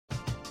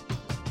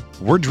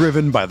We're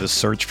driven by the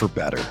search for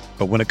better.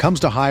 But when it comes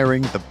to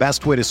hiring, the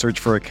best way to search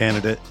for a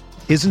candidate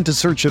isn't to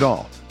search at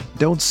all.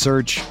 Don't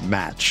search,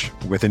 match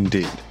with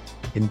Indeed.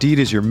 Indeed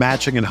is your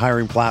matching and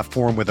hiring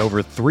platform with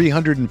over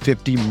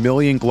 350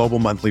 million global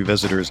monthly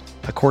visitors,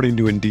 according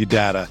to Indeed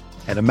data,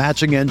 and a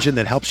matching engine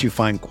that helps you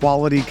find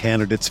quality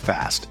candidates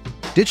fast.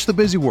 Ditch the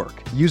busy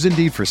work. Use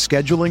Indeed for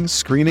scheduling,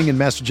 screening, and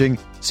messaging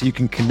so you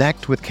can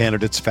connect with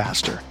candidates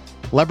faster.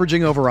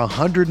 Leveraging over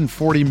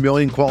 140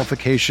 million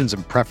qualifications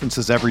and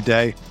preferences every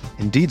day,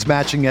 Indeed's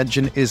matching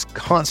engine is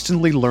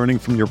constantly learning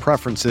from your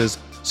preferences,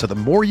 so the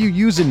more you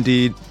use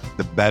Indeed,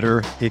 the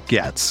better it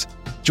gets.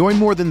 Join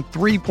more than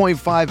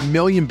 3.5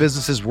 million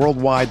businesses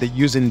worldwide that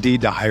use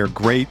Indeed to hire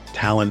great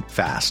talent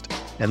fast.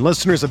 And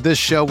listeners of this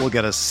show will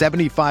get a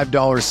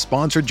 $75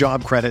 sponsored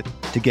job credit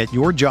to get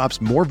your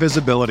jobs more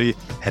visibility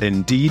at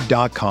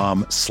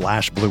Indeed.com/Blue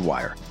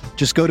Wire.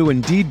 Just go to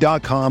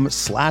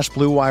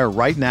Indeed.com/Blue Wire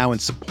right now and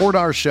support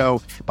our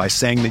show by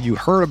saying that you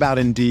heard about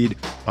Indeed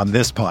on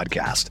this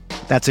podcast.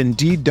 That's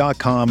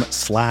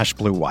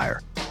Indeed.com/Blue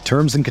Wire.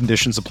 Terms and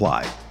conditions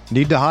apply.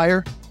 Need to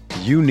hire?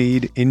 You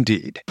need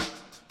Indeed.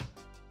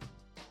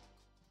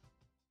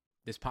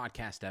 This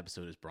podcast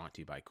episode is brought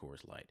to you by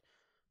Coors Light.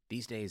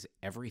 These days,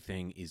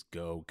 everything is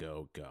go,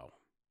 go, go.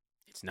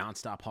 It's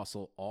nonstop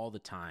hustle all the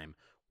time.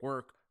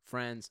 Work,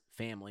 friends,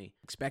 family,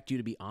 expect you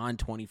to be on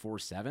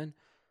 24/7.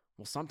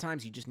 Well,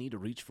 sometimes you just need to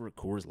reach for a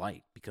Coors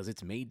Light because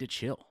it's made to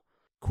chill.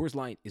 Coors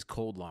Light is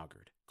cold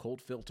lagered,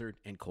 cold filtered,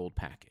 and cold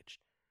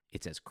packaged.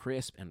 It's as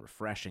crisp and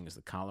refreshing as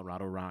the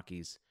Colorado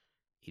Rockies.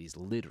 It is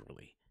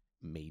literally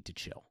made to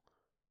chill.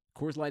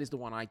 Coors Light is the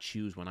one I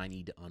choose when I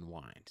need to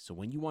unwind. So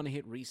when you want to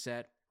hit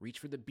reset, reach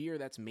for the beer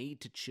that's made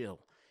to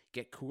chill.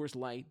 Get Coors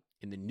Light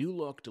in the new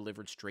look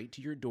delivered straight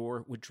to your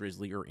door with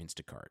Drizzly or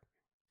Instacart.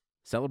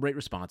 Celebrate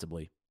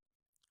responsibly.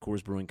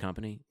 Coors Brewing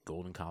Company,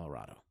 Golden,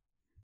 Colorado.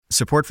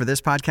 Support for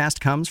this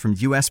podcast comes from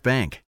U.S.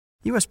 Bank.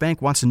 U.S.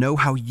 Bank wants to know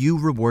how you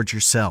reward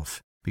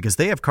yourself because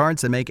they have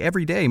cards that make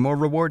every day more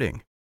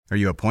rewarding. Are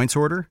you a points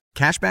hoarder,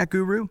 cashback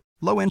guru,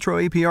 low intro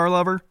APR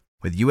lover?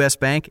 With U.S.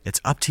 Bank, it's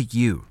up to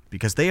you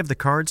because they have the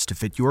cards to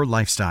fit your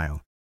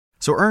lifestyle.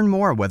 So earn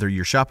more whether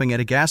you're shopping at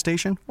a gas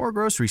station or a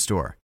grocery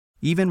store,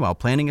 even while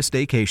planning a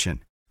staycation.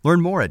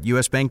 Learn more at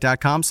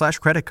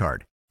usbank.com/credit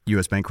card.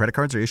 U.S. Bank credit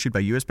cards are issued by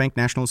U.S. Bank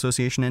National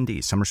Association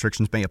ND. Some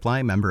restrictions may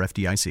apply. Member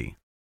FDIC.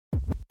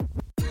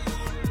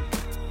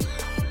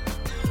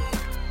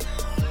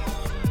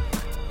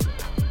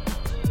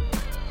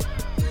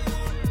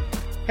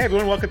 Hey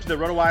everyone, welcome to the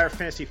RotoWire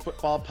Fantasy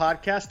Football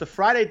Podcast, the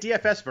Friday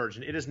DFS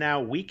version. It is now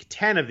week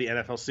 10 of the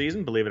NFL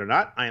season, believe it or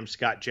not. I am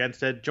Scott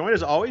Jenstead, joined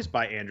as always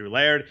by Andrew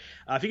Laird.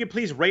 If you could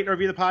please rate and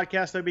review the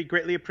podcast, that would be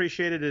greatly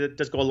appreciated. It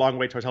does go a long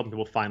way towards helping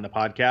people find the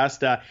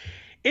podcast.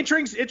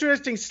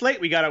 Interesting slate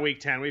we got on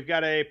week 10. We've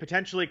got a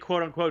potentially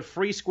quote-unquote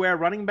free square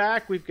running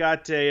back. We've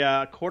got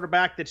a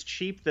quarterback that's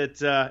cheap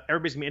that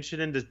everybody's going to be interested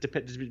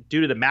in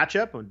due to the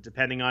matchup,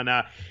 depending on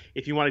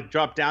if you want to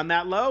drop down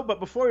that low. But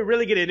before we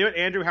really get into it,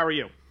 Andrew, how are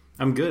you?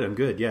 I'm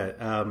good. Yeah.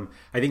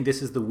 I think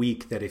this is the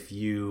week that if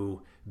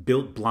you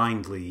built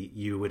blindly,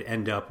 you would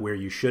end up where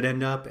you should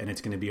end up, and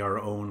it's going to be our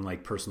own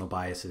personal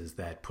biases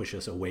that push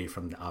us away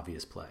from the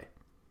obvious play.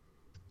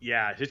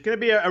 Yeah, it's going to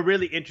be a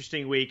really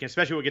interesting week,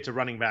 especially when we get to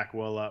running back.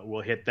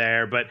 We'll hit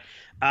there, but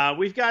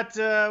we've got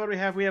what do we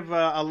have? We have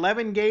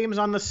 11 games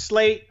on the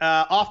slate.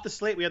 Off the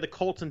slate, we had the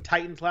Colts and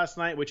Titans last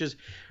night, which is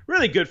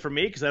really good for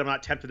me because I'm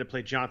not tempted to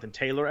play Jonathan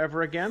Taylor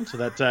ever again. So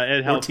that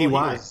it helps. Or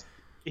Ty.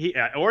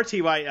 Or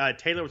Ty.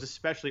 Taylor was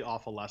especially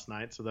awful last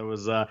night, so there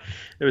was that.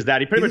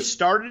 He pretty much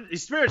started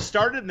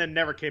and then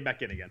never came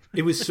back in again.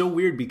 It was so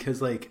weird because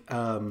so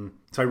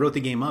I wrote the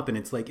game up and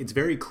it's it's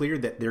very clear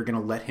that they're going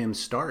to let him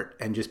start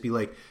and just be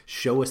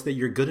show us that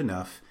you're good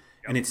enough.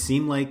 Yep. And it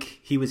seemed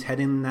like he was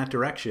heading in that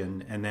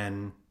direction, and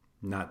then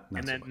not.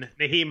 And then so much.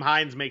 Nyheim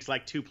Hines makes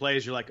 2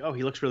 plays. You're oh,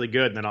 he looks really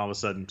good. And then all of a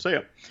sudden,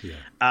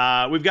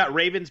 yeah. We've got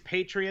Ravens,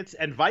 Patriots,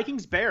 and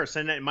Vikings, Bears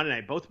Sunday night and Monday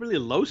night. Both really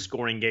low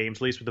scoring games,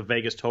 at least with the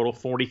Vegas total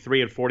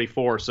 43 and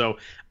 44. So,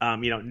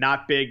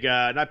 not big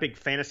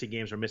fantasy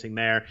games we're missing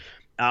there.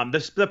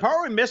 The part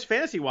where we missed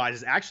fantasy wise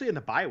is actually in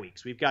the bye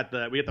weeks. We got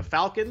the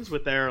Falcons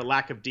with their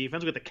lack of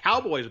defense. We got the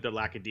Cowboys with their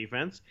lack of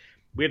defense.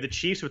 We have the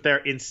Chiefs with their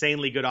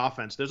insanely good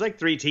offense. There's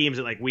 3 teams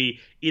that we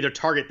either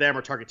target them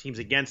or target teams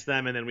against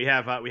them, and then we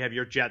have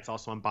your Jets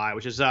also on bye,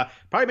 which is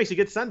probably makes a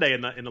good Sunday in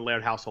the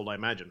Laird household, I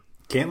imagine.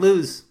 Can't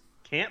lose.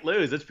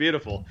 It's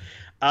beautiful.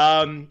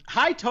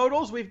 High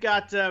totals. We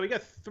got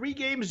 3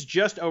 games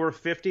just over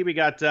 50. We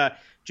got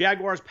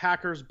Jaguars,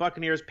 Packers,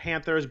 Buccaneers,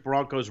 Panthers,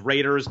 Broncos,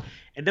 Raiders,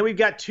 and then we've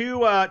got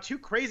two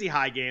crazy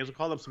high games. We'll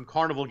call them some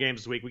carnival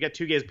games this week. We got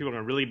 2 games people are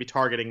going to really be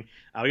targeting.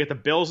 We got the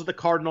Bills at the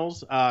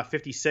Cardinals,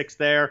 56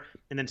 there,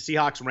 and then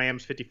Seahawks,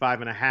 Rams,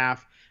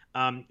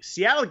 55.5.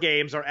 Seattle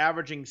games are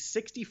averaging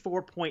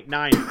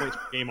 64.9 points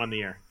per game on the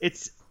year.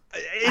 It's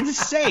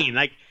insane.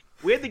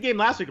 We had the game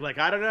last week.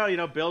 I don't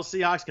know, Bills,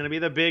 Seahawks going to be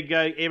the big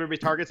everybody's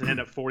targets, and end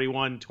up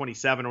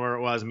 41-27 or where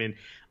it was. I mean,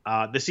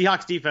 the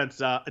Seahawks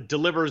defense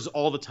delivers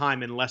all the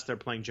time unless they're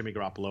playing Jimmy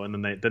Garoppolo,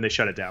 and then they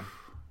shut it down.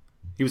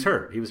 He was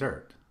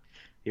hurt.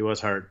 He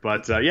was hurt.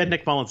 But,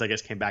 Nick Mullins, I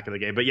guess, came back in the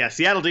game. But, yeah,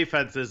 Seattle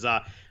defense is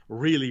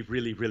really,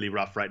 really, really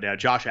rough right now.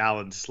 Josh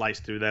Allen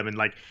sliced through them. And,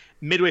 like,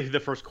 midway through the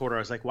first quarter, I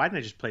was like, why didn't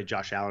I just play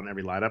Josh Allen in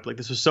every lineup? Like,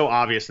 this was so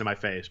obvious in my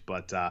face.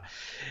 But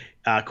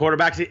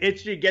quarterbacks,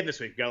 interesting again this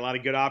week. We've got a lot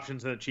of good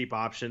options and a cheap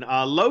option.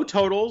 Low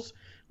totals.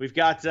 We've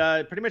got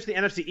pretty much the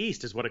NFC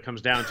East is what it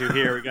comes down to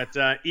here. We got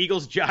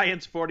Eagles,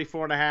 Giants,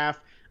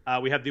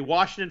 44.5. We have the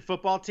Washington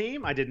football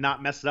team. I did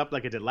not mess it up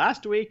like I did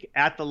last week.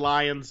 At the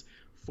Lions,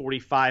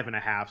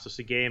 45.5. So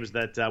some games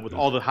that with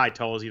all the high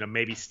totals,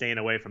 maybe staying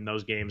away from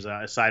those games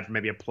aside from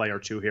maybe a play or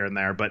two here and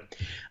there. But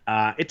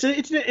it's an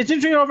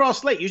interesting overall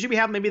slate. Usually we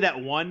have maybe that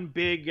one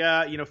big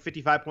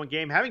 55-point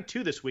game. Having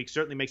two this week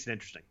certainly makes it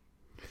interesting.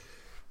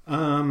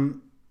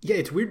 Yeah,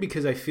 it's weird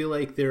because I feel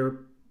like they're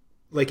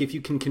like if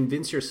you can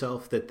convince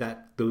yourself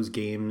that those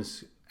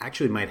games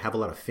actually might have a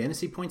lot of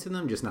fantasy points in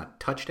them, just not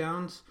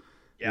touchdowns.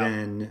 Yeah.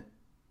 Then,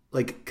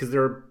 because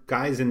there are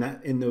guys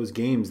in those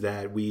games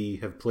that we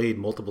have played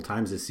multiple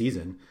times this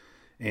season,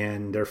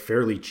 and they're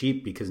fairly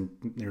cheap because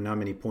there are not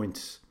many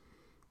points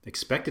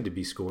expected to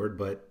be scored.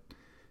 But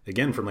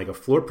again, from like a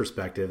floor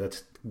perspective,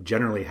 that's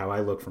generally how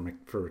I look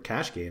for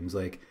cash games.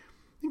 Like,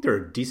 I think there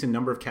are a decent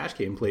number of cash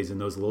game plays in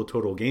those low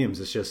total games.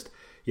 It's just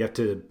you have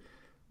to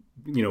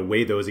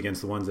weigh those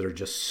against the ones that are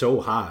just so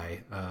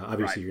high.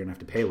 Obviously, You're gonna have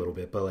to pay a little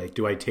bit, but like,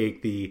 do I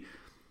take the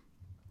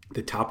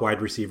top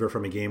wide receiver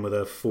from a game with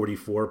a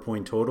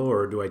 44-point total,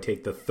 or do I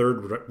take the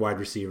third wide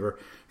receiver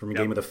from a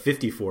game with a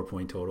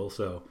 54-point total?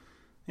 So,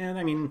 yeah,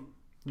 I mean,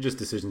 just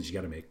decisions you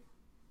got to make.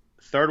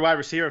 Third wide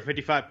receiver,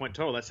 55-point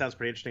total. That sounds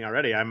pretty interesting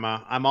already. I'm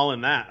all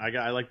in that.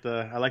 I like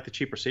the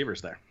cheap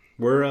receivers there.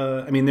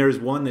 There's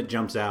one that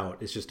jumps out.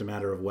 It's just a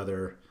matter of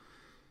whether,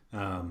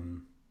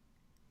 and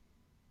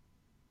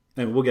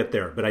we'll get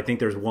there. But I think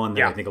there's one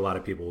that I think a lot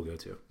of people will go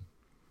to.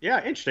 Yeah,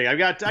 interesting. I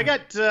got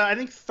I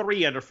think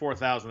 3 under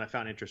 4,000 I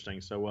found interesting,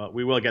 so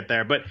we will get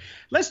there. But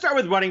let's start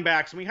with running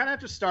backs, and we kind of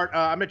have to start.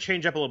 I'm going to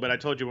change up a little bit. I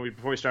told you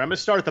before we start. I'm going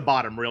to start at the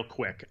bottom real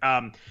quick.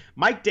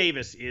 Mike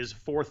Davis is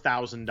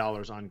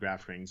 $4,000 on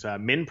DraftKings.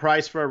 Min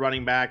price for a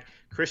running back.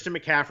 Christian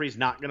McCaffrey's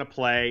not going to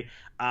play.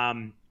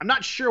 I'm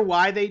not sure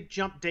why they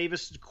jumped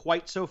Davis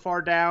quite so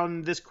far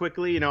down this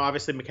quickly.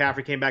 Obviously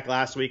McCaffrey came back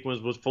last week,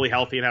 was fully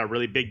healthy and had a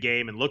really big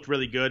game and looked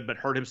really good, but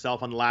hurt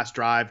himself on the last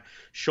drive,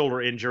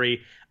 shoulder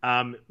injury.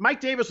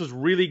 Mike Davis was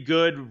really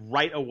good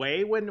right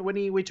away when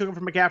we took him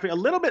from McCaffrey. A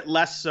little bit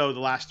less so the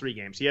last 3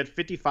 games. He had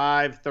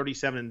 55,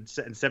 37,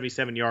 and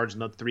 77 yards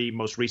in the 3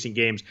 most recent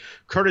games.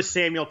 Curtis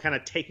Samuel kind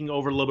of taking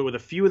over a little bit with a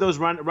few of those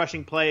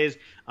rushing plays,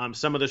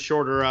 some of the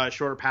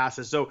shorter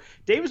passes. So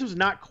Davis was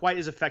not quite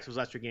as effective as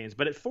last 3 games,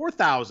 but at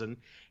 4,000,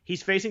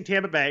 he's facing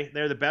Tampa Bay.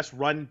 They're the best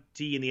run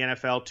D in the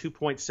NFL,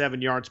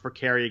 2.7 yards per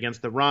carry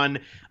against the run.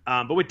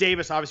 But with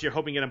Davis, obviously you're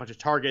hoping to get a bunch of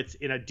targets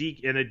in a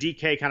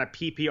DK kind of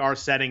PPR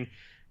setting.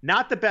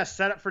 Not the best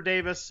setup for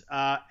Davis.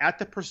 At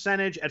the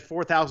percentage at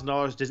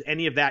 $4,000, does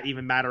any of that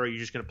even matter, or are you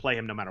just going to play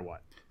him no matter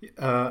what?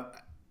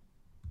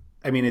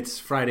 It's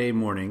Friday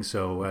morning,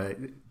 so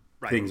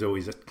things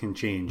always can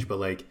change.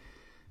 But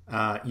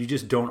you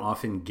just don't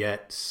often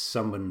get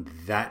someone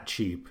that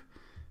cheap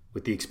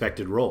with the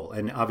expected role.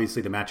 And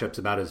obviously the matchup's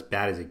about as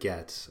bad as it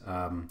gets.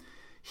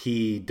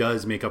 He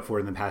does make up for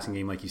it in the passing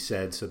game, like you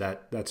said, so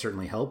that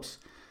certainly helps.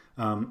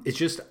 It's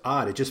just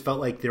odd. It just felt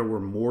like there were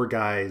more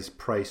guys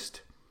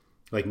priced,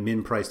 like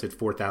min priced at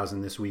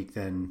 4,000 this week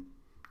than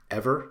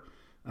ever.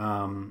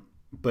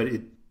 But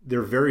there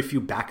are very few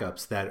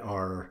backups that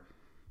are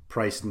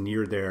priced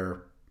near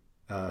their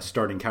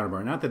starting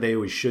counterpart. Not that they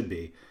always should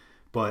be,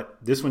 but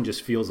this one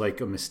just feels like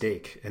a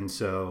mistake. And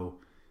so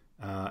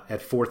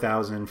at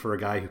 4,000 for a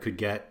guy who could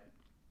get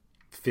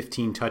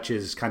 15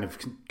 touches kind of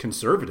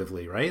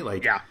conservatively,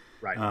 right? Yeah,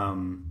 right.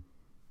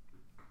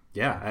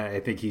 I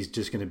think he's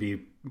just going to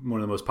be one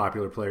of the most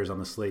popular players on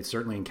the slate,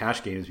 certainly in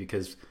cash games,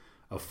 because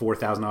a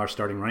 $4,000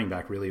 starting running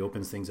back really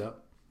opens things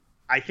up.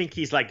 I think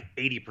he's like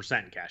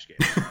 80% in cash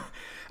games.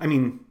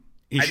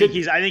 I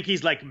think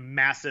he's like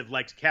massive.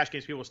 Like cash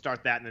games, people will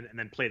start that and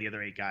then play the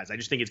other 8 guys. I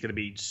just think it's going to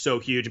be so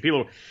huge. And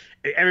people,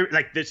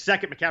 like the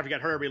second McCaffrey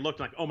got hurt, everybody looked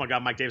like, oh my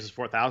god, Mike Davis is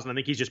 4,000. I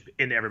think he's just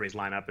into everybody's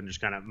lineup and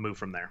just kind of move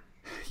from there.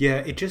 Yeah,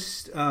 it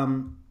just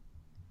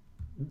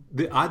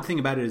the odd thing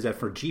about it is that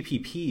for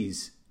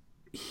GPPs,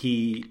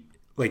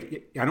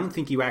 I don't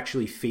think you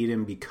actually fade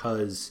him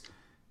because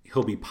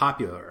he'll be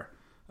popular.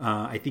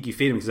 I think you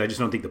fade him because I just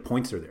don't think the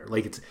points are there.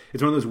 Like it's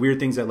one of those weird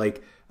things that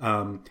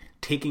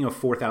taking a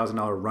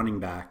 $4,000 running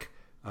back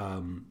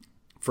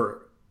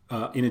for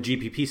in a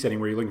GPP setting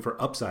where you're looking for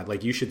upside,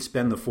 like you should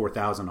spend the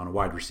 $4,000 on a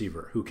wide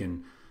receiver who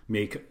can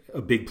make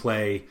a big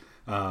play,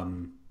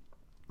 on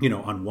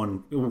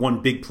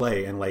one big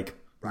play and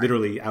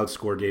literally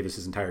outscore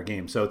Davis's entire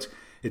game. So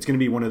it's going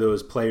to be one of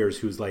those players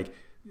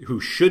who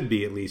should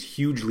be at least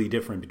hugely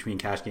different between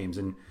cash games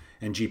and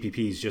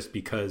GPPs, just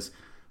because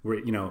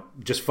we're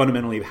just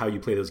fundamentally how you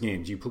play those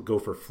games. You go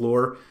for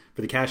floor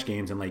for the cash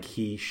games, and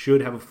he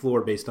should have a floor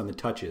based on the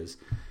touches,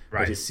 right?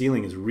 But his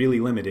ceiling is really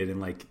limited,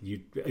 and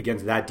you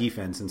against that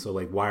defense, and so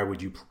why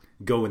would you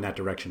go in that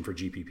direction for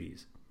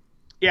GPPs?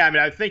 Yeah, I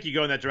mean, I think you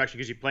go in that direction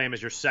because you play him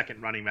as your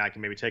second running back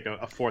and maybe take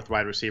a fourth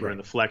wide receiver in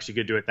the flex. You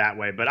could do it that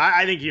way, but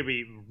I think he'll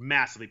be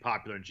massively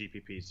popular in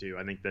GPPs too.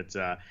 I think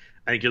that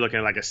I think you're looking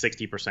at like a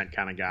 60%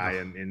 kind of guy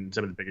in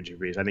some of the bigger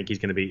GPPs. I think he's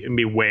going to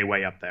be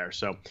way up there.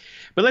 So,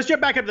 but let's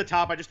jump back up to the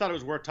top. I just thought it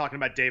was worth talking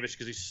about Davis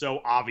because he's so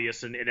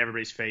obvious in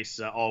everybody's face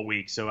all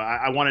week. So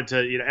I wanted to,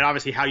 and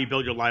obviously how you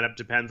build your lineup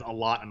depends a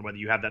lot on whether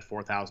you have that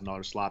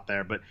 $4,000 slot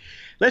there. But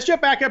let's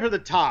jump back up to the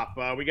top.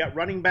 We got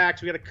running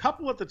backs. We got a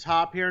couple at the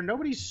top here.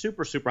 Nobody's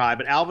super high,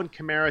 but Alvin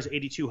Kamara is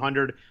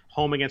 8,200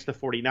 home against the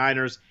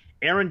 49ers.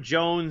 Aaron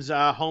Jones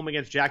home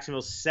against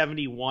Jacksonville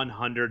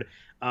 7,100.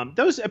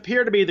 Those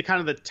appear to be the kind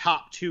of the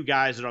top two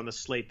guys that are on the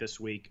slate this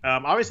week.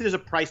 Obviously, there's a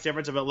price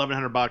difference of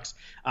 $1,100.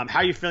 How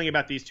are you feeling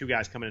about these two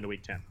guys coming into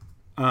week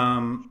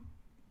 10?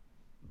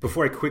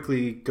 Before I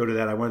quickly go to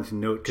that, I wanted to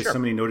note, because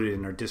somebody noted it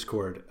in our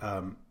Discord,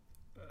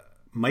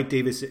 Mike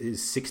Davis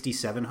is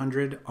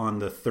 6,700 on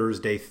the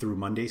Thursday through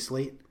Monday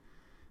slate.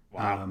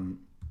 Wow.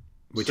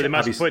 Which so they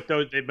must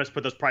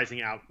put those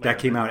pricing out. That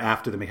came out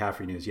after the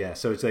McCaffrey news, yeah.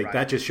 So it's like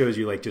that just shows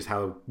you like just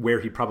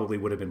where he probably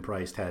would have been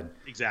priced had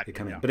it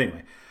come in. But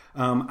anyway,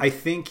 I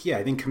think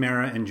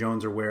Kamara and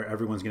Jones are where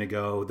everyone's going to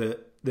go.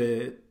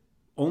 The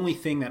only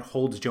thing that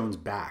holds Jones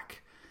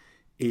back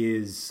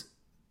is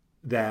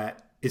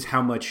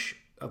how much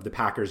of the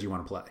Packers you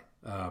want to play.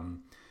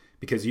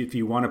 Because if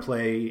you want to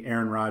play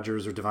Aaron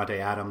Rodgers or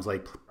Devontae Adams,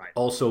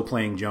 also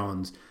playing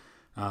Jones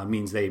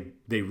means they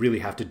really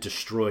have to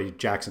destroy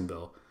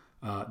Jacksonville.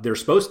 They're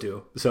supposed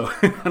to, so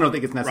I don't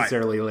think it's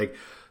necessarily like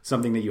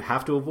something that you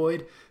have to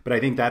avoid. But I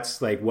think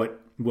that's like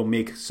what will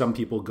make some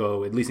people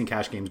go, at least in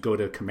cash games, go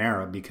to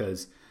Kamara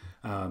because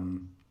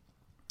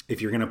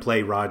if you're going to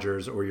play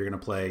Rodgers or you're going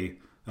to play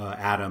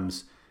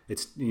Adams,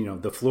 it's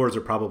the floors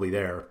are probably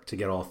there to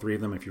get all three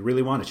of them. If you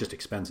really want, it's just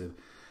expensive.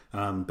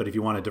 But if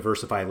you want to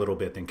diversify a little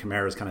bit, then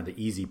Kamara is kind of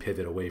the easy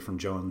pivot away from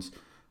Jones.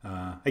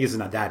 I guess it's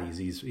not that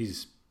easy.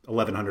 He's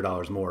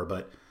 $1,100 more,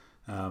 but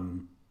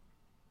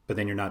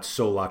then you're not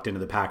so locked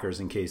into the Packers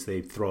in case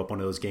they throw up one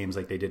of those games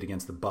like they did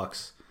against the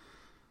Bucks,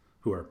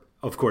 who are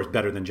of course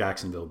better than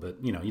Jacksonville.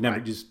 But you never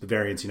just the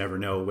variance. You never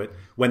know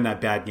when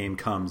that bad game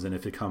comes, and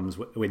if it comes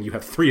when you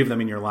have three of them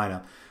in your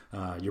lineup,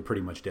 you're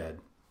pretty much dead.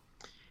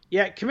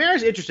 Yeah,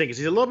 Kamara's interesting because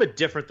he's a little bit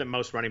different than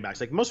most running backs.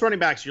 Like most running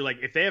backs, you're like,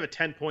 if they have a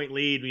 10-point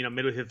lead,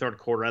 midway through the third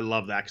quarter, I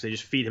love that because they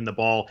just feed him the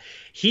ball.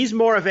 He's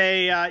more of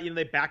a,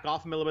 they back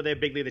off him a little bit. They have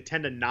big lead. They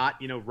tend to not,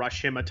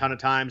 rush him a ton of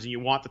times, and you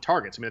want the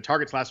targets. The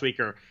targets last week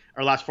or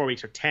last 4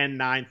 weeks are 10,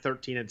 9,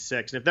 13, and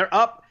 6. And if they're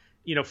up,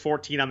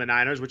 14 on the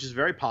Niners, which is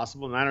very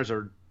possible, the Niners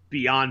are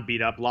beyond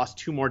beat up, lost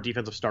two more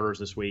defensive starters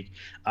this week.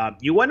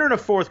 You wonder in a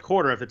fourth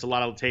quarter if it's a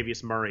lot of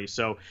Latavius Murray.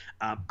 So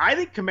I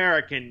think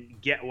Kamara can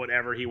get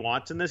whatever he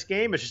wants in this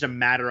game. It's just a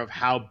matter of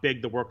how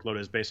big the workload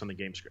is based on the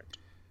game script.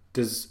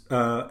 Does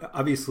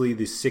obviously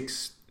the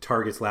 6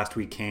 targets last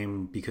week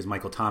came because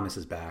Michael Thomas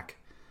is back.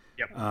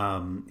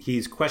 Yep.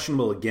 He's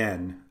questionable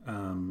again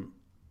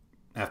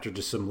after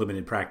just some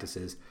limited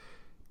practices.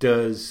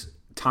 Does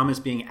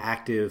Thomas being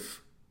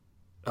active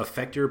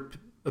affect your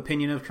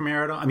opinion of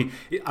Kamara at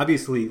all?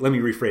 Obviously, let me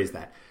rephrase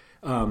that.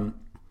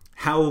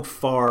 How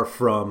far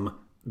from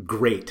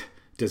great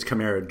does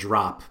Kamara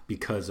drop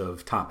because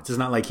of Thomas? It's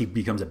not like he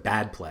becomes a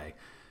bad play,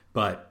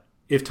 but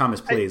if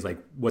Thomas plays,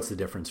 what's the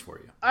difference for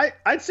you?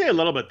 I'd say a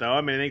little bit though.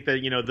 I think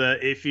that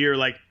if you're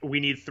like, we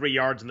need 3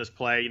 yards in this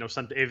play,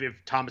 if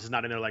Thomas is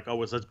not in there,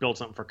 let's build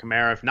something for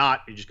Kamara. If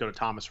not, you just go to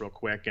Thomas real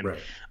quick. And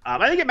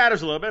I think it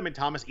matters a little bit.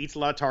 Thomas eats a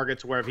lot of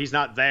targets. Where if he's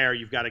not there,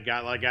 you've got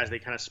a lot of guys they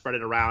kind of spread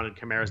it around, and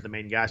Kamara's the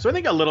main guy. So I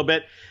think a little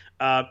bit.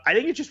 I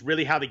think it's just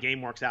really how the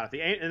game works out.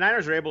 If the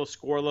Niners are able to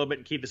score a little bit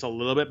and keep this a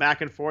little bit back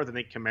and forth, I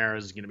think Kamara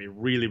is going to be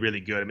really, really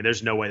good.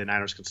 There's no way the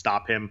Niners can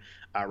stop him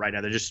right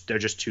now. They're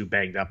just too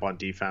banged up on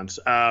defense.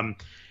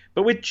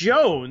 But with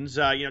Jones,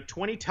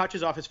 20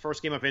 touches off his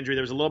first game of injury.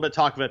 There was a little bit of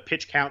talk of a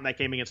pitch count in that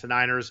game against the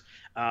Niners.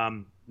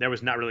 There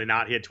was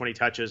not. He had 20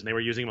 touches, and they were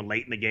using him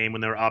late in the game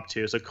when they were up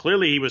 2. So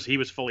clearly he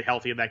was fully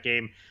healthy in that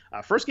game.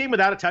 First game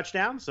without a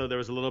touchdown, so there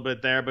was a little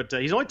bit there. But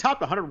he's only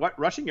topped 100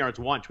 rushing yards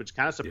once, which is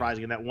kind of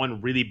surprising in that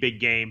one really big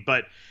game.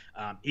 But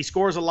he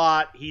scores a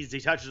lot. He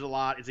touches a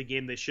lot. It's a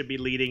game they should be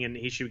leading, and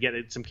he should get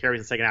some carries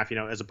in the second half,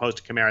 as opposed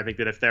to Kamara. I think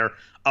that if they're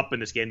up in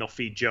this game, they'll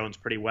feed Jones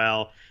pretty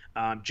well.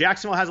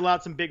 Jacksonville has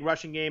allowed some big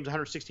rushing games,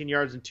 116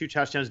 yards and 2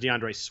 touchdowns.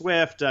 DeAndre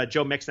Swift,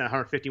 Joe Mixon,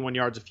 151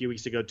 yards a few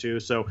weeks ago too.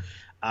 So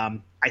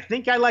I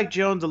think I like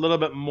Jones a little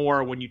bit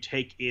more when you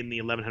take in the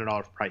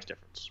 $1,100 price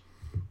difference.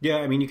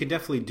 Yeah, you can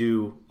definitely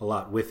do a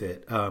lot with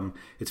it.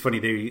 It's funny,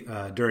 they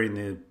during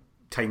the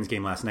Titans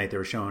game last night, they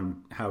were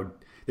showing how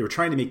they were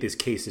trying to make this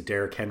case that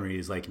Derrick Henry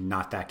is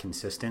not that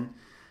consistent.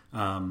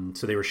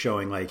 So they were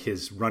showing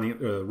his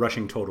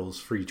rushing totals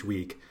for each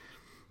week.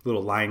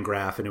 Little line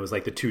graph, and it was the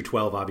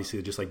 212 obviously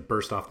just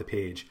burst off the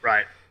page.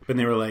 Right. But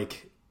they were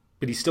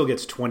but he still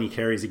gets 20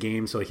 carries a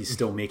game, so he's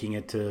still making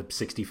it to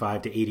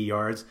 65 to 80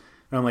 yards.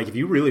 And I'm if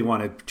you really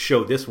want to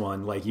show this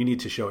one, you need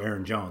to show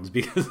Aaron Jones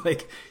because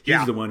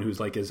he's the one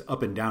who's as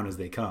up and down as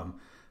they come.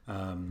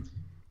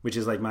 Which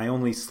is my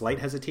only slight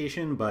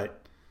hesitation,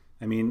 but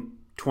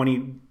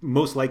 20,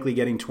 most likely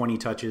getting 20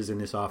 touches in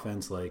this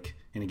offense, like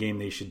in a game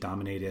they should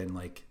dominate in.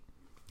 Like,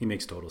 he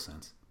makes total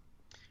sense.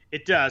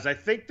 It does. I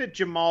think that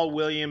Jamal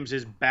Williams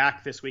is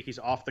back this week. He's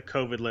off the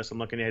COVID list. I'm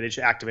looking at it. They just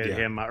activated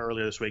him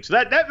earlier this week.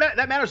 So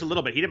that matters a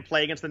little bit. He didn't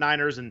play against the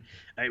Niners, and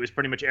it was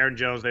pretty much Aaron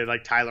Jones. They had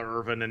like Tyler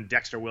Ervin and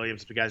Dexter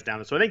Williams, the guys down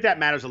there. So I think that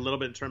matters a little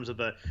bit in terms of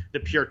the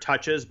pure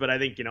touches. But I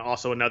think,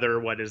 also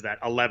another,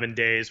 11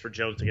 days for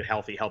Jones to get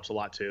healthy helps a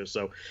lot too.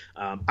 So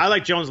I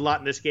like Jones a lot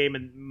in this game,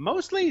 and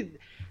mostly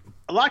 –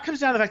 a lot comes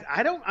down to the fact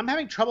I'm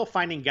having trouble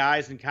finding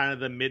guys in kind of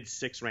the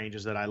mid-6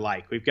 ranges that I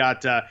like. We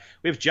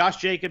have Josh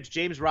Jacobs,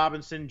 James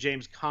Robinson,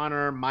 James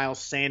Conner, Miles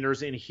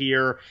Sanders in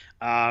here,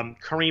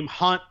 Kareem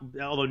Hunt,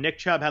 although Nick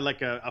Chubb had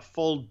like a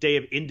full day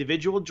of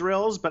individual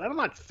drills, but I'm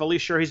not fully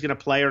sure he's going to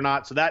play or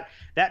not. So that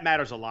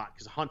matters a lot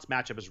because Hunt's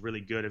matchup is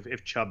really good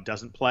if Chubb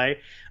doesn't play.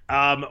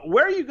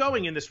 Where are you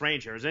going in this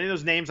range here? Is any of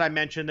those names I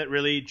mentioned that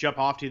really jump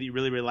off to you that you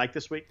really, really like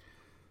this week?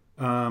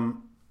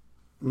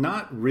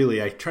 Not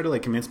really. I try to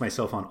convince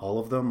myself on all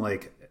of them.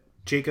 Like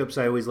Jacobs,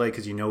 I always like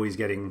because he's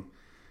getting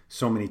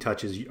so many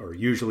touches. Or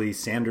usually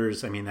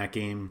Sanders. I mean, that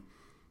game,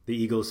 the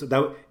Eagles.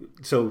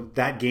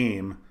 That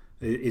game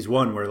is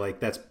one where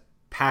that's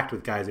packed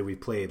with guys that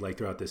we've played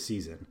throughout this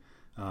season,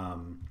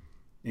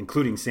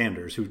 including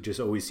Sanders, who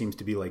just always seems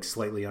to be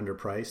slightly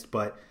underpriced.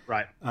 But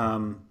right.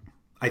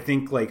 I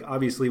think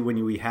obviously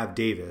when we have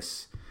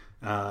Davis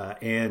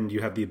and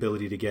you have the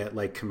ability to get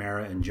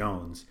Kamara and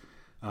Jones.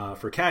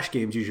 For cash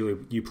games, usually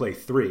you play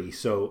 3.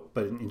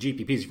 But in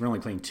GPPs, you're only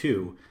playing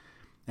 2,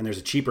 and there's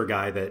a cheaper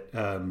guy that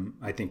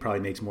I think probably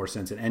makes more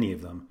sense than any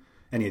of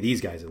these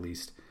guys at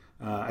least.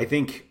 I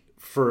think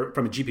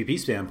from a GPP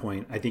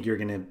standpoint, I think you're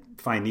going to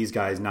find these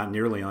guys not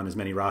nearly on as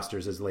many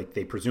rosters as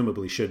they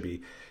presumably should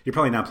be. You're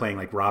probably not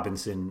playing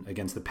Robinson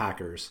against the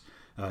Packers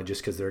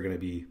just because they're going to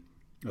be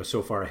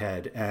so far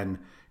ahead, and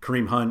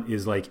Kareem Hunt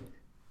is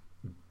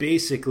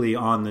basically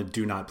on the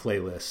do not play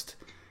list.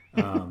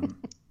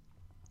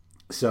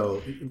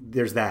 So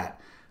there's that.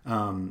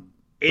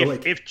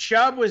 If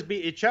Chubb were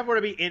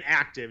to be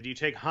inactive, do you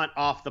take Hunt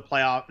off the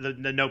playoff,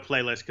 the no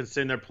play list,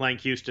 considering they're playing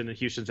Houston and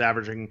Houston's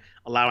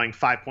allowing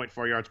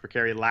 5.4 yards per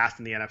carry last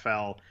in the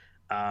NFL?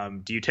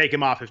 Do you take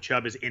him off if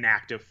Chubb is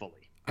inactive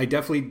fully? I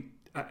definitely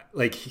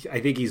I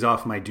think he's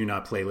off my do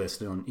not play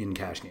list in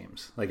cash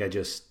games.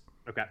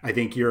 Okay. I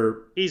think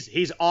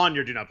he's on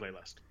your do not play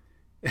list.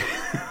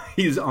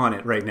 He's on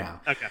it right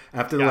now. Okay.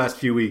 After the last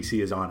few weeks, he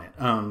is on it.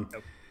 Okay.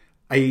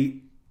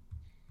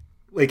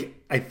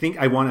 I think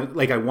I want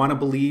to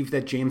believe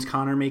that James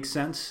Conner makes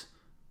sense,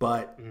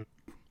 but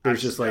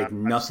there's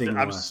nothing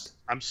left.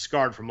 I'm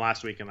scarred from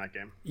last week in that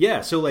game. Yeah,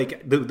 so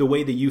the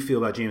way that you feel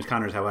about James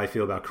Conner is how I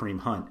feel about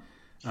Kareem Hunt.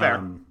 Fair.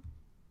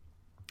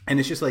 And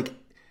it's just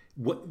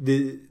what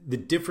the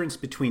difference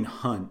between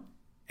Hunt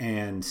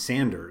and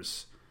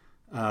Sanders,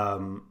 I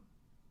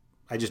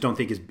just don't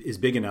think is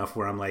big enough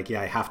where I'm I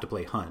have to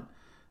play Hunt.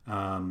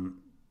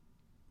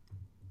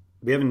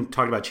 We haven't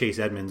talked about Chase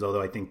Edmonds,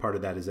 although I think part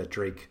of that is that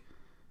Drake.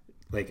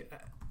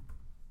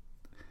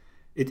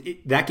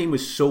 That game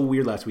was so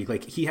weird last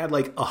week. He had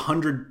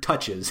 100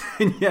 touches,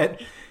 and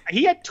yet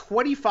he had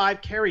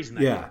 25 carries in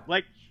that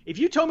game. If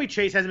you told me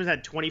Chase Edmonds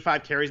had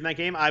 25 carries in that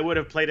game, I would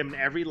have played him in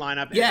every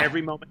lineup, at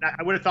every moment.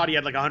 I would have thought he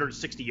had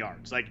 160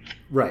 yards.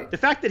 Right. The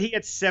fact that he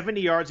had 70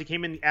 yards, he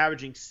came in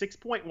averaging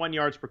 6.1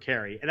 yards per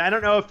carry, and I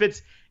don't know if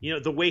it's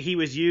the way he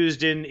was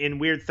used in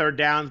weird third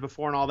downs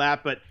before and all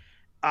that, but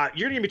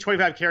you're going to give me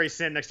 25 carries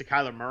sitting next to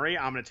Kyler Murray.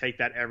 I'm going to take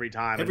that every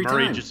time.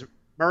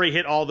 Murray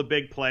hit all the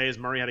big plays.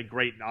 Murray had a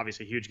great,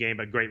 obviously huge game,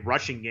 but great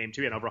rushing game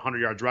too. He had over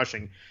 100 yards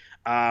rushing.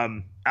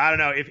 I don't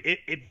know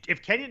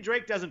if Kenyon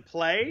Drake doesn't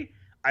play,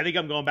 I think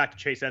I'm going back to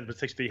Chase Edmonds with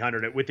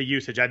 6,300 with the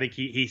usage. I think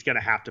he's going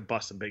to have to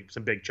bust some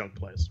big chunk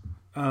plays.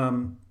 I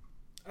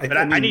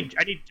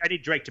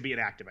need Drake to be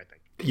inactive, I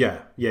think. Yeah.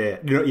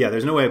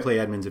 There's no way I play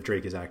Edmonds if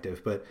Drake is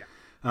active, but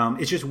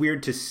it's just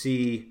weird to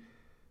see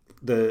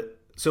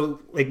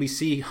we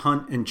see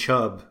Hunt and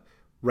Chubb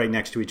right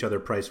next to each other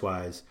price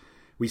wise.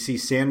 We see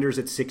Sanders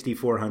at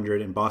 6,400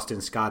 and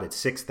Boston Scott at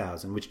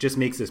 6,000, which just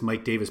makes this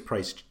Mike Davis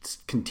price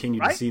continue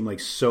to seem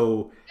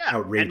so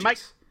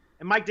outrageous.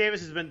 And Mike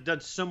Davis has done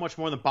so much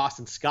more than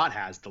Boston Scott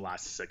has the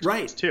last 6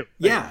 months too.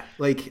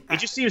 It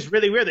just seems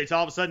really weird.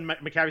 All of a sudden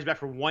McCaffrey's back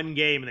for one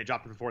game and they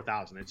dropped him for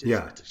 4,000.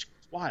 It's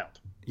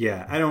wild.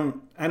 Yeah, I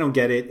don't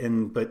get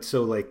it, but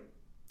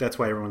that's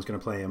why everyone's going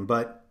to play him.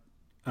 But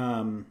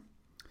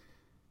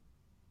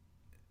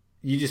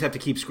you just have to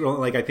keep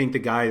scrolling. I think the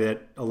guy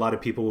that a lot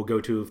of people will go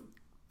to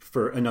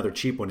for another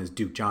cheap one is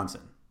Duke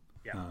Johnson.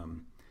 Yeah.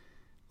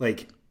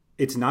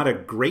 It's not a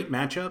great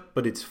matchup,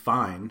 but it's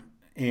fine.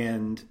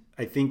 And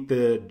I think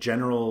the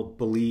general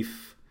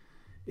belief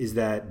is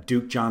that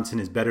Duke Johnson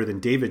is better than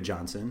David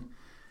Johnson.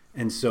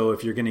 And so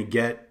if you're going to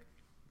get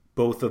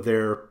both of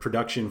their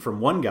production from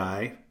one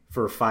guy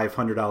for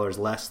 $500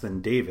 less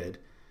than David,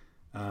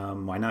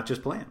 why not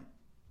just play him?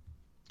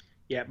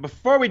 Yeah,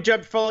 before we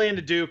jump fully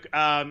into Duke,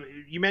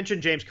 you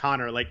mentioned James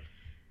Conner.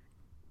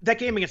 that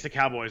game against the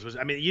Cowboys was,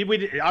 I mean,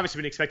 we obviously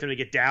didn't expect them to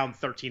get down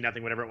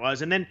 13-0, whatever it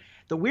was. And then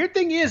the weird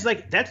thing is,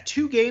 like, that's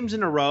 2 games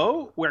in a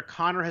row where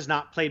Connor has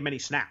not played many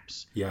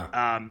snaps.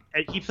 Yeah.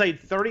 He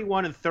played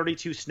 31 and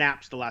 32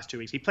 snaps the last 2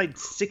 weeks. He played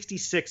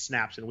 66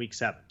 snaps in week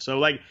 7. So,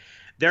 like,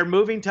 they're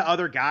moving to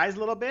other guys a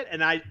little bit.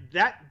 And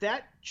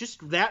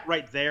that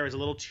right there is a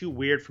little too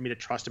weird for me to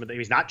trust him.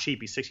 He's not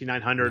cheap. He's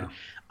 6,900.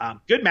 No.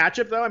 Good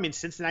matchup, though. I mean,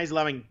 Cincinnati's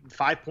allowing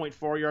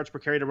 5.4 yards per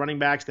carry to running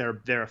backs.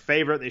 They're a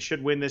favorite. They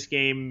should win this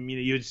game. You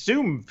know, you'd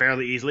assume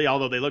fairly easily,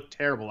 although they looked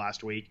terrible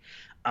last week.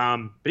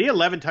 But he had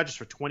 11 touches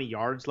for 20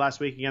 yards last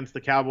week against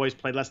the Cowboys,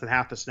 played less than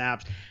half the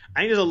snaps.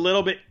 I think there's a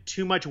little bit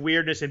too much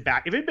weirdness in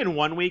back. If it had been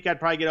 1 week, I'd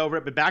probably get over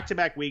it. But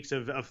back-to-back weeks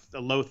of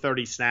the low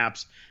 30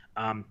 snaps,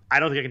 I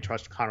don't think I can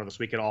trust Connor this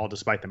week at all,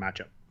 despite the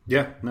matchup.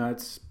 Yeah, no,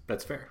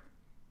 that's fair.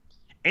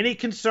 Any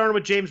concern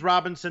with James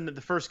Robinson at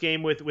the first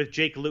game with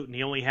Jake Luton?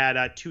 He only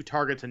had 2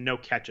 targets and no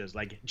catches.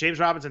 Like, James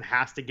Robinson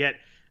has to get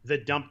the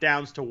dump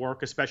downs to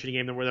work, especially in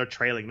a game where they're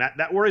trailing.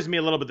 That worries me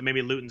a little bit that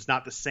maybe Luton's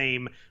not the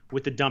same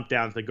with the dump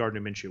downs that Gardner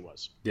Minshew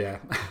was. Yeah.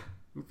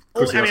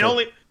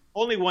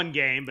 Only 1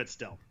 game, but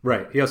still.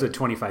 Right. He also had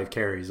 25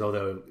 carries,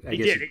 although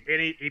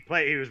he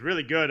played. He was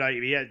really good.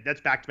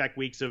 That's back-to-back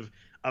weeks of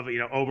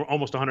over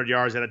almost 100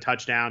 yards at a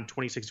touchdown,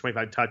 26,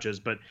 25 touches.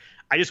 But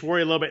I just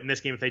worry a little bit in this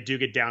game if they do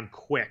get down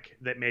quick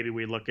that maybe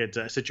we look at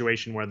a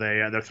situation where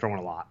they're throwing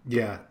a lot.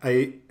 Yeah.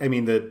 I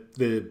mean,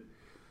 the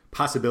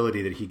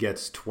possibility that he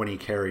gets 20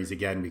 carries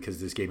again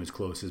because this game is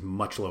close is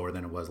much lower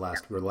than it was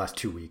the last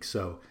 2 weeks.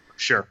 So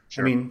sure.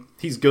 I mean,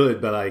 he's good,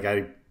 but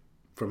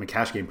from a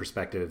cash game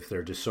perspective,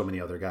 there are just so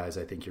many other guys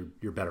I think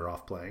you're better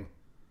off playing.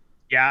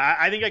 Yeah,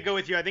 I think I go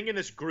with you. I think in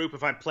this group,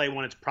 if I play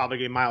one, it's probably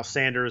going to be Miles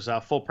Sanders.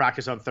 Full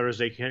practice on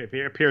Thursday.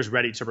 Appears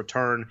ready to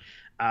return.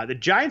 The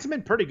Giants have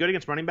been pretty good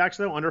against running backs,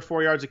 though. Under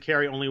 4 yards a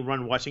carry, only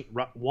one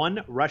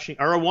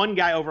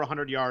guy over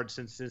 100 yards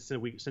since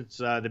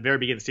the very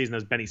beginning of the season. That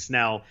was Benny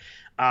Snell.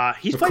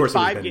 He's played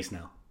 5 games.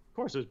 Of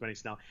course, it was Benny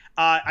Snell.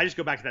 I just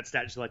go back to that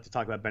stat just to like to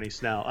talk about Benny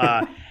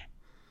Snell.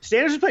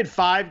 Sanders has played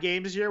 5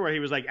 games this year where he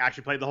was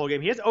actually played the whole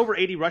game. He has over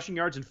 80 rushing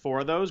yards in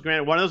 4 of those.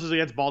 Granted, one of those was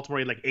against Baltimore.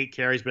 He had 8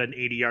 carries, but had an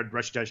 80-yard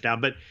rushing touchdown.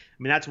 But I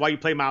mean, that's why you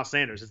play Miles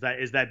Sanders. Is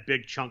that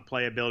big chunk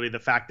playability? The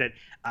fact that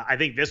I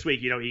think this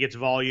week, he gets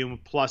volume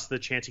plus the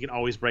chance he can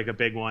always break a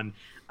big one.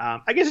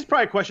 I guess it's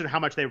probably a question of how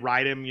much they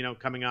ride him.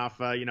 Coming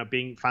off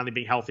being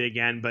healthy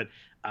again. But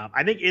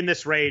I think in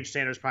this range,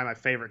 Sanders is probably my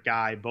favorite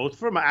guy, both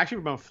from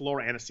a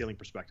floor and a ceiling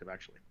perspective,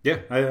 actually.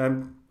 Yeah,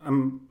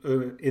 I'm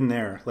in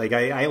there.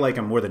 I like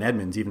him more than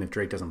Edmonds, even if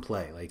Drake doesn't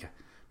play.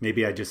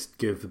 Maybe I just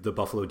give the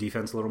Buffalo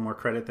defense a little more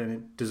credit than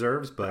it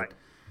deserves, but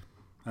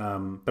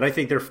I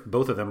think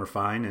both of them are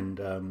fine,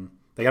 and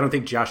I don't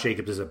think Josh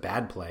Jacobs is a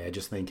bad play. I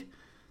just think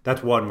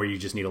that's one where you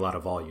just need a lot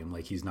of volume.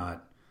 He's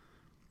not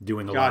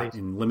doing a lot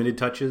in limited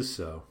touches,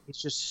 so it's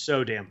just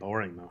so damn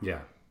boring, though. Yeah.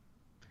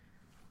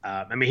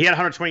 I mean, he had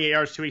 128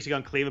 yards 2 weeks ago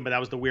in Cleveland, but that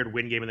was the weird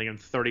win game, and they got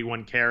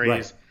 31 carries.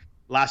 Right.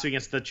 Last week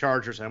against the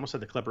Chargers, I almost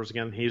said the Clippers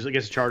again. He was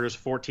against the Chargers,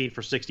 14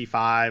 for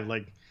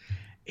 65.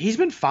 He's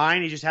been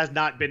fine. He just has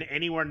not been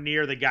anywhere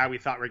near the guy we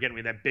thought we were getting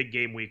with that big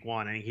game week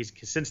 1. And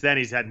since then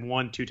he's had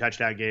 1-2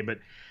 touchdown game, but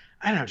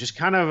I don't know, just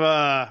kind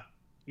of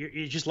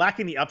you're just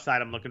lacking the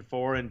upside I'm looking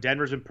for. And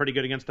Denver's been pretty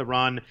good against the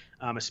run,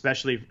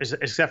 especially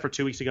except for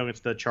 2 weeks ago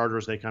against the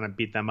Chargers. They kind of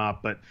beat them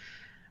up, but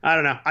I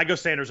don't know. I go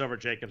Sanders over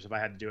Jacobs if I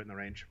had to do it in the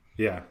range.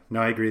 Yeah,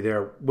 no, I agree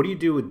there. What do you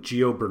do with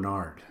Gio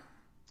Bernard?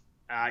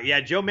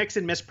 Joe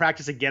Mixon missed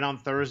practice again on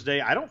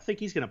Thursday. I don't think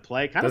he's going to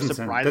play.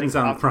 Surprising. Doesn't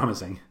sound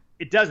promising.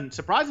 It doesn't.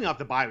 Surprising off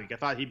the bye week. I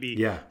thought he'd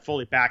be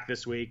fully back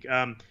this week.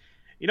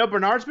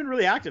 Bernard's been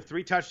really active.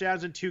 3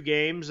 touchdowns in 2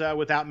 games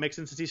without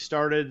Mixon since he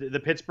started. The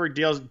Pittsburgh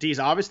D is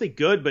obviously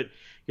good, but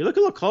you look a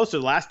little closer.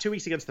 The last 2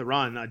 weeks against the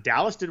run,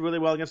 Dallas did really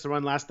well against the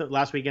run last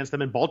week against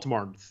them, and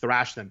Baltimore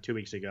thrashed them 2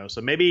 weeks ago.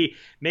 So maybe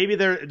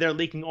they're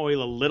leaking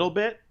oil a little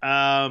bit.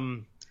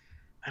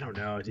 I don't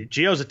know.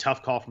 Gio's a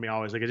tough call for me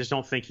always. I just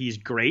don't think he's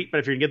great. But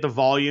if you're gonna get the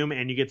volume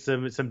and you get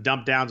some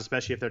dump downs,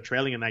 especially if they're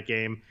trailing in that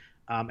game,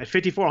 at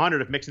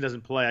 5,400, if Mixon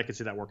doesn't play, I could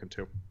see that working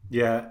too.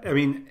 Yeah, I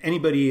mean,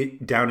 anybody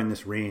down in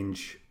this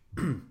range,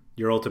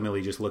 you're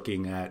ultimately just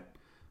looking at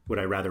would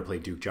I rather play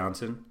Duke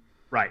Johnson,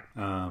 right?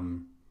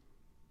 And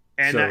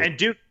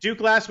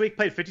Duke last week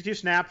played 52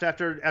 snaps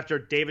after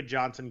David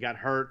Johnson got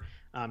hurt.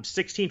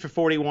 16 for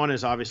 41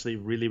 is obviously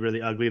really,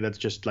 really ugly. That's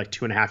just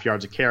 2.5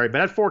 yards a carry,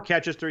 but had 4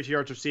 catches, 32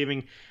 yards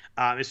receiving.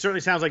 It certainly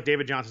sounds like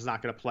David Johnson's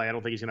not going to play. I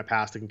don't think he's going to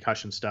pass the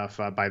concussion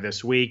stuff by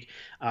this week.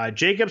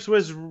 Jacobs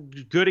was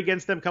good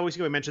against them a couple weeks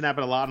ago. We mentioned that,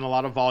 but a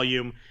lot of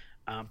volume.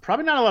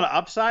 Probably not a lot of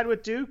upside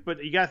with Duke,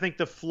 but you got to think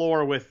the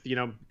floor with,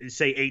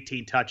 say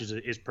 18 touches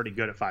is pretty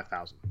good at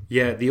 5,000.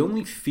 Yeah, the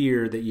only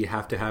fear that you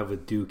have to have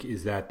with Duke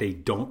is that they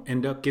don't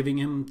end up giving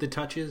him the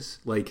touches.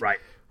 Right.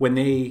 When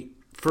they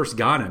first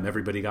got him,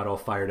 everybody got all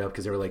fired up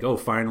because they were like, oh,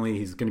 finally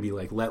he's going to be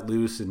let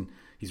loose and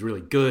he's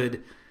really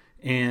good.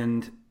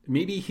 And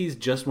maybe he's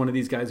just one of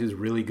these guys who's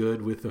really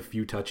good with a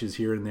few touches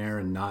here and there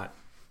and not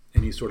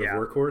any sort of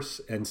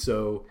workhorse. And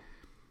so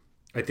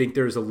I think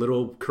there's a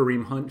little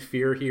Kareem Hunt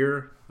fear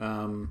here.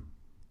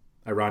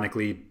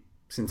 ironically,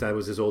 since I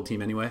was his old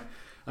team anyway.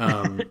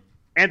 And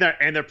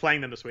they're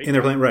playing them this week. And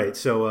they're playing, right.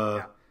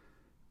 So,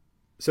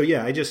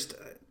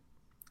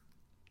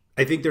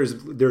 I think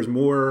there's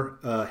more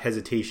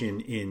hesitation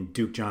in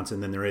Duke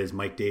Johnson than there is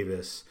Mike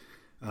Davis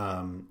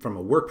from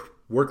a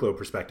workload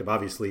perspective.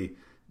 Obviously,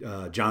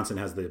 Johnson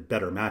has the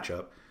better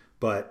matchup,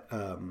 but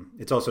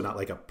it's also not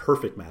like a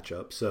perfect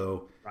matchup.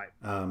 So right.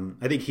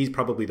 I think he's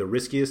probably the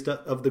riskiest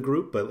of the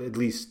group, but at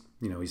least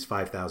he's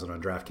 5,000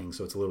 on DraftKings,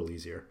 so it's a little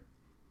easier.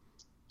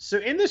 So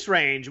in this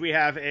range, we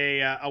have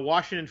a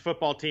Washington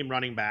football team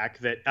running back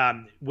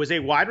that was a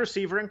wide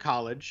receiver in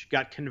college,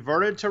 got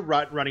converted to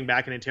running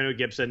back in Antonio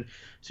Gibson.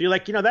 So you're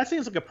like, that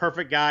seems like a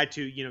perfect guy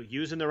to,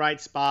 use in the right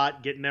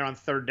spot, getting there on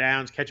third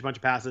downs, catch a bunch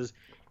of passes.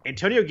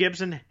 Antonio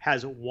Gibson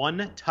has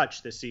 1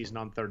 touch this season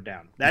on third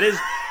down. That is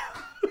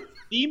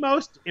the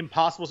most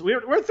impossible.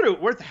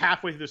 We're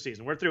halfway through the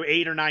season. We're through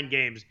 8 or 9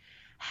 games.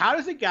 How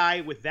does a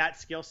guy with that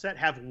skill set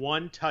have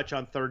 1 touch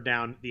on third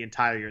down the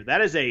entire year?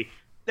 That is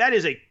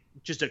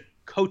just a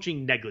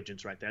coaching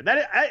negligence right there.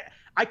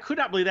 I could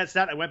not believe that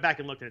stat. I went back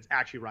and looked, and it's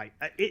actually right.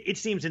 It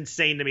seems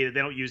insane to me that they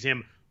don't use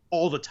him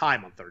all the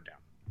time on third down.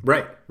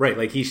 Right.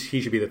 Like he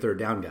should be the third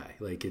down guy.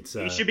 Like it's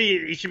he should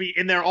be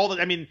in there all the.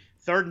 I mean,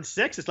 3rd and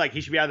 6. It's like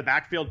he should be out of the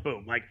backfield.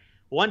 Boom. Like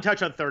 1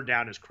 touch on third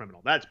down is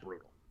criminal. That's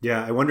brutal.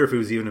 Yeah, I wonder if it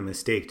was even a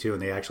mistake too,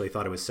 and they actually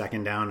thought it was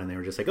 2nd down, and they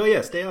were just like, "Oh yeah,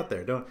 stay out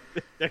there." Don't.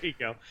 There you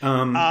go.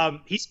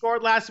 He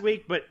scored last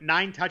week, but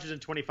 9 touches and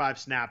 25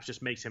 snaps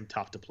just makes him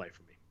tough to play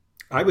for me.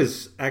 I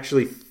was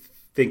actually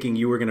thinking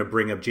you were going to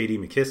bring up J.D.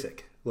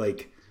 McKissick,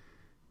 like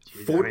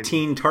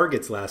 14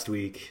 targets last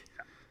week.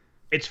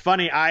 It's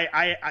funny.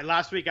 I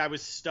last week I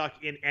was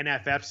stuck in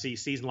NFFC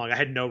season long. I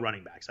had no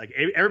running backs. Like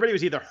everybody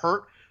was either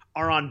hurt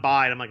or on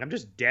bye. And I'm like, I'm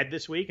just dead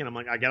this week. And I'm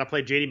like, I got to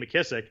play J.D.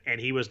 McKissick, and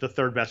he was the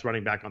 3rd best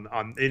running back on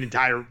an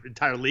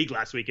entire league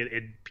last week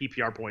in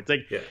PPR points.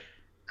 Like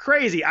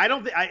crazy. I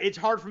don't. It's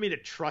hard for me to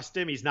trust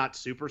him. He's not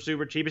super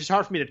cheap. It's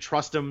hard for me to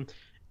trust him.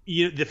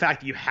 The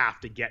fact that you have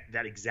to get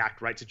that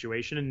exact right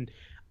situation, and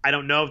I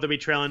don't know if they'll be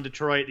trailing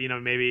Detroit,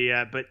 maybe,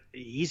 but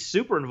he's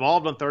super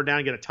involved on third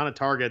down, get a ton of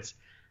targets.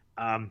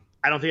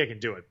 I don't think I can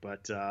do it,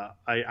 but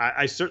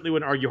I certainly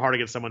wouldn't argue hard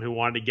against someone who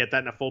wanted to get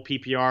that in a full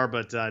PPR,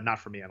 but not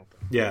for me, I don't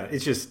think. Yeah,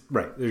 it's just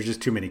right. There's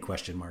just too many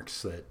question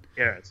marks.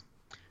 Yeah, it is.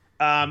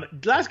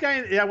 Last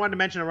guy I wanted to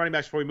mention on running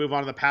backs before we move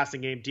on to the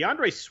passing game,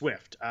 DeAndre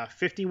Swift,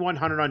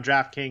 5,100 on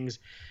DraftKings.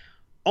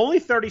 Only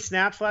 30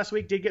 snaps last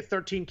week, did get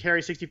 13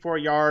 carries, 64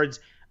 yards.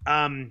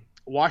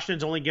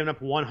 Washington's only given up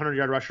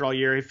 100-yard rusher all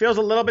year. It feels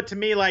a little bit to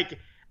me like,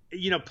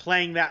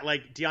 playing that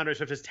like DeAndre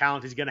Swift has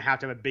talent. He's going to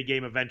have a big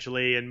game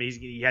eventually, and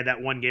he had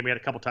that one game. He had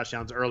a couple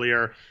touchdowns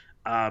earlier.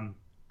 I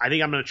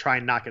think I'm going to try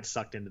and not get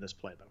sucked into this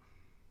play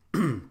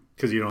though.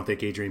 Because you don't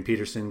think Adrian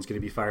Peterson's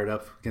going to be fired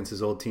up against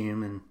his old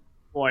team, and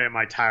boy, am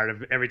I tired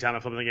of every time I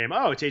flip in the game.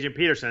 Oh, it's Adrian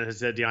Peterson. Has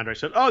said DeAndre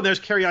Swift. Oh,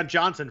 there's Kerryon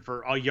Johnson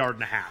for a yard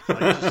and a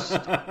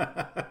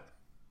half.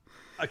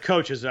 Like,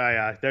 coaches,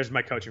 there's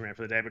my coaching rant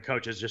for the day. But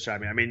coaches just try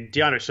me. I mean,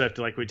 DeAndre Swift,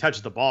 like when he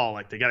touches the ball,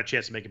 like they got a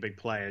chance to make a big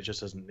play. It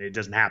just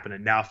doesn't happen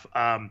enough.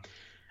 I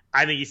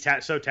think he's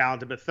so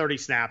talented, but 30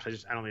 snaps,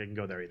 I don't think I can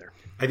go there either.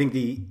 I think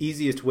the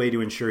easiest way to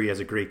ensure he has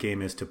a great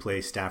game is to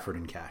play Stafford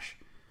and cash.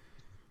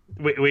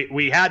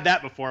 We had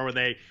that before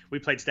where we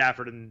played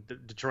Stafford and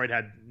Detroit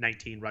had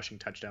 19 rushing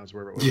touchdowns.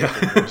 Wherever it was.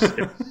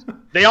 Yeah.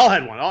 They all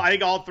had one. I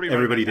think all 3.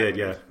 Everybody did,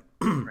 yeah.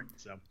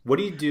 So. What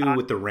do you do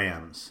with the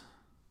Rams?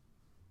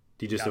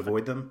 Do you just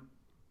avoid them?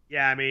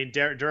 Yeah, I mean,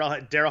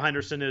 Darrell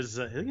Henderson is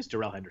I think it's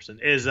Darrell Henderson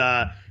is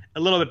a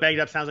little bit banged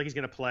up. Sounds like he's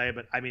going to play,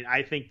 but I mean,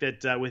 I think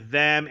that with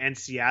them and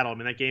Seattle, I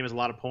mean, that game is a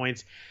lot of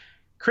points.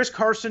 Chris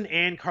Carson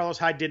and Carlos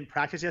Hyde didn't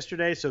practice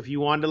yesterday, so if you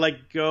wanted to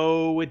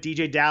go with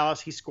DJ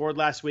Dallas, he scored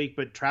last week,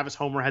 but Travis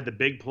Homer had the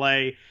big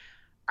play.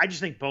 I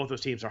just think both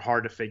those teams are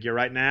hard to figure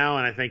right now,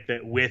 and I think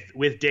that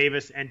with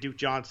Davis and Duke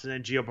Johnson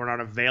and Gio Bernard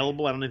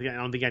available, I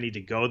don't think I need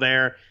to go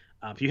there.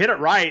 If you hit it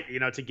right,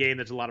 it's a game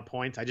that's a lot of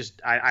points.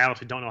 I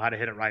honestly don't know how to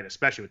hit it right,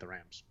 especially with the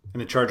Rams.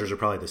 And the Chargers are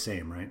probably the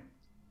same, right?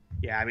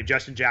 Yeah, I mean,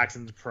 Justin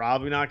Jackson's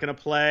probably not going to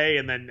play,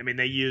 and then I mean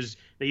they used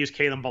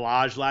Kalen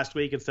Ballage last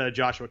week instead of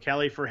Joshua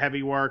Kelly for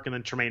heavy work, and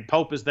then Tremaine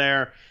Pope is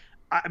there.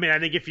 I mean, I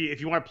think if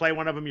you want to play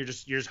one of them, you're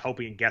just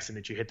hoping and guessing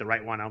that you hit the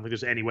right one. I don't think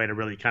there's any way to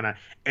really kind of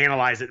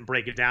analyze it and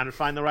break it down and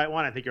find the right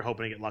one. I think you're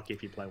hoping to get lucky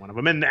if you play one of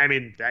them. And I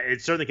mean,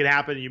 it certainly could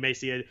happen. You may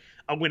see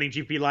a winning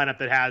GP lineup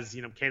that has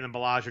Kalen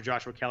Ballage or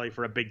Joshua Kelly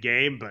for a big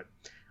game, but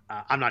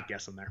I'm not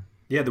guessing there.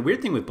 Yeah, the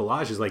weird thing with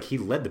Ballage is he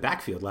led the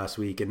backfield last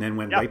week and then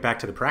went right back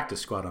to the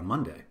practice squad on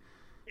Monday.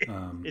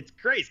 It's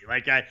crazy.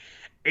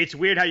 It's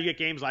weird how you get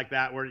games like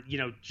that where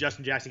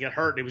Justin Jackson got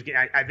hurt.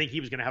 I think he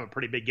was going to have a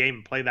pretty big game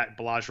and play that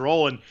Ballage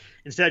role, and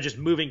instead of just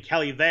moving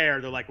Kelly there,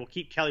 they're like, "Well,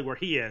 keep Kelly where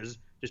he is.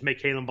 Just make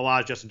Kalen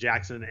Ballage Justin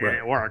Jackson," and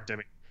it worked. I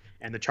mean,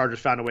 and the Chargers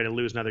found a way to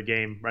lose another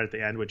game right at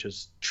the end, which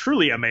is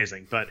truly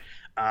amazing. But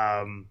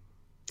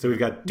so we've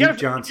got Duke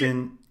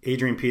Johnson,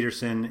 Adrian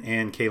Peterson,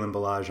 and Kalen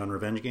Ballage on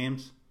revenge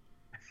games.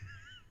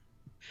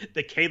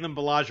 the Kalen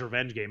Ballage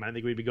revenge game. I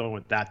think we'd be going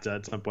with that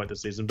at some point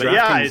this season. But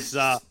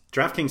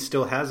DraftKings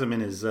still has him in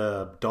his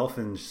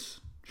Dolphins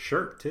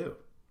shirt too.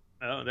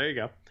 Oh, there you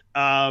go.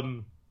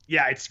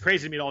 It's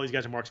crazy to me that all these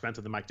guys are more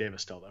expensive than Mike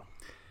Davis still,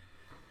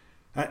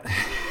 though.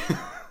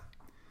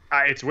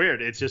 It's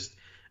weird.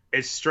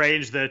 It's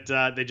strange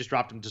that they just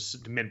dropped him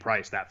to min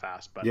price that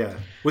fast. But yeah,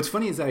 what's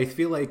funny is that I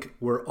feel like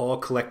we're all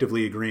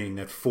collectively agreeing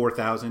that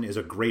 4,000 is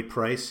a great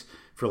price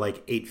for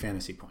like 8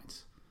 fantasy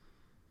points.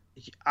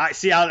 I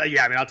see.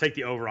 I'll take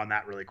the over on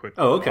that really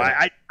quickly. Oh, okay.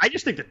 I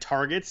just think the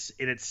targets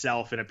in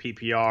itself in a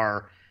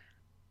PPR.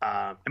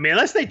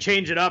 Unless they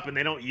change it up and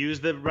they don't use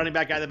the running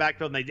back guy in the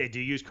backfield, and they do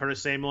use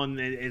Curtis Samuel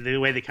in the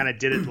way they kind of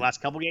did it the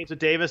last couple games with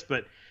Davis,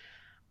 but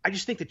I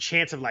just think the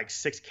chance of like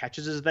 6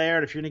 catches is there,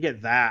 and if you're going to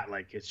get that,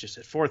 like it's just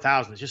at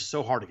 4,000, it's just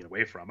so hard to get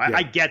away from.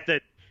 I get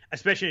that,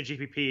 especially in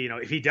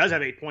GPP. If he does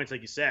have 8 points,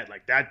 like you said,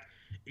 like that,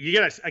 you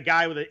get a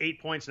guy with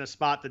 8 points in a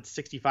spot that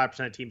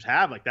 65% of teams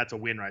have, like that's a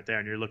win right there,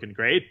 and you're looking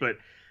great. But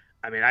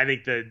I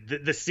think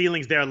the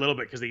ceiling's there a little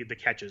bit because the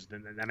catches,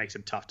 and that makes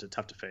him tough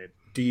to fade.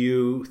 Do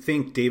you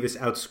think Davis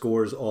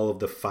outscores all of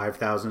the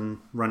 5,000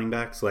 running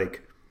backs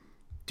like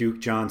Duke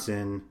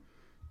Johnson,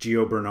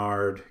 Gio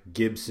Bernard,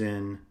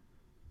 Gibson?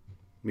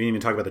 We didn't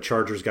even talk about the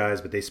Chargers guys,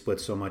 but they split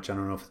so much. I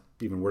don't know if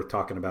it's even worth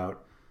talking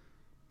about.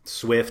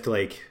 Swift,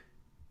 like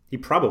he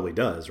probably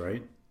does,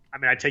 right?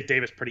 I take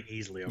Davis pretty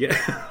easily.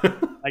 Yeah.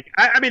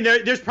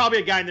 There's probably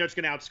a guy in there that's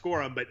going to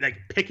outscore him, but like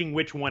picking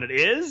which one it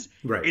is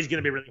right. is going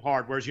to be really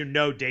hard. Whereas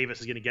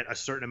Davis is going to get a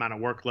certain amount of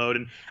workload,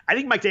 and I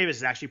think Mike Davis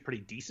is actually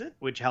pretty decent,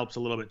 which helps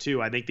a little bit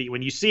too. I think that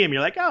when you see him,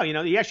 you're like, oh,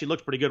 he actually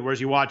looks pretty good. Whereas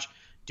you watch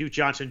Duke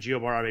Johnson,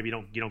 Gio Bernard, maybe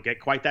you don't get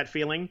quite that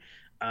feeling.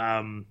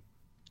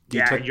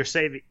 You're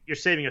saving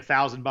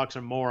 $1,000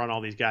 or more on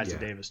all these guys to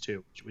Davis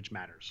too, which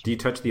matters. Do you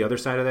touch the other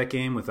side of that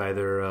game with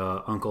either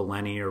Uncle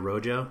Lenny or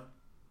Rojo?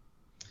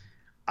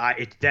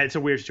 That's a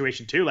weird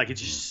situation too. Like it's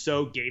just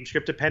so game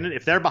script dependent.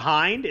 If they're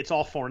behind, it's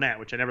all Fournette,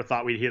 which I never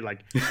thought we'd hear. Like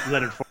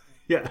Leonard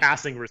Fournette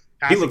passing.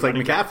 He looked like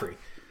McCaffrey.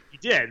 He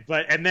did,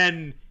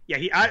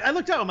 I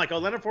looked up. I'm like, oh,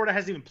 Leonard Fournette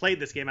hasn't even played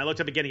this game. I looked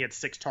up again. He had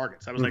 6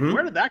 targets. I was like,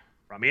 where did that come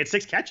from? He had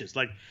 6 catches.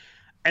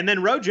 And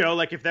then Rojo,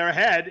 like if they're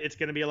ahead, it's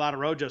going to be a lot of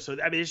Rojo. So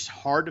it's just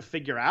hard to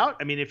figure out.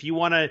 If you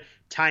want to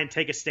try and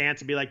take a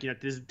stance and be like,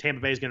 Tampa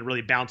Bay is going to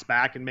really bounce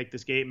back and make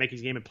his game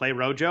and play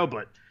Rojo,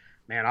 but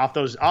man, off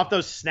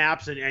those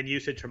snaps and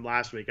usage from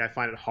last week, I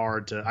find it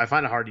hard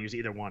to use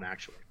either one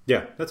actually.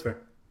 Yeah, that's fair.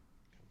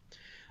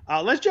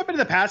 Let's jump into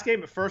the pass game,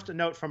 but first a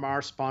note from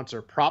our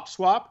sponsor,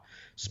 PropSwap.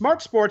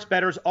 Smart sports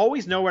bettors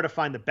always know where to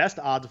find the best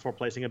odds before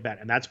placing a bet,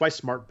 and that's why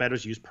smart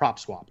bettors use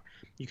PropSwap.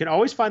 You can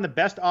always find the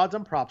best odds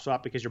on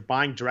PropSwap because you're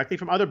buying directly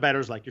from other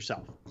bettors like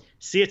yourself.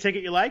 See a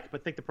ticket you like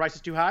but think the price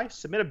is too high?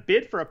 Submit a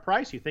bid for a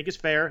price you think is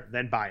fair,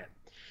 then buy it.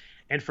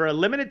 And for a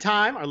limited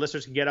time, our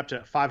listeners can get up to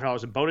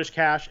 $5 in bonus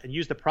cash and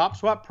use the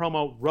PropSwap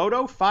promo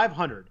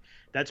ROTO500.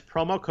 That's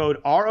promo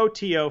code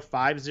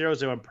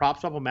ROTO500, and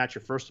PropSwap will match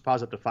your first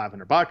deposit up to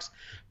 $500.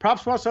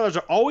 PropSwap sellers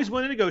are always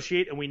willing to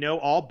negotiate, and we know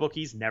all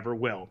bookies never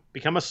will.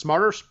 Become a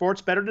smarter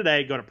sports bettor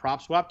today. Go to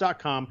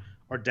PropSwap.com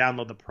or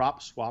download the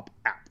PropSwap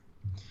app.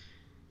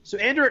 So,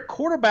 Andrew, at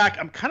quarterback,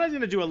 I'm kind of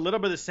going to do a little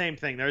bit of the same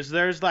thing.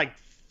 There's like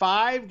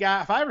 5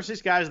 or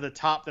 6 guys at the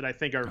top that I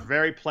think are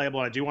very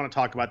playable, and I do want to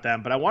talk about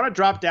them, but I want to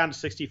drop down to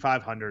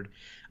 6,500.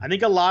 I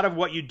think a lot of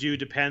what you do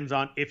depends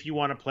on if you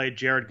want to play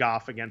Jared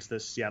Goff against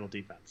this Seattle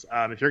defense.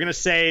 If you're going to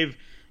save,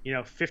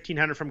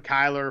 1,500 from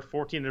Kyler,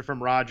 1,400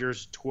 from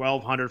Rodgers,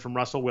 1,200 from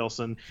Russell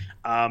Wilson,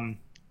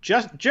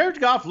 just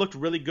Jared Goff looked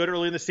really good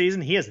early in the season.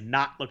 He has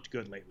not looked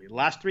good lately. The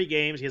last 3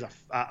 games, he has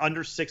a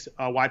under 6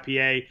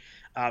 YPA.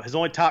 His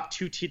only top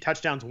 2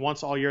 touchdowns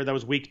once all year. That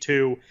was week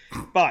 2,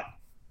 but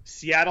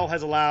Seattle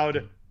has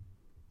allowed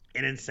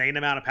an insane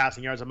amount of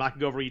passing yards. I'm not going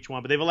to go over each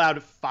one, but they've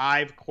allowed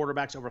 5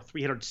 quarterbacks over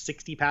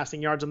 360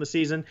 passing yards on the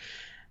season.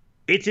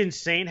 It's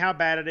insane how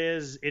bad it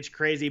is. It's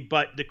crazy.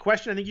 But the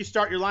question, I think you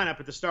start your lineup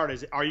at the start,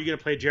 is are you going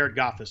to play Jared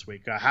Goff this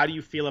week? How do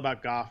you feel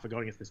about Goff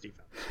going against this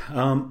defense?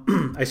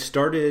 I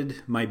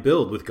started my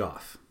build with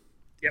Goff.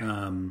 Yep.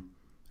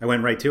 I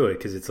went right to it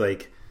because it's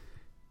like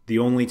the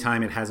only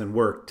time it hasn't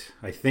worked,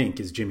 I think,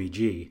 is Jimmy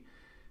G,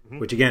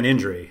 which, again,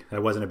 injury.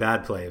 That wasn't a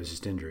bad play. It was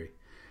just injury.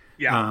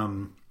 Yeah.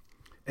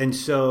 And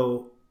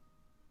so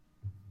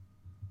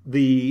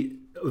the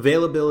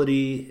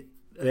availability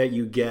that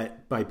you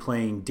get by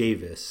playing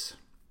Davis,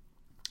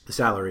 the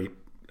salary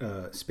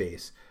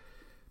space,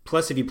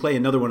 plus if you play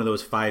another one of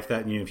those 5,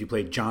 that if you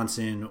play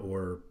Johnson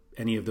or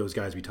any of those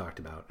guys we talked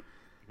about,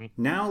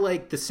 now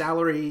like the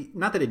salary,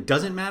 not that it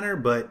doesn't matter,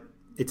 but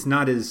it's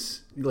not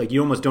as like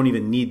you almost don't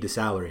even need the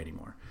salary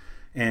anymore.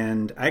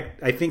 And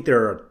I think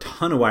there are a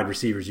ton of wide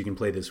receivers you can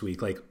play this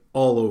week, like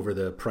all over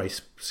the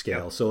price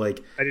scale. Yep. So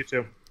like I do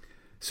too.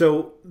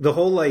 So the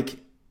whole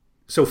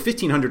so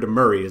 1,500 to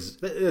Murray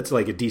that's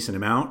like a decent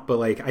amount, but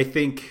like I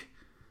think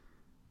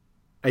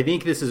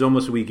this is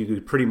almost a week you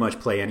could pretty much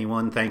play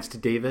anyone thanks to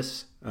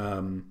Davis,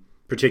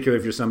 particularly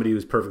if you're somebody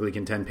who's perfectly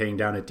content paying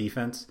down at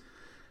defense.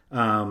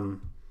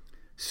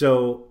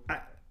 So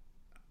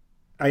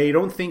I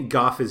don't think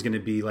Goff is going to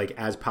be like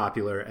as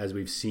popular as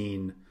we've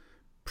seen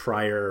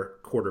prior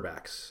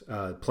quarterbacks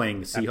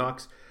playing the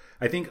Seahawks.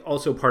 I think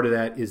also part of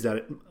that is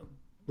that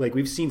like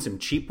we've seen some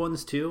cheap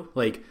ones too.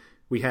 Like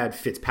we had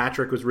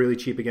Fitzpatrick was really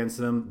cheap against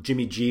them.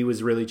 Jimmy G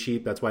was really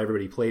cheap. That's why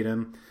everybody played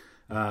him.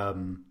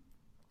 I'm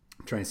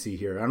trying to see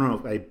here. I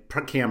don't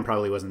know. Cam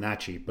probably wasn't that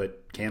cheap,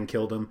 but Cam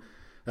killed him.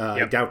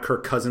 I doubt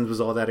Kirk Cousins was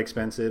all that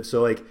expensive.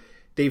 So like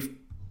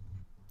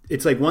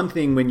it's like one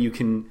thing when you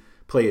can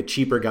play a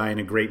cheaper guy in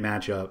a great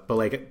matchup, but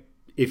like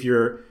if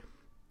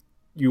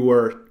you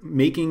are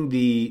making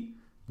the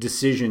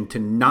decision to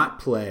not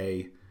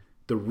play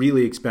the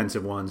really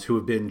expensive ones who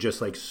have been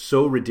just like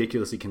so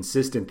ridiculously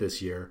consistent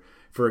this year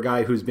for a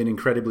guy who's been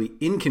incredibly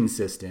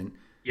inconsistent,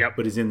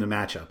 but is in the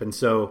matchup.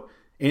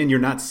 And you're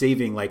not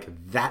saving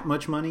like that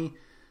much money.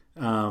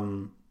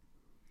 So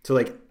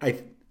like,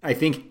 I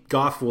think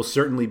Goff will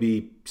certainly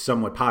be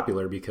somewhat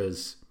popular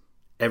because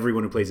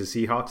everyone who plays the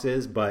Seahawks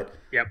is, but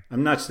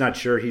I'm not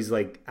sure he's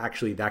like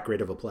actually that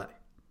great of a play.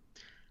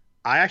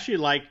 I actually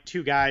like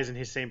two guys in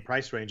his same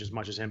price range as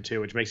much as him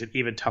too, which makes it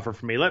even tougher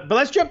for me. But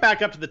let's jump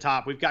back up to the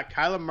top. We've got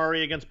Kyler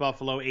Murray against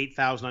Buffalo,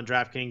 8,000 on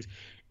DraftKings.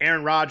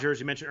 Aaron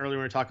Rodgers, you mentioned earlier when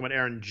we were talking about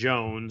Aaron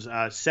Jones,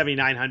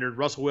 7,900.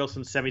 Russell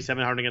Wilson,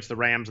 7,700 against the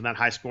Rams in that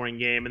high-scoring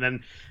game. And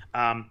then,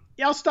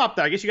 I'll stop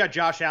there. I guess you got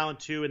Josh Allen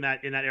too in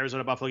that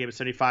Arizona Buffalo game at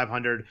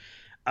 7,500.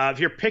 If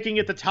you're picking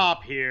at the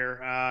top here,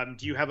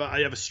 do you have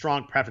a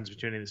strong preference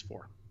between these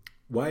four?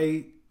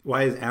 Why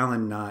is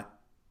Allen not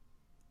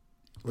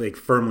like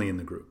firmly in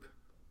the group?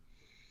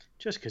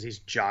 Just because he's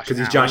Josh. Because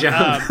he's Josh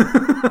Allen.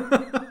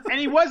 And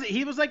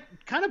he was like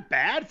kind of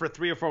bad for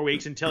 3 or 4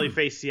 weeks until he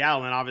faced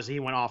Seattle, and obviously he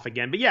went off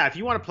again. But yeah, if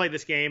you want to play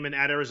this game and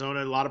at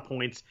Arizona, a lot of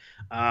points,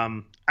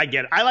 I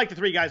get it. I like the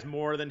three guys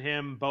more than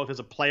him, both as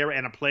a player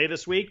and a play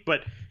this week.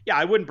 But yeah,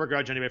 I wouldn't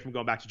begrudge anybody from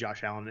going back to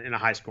Josh Allen in a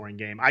high-scoring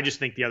game. I just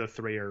think the other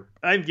three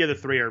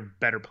are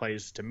better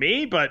plays to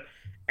me.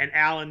 And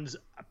Allen's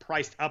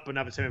priced up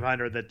enough at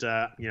 7,500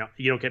 that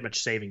you don't get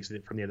much savings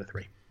from the other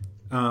three.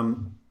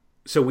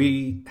 So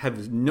we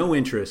have no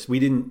interest. We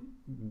didn't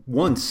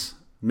once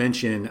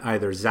mention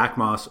either Zach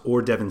Moss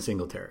or Devin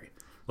Singletary.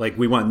 Like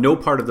we want no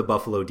part of the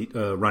Buffalo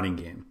running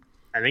game.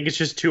 I think it's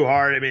just too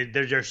hard. I mean,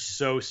 they're just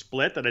so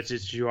split that it's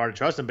just too hard to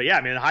trust them. But yeah,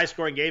 I mean, a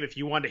high-scoring game, if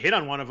you wanted to hit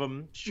on one of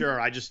them,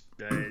 sure. I just,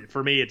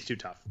 for me, it's too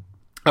tough.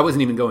 I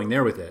wasn't even going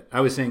there with it.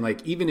 I was saying,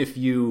 like, even if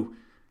you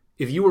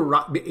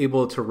were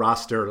able to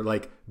roster,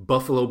 like,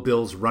 Buffalo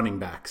Bills running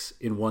backs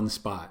in one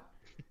spot,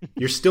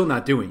 you're still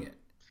not doing it.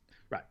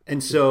 Right.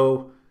 And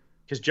so...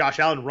 Because Josh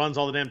Allen runs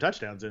all the damn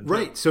touchdowns in.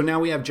 Right. So now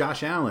we have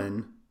Josh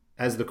Allen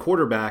as the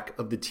quarterback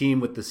of the team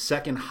with the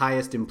second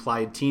highest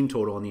implied team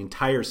total on the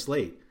entire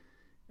slate.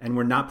 And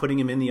we're not putting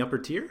him in the upper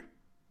tier?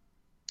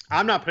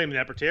 I'm not putting him in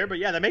the upper tier, but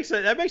yeah, that makes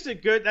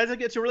it good.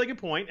 It's a really good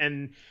point.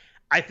 And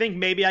I think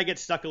maybe I get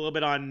stuck a little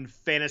bit on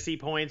fantasy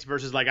points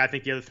versus like I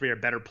think the other three are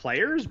better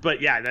players. But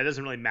yeah, that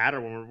doesn't really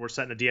matter when we're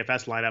setting a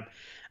DFS lineup.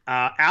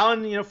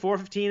 Allen,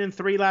 415 and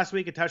 3 last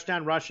week, a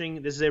touchdown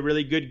rushing. This is a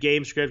really good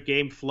game script,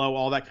 game flow,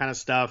 all that kind of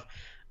stuff.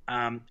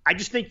 I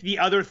just think the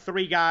other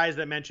three guys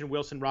that I mentioned,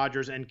 Wilson,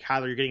 Rodgers, and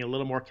Kyler, you're getting a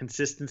little more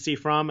consistency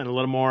from and a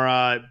little more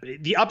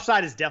the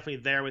upside is definitely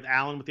there with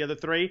Allen with the other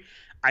three.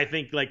 I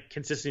think like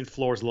consistency and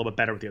floor is a little bit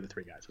better with the other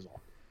three guys as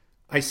well.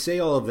 I say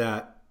all of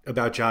that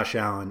about Josh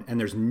Allen, and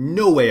there's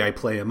no way I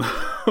play him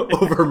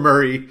over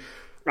Murray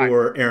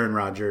or Aaron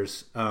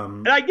Rodgers.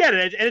 And I get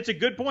it. And it's a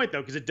good point, though,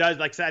 because it does,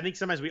 like I think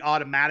sometimes we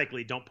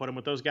automatically don't put him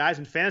with those guys.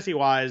 And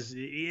fantasy-wise,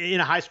 in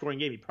a high-scoring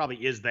game, he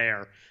probably is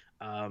there.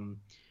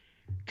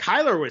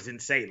 Kyler was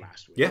insane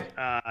last week.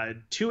 Yeah.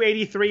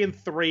 283 and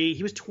 3.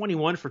 He was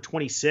 21 for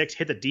 26,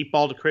 hit the deep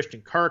ball to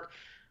Christian Kirk.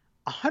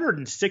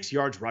 106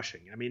 yards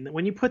rushing. I mean,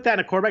 when you put that in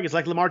a quarterback, it's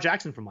like Lamar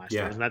Jackson from last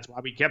year. And that's why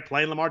we kept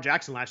playing Lamar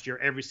Jackson last year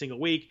every single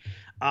week.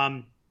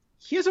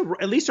 He has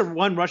at least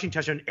one rushing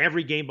touchdown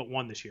every game but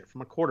one this year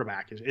from a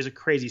quarterback is a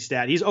crazy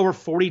stat. He's over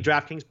 40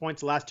 DraftKings points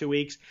the last 2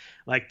 weeks.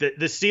 Like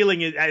the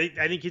ceiling is,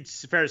 I think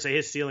it's fair to say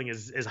his ceiling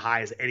is as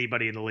high as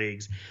anybody in the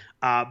leagues.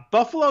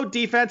 Buffalo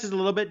defense is a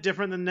little bit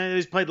different than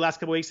he's played the last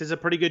couple of weeks. It's a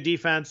pretty good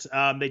defense.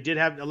 They did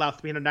allow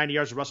 390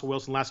 yards to Russell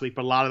Wilson last week,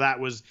 but a lot of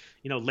that was,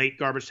 late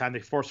garbage time. They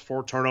forced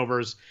 4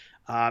 turnovers.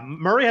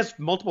 Murray has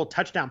multiple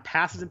touchdown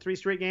passes in 3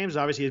 straight games.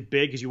 Obviously, it's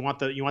big because you want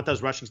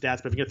those rushing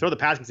stats. But if you're going to throw the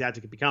passing stats,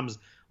 it becomes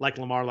like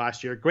Lamar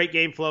last year. Great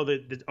game flow.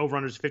 The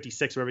over-under is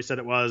 56, wherever he said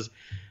it was.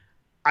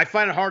 I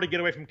find it hard to get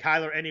away from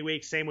Kyler any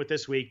week. Same with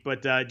this week.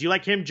 But do you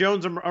like him,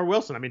 Jones, or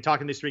Wilson? I mean,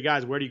 talking to these 3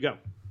 guys, where do you go?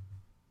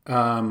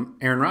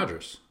 Aaron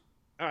Rodgers.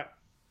 All right.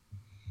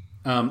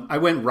 I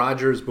went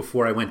Rodgers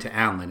before I went to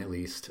Allen, at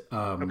least.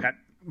 Okay.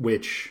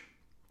 Which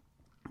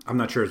I'm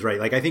not sure is right.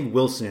 Like, I think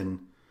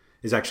Wilson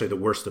is actually the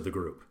worst of the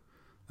group.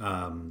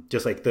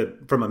 Just like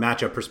from a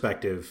matchup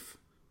perspective,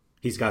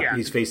 he's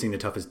facing the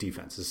toughest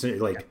defense. It's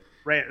like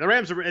right. The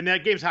Rams and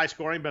that game's high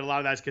scoring, but a lot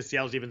of that's because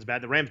Seattle's defense is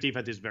bad. The Rams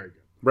defense is very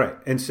good. Right.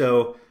 And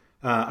so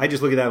I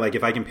just look at that like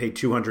if I can pay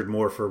 200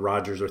 more for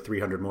Rodgers or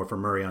 300 more for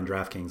Murray on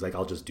DraftKings, like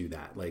I'll just do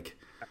that. Like,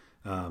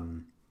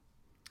 and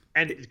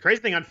the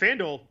crazy thing on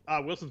FanDuel,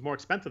 Wilson's more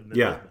expensive than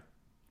both.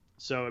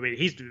 So, I mean,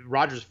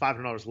 Rodgers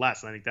 $500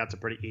 less, and I think that's a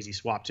pretty easy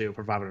swap, too,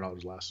 for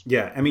 $500 less.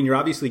 Yeah, I mean, you're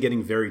obviously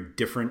getting very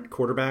different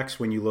quarterbacks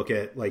when you look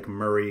at, like,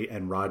 Murray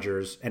and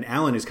Rodgers. And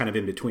Allen is kind of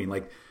in between.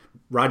 Like,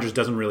 Rodgers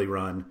doesn't really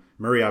run.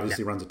 Murray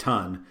obviously runs a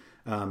ton.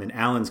 And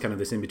Allen's kind of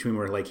this in-between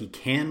where, like, he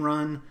can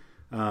run.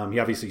 He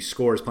obviously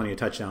scores plenty of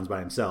touchdowns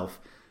by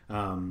himself.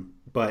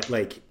 But,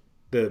 like,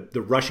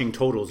 the rushing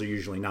totals are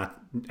usually not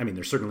 – I mean,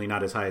 they're certainly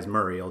not as high as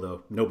Murray,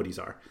 although nobody's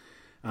are.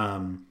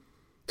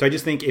 So I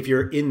just think if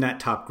you're in that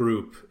top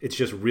group, it's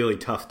just really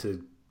tough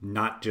to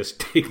not just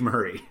take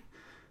Murray.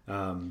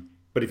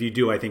 But if you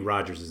do, I think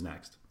Rodgers is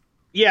next.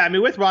 Yeah, I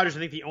mean, with Rodgers, I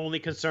think the only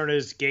concern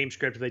is game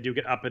script. If they do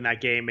get up in that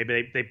game,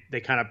 maybe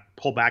they kind of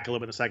pull back a little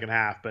bit in the second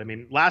half. But, I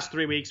mean, last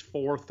 3 weeks,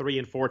 4, 3,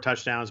 and 4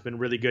 touchdowns, been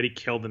really good. He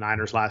killed the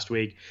Niners last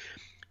week.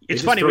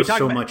 It's funny. We talk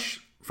so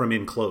much from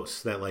in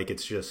close that, like,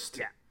 it's just...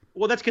 Yeah.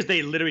 Well, that's because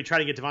they literally try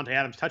to get Devontae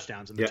Adams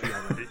touchdowns in the 2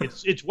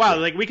 yards. It's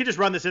wild. Like, we could just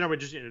run this in, or we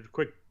just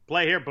quick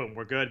play here, boom,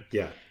 we're good.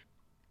 Yeah.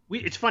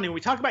 It's funny when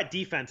we talk about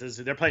defenses.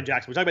 They're playing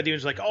Jacksonville. We talk about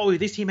defenses like, oh,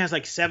 this team has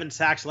like 7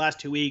 sacks the last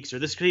 2 weeks, or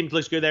this team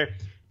looks good there.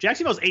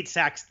 Jacksonville's 8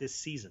 sacks this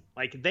season.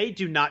 Like, they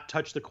do not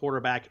touch the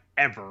quarterback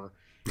ever.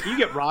 You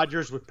get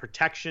Rodgers with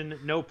protection,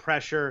 no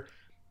pressure.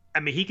 I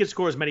mean, he can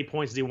score as many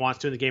points as he wants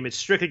to in the game. It's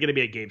strictly going to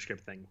be a game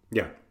script thing.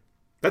 Yeah,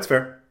 that's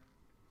fair.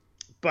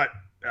 But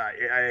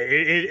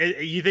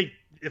you think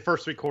the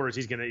first 3 quarters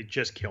he's going to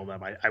just kill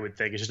them, I would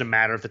think. It's just a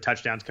matter if the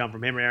touchdowns come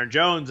from him or Aaron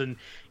Jones. And,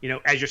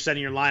 as you're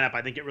setting your lineup,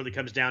 I think it really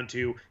comes down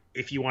to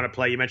if you want to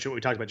play, you mentioned what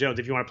we talked about Jones,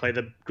 if you want to play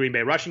the Green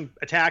Bay rushing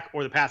attack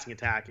or the passing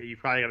attack, you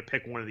probably got to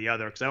pick one or the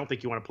other, because I don't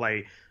think you want to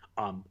play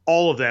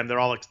all of them. They're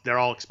all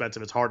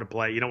expensive. It's hard to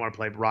play. You don't want to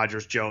play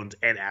Rodgers, Jones,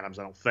 and Adams,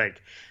 I don't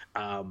think.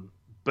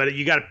 But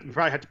you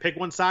probably have to pick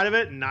one side of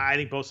it, and I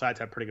think both sides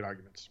have pretty good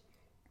arguments.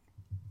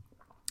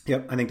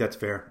 Yep, I think that's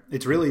fair.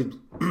 It's really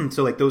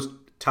so, like, those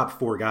top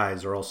 4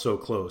 guys are all so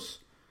close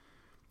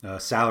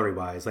salary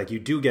wise. Like,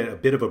 you do get a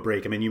bit of a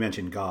break. I mean, you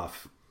mentioned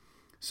Goff.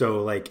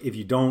 So, like, if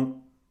you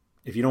don't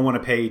want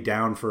to pay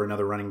down for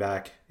another running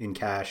back in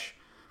cash,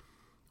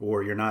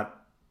 or you're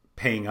not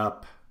paying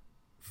up,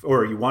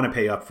 or you want to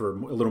pay up for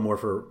a little more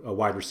for a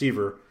wide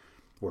receiver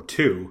or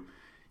 2,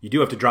 you do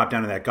have to drop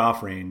down to that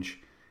Goff range.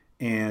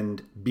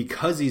 And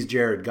because he's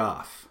Jared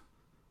Goff,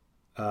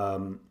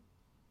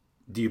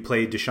 do you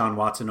play Deshaun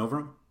Watson over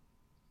him?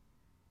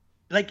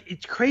 Like,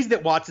 it's crazy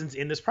that Watson's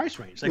in this price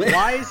range. Like,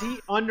 why is he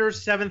under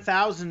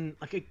 7,000?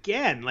 Like,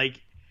 again, like,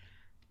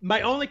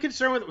 my only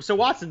concern so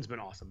Watson's been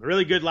awesome.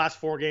 Really good last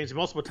 4 games,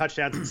 multiple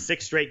touchdowns in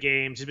 6 straight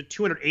games. He's been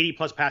 280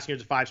 plus passing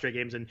yards in 5 straight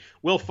games. And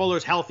Will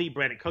Fuller's healthy.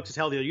 Brandon Cooks is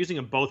healthy. They're using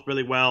them both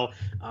really well.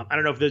 I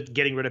don't know if they're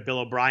getting rid of Bill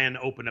O'Brien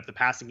opened up the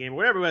passing game or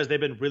whatever it was. They've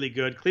been really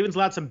good. Cleveland's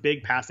allowed some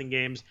big passing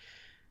games.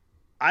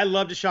 I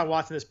love Deshaun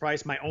Watson this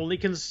price. My only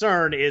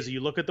concern is you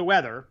look at the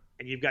weather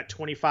and you've got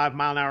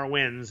 25-mile-an-hour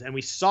winds. And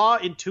we saw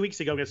in 2 weeks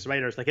ago against the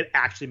Raiders, like, it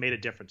actually made a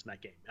difference in that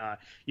game.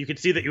 You could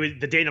see that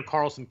the Daniel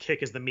Carlson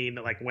kick is the meme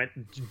that, like, went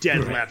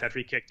dead left after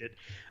he kicked it.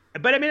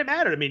 But, I mean, it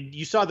mattered. I mean,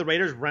 you saw the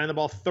Raiders running the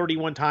ball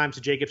 31 times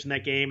to Jacobs in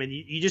that game, and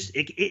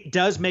it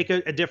does make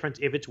a difference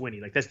if it's windy.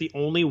 Like, that's the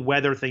only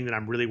weather thing that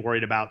I'm really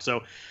worried about.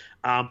 So,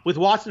 with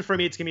Watson, for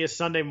me, it's going to be a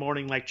Sunday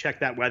morning, like, check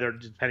that weather,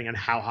 depending on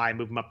how high I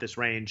move him up this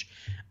range.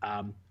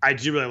 I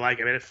do really like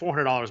it. I mean, at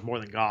 $400 more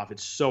than Goff,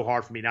 it's so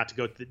hard for me not to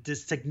go to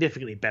this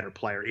significantly better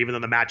player, even though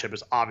the matchup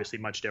is obviously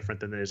much different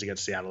than it is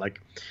against Seattle.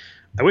 Like,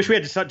 I wish we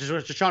had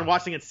Deshaun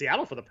Watson against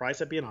Seattle for the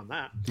price. I'd be in on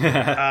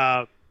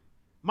that.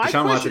 My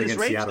Deshaun Watson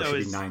against Seattle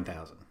should be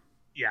 9,000.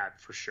 Yeah,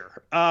 for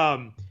sure.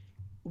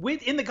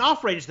 In the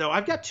Goff range, though,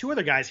 I've got 2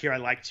 other guys here I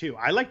like, too.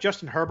 I like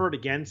Justin Herbert,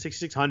 again,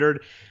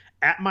 6,600.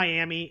 At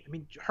Miami, I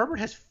mean, Herbert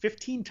has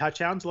 15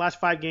 touchdowns the last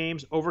 5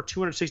 games, over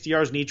 260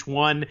 yards in each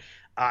one.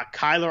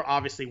 Kyler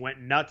obviously went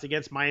nuts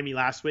against Miami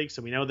last week,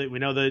 so we know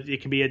that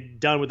it can be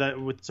done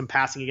with some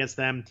passing against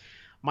them.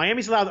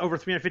 Miami's allowed over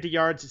 350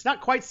 yards. It's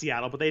not quite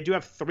Seattle, but they do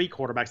have 3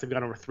 quarterbacks. They've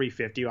got over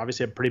 350.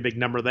 Obviously, a pretty big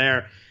number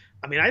there.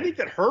 I mean, I think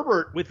that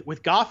Herbert,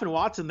 with Goff and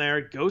Watson there,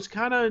 goes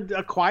kind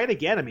of quiet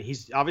again. I mean,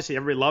 he's obviously,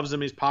 everybody loves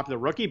him. He's a popular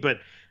rookie, but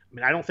I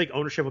mean, I don't think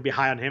ownership will be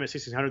high on him at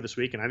 1,600 this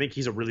week, and I think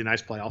he's a really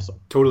nice play also.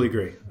 Totally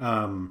agree.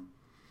 I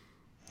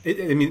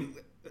mean,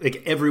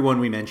 like, everyone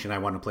we mentioned, I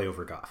want to play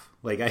over Goff.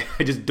 Like,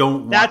 I just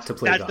don't want to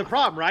play Goff. That's the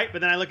problem, right?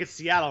 But then I look at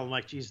Seattle, and I'm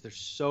like, geez, they're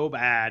so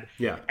bad.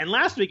 Yeah. And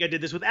last week I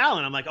did this with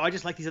Allen. I'm like, oh, I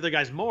just like these other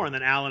guys more. And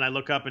then Allen, I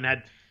look up and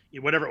had,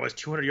 whatever it was,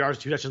 200 yards,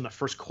 2 touchdowns in the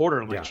first quarter.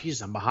 I'm like,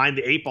 geez, I'm behind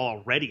the 8 ball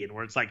already. And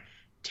where it's like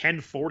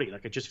 10:40,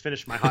 like I just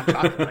finished my hot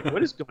chocolate. Like,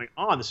 what is going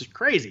on? This is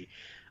crazy.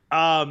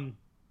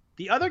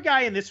 The other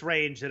guy in this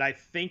range that I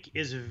think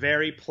is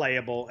very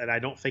playable, and I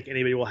don't think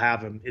anybody will have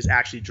him, is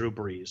actually Drew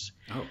Brees.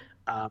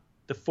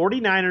 The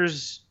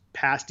 49ers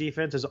pass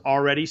defense is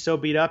already so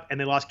beat up, and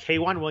they lost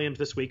K'Wan Williams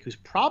this week, who's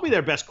probably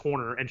their best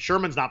corner, and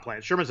Sherman's not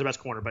playing. Sherman's the best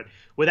corner, but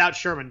without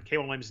Sherman,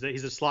 K'Wan Williams,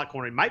 he's a slot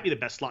corner. He might be the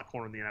best slot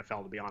corner in the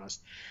NFL, to be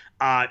honest.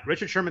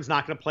 Richard Sherman's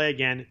not going to play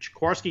again.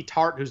 Jaworski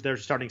Tart, who's their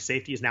starting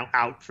safety, is now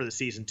out for the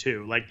season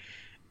too. Like,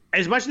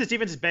 as much as this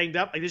defense is banged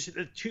up, like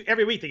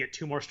every week they get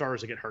 2 more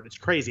starters that get hurt. It's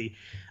crazy.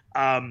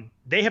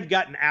 They have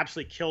gotten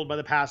absolutely killed by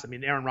the pass. I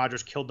mean, Aaron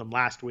Rodgers killed them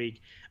last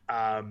week.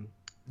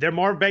 They're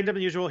more banged up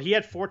than usual. He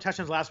had 4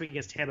 touchdowns last week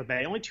against Tampa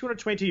Bay, only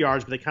 222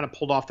 yards, but they kind of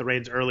pulled off the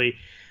reins early.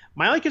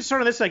 My only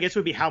concern on this, I guess,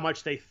 would be how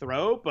much they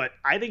throw, but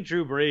I think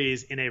Drew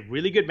Brees in a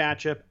really good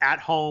matchup at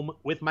home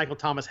with Michael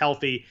Thomas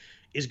healthy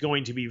is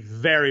going to be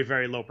very,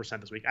 very low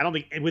percent this week. I don't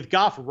think, and with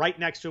Goff right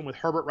next to him, with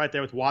Herbert right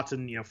there, with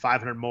Watson,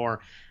 500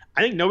 more,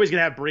 I think nobody's going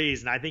to have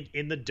Brees, and I think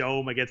in the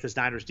dome against this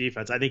Niners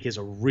defense, I think is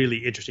a really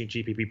interesting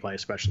GPP play,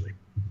 especially.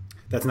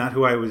 That's not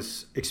who I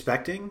was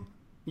expecting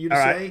you to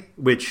right. say.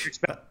 Which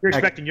you're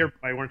expecting your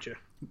boy, weren't you?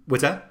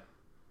 What's that?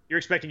 You're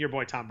expecting your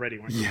boy Tom Brady,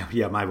 weren't you?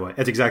 Yeah, my boy.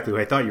 That's exactly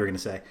what I thought you were going to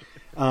say.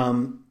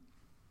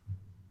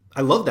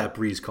 I love that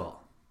Brees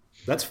call.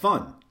 That's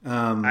fun.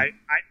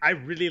 I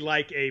really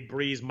like a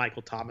Brees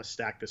Michael Thomas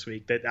stack this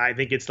week. That I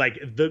think it's like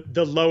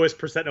the lowest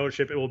percent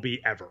ownership it will be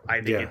ever.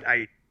 I think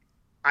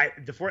I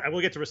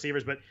will get to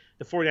receivers, but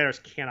the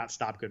 49ers cannot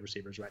stop good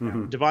receivers right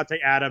now.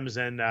 Devontae Adams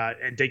and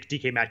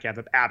DK Metcalf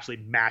have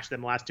absolutely mashed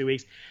them the last 2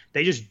 weeks.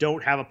 They just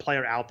don't have a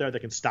player out there that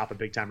can stop a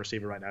big time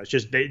receiver right now. It's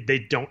just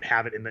they don't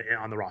have it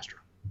on the roster.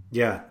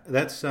 Yeah,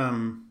 that's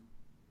fun,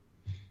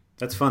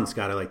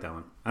 Scott. I like that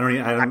one. I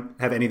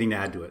don't have anything to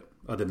add to it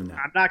other than that.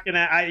 I'm not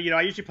gonna. I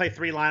usually play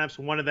 3 lineups.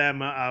 One of them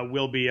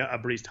will be a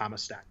Brees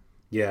Thomas stack.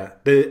 Yeah,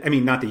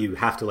 not that you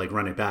have to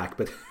run it back,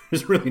 but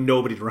there's really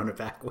nobody to run it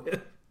back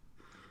with.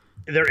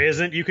 There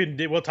isn't.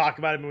 We'll talk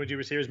about it when we do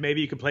receivers.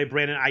 Maybe you could play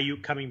Brandon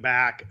Ayuk coming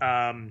back,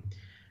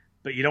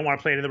 but you don't want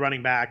to play any of the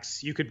running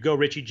backs. You could go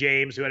Richie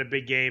James, who had a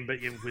big game, but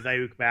with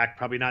Ayuk back,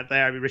 probably not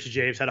there. I mean, Richie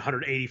James had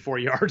 184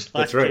 yards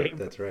last game.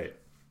 That's right.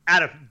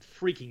 Out of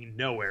freaking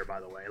nowhere, by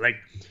the way.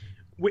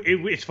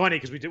 It's funny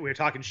because we were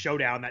talking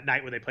showdown that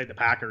night when they played the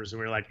Packers, and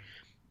we were like,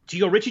 do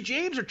you go Richie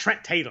James or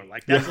Trent Taylor?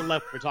 That's the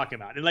level we're talking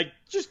about. And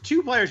just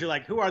 2 players, you're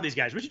like, who are these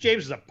guys? Richie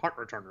James is a punt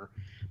returner,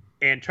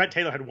 and Trent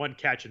Taylor had 1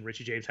 catch, and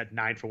Richie James had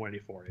 9 for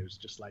 184. It was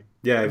just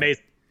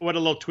amazing what a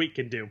little tweak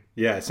can do.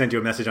 Yeah, I sent you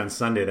a message on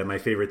Sunday that my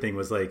favorite thing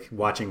was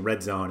watching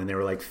Red Zone, and they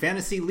were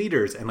fantasy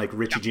leaders, and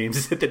Richie James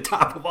is at the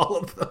top of all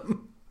of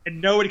them.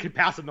 And nobody could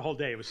pass him the whole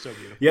day. It was so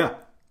beautiful. Yeah.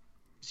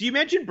 So you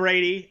mentioned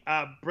Brady.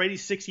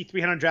 Brady's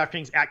 6,300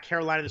 DraftKings at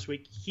Carolina this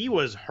week. He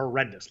was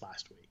horrendous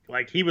last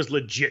week. He was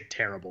legit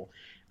terrible.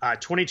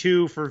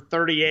 22 for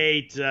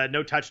 38,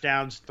 no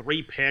touchdowns,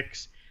 3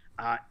 picks.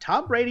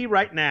 Tom Brady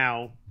right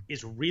now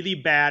is really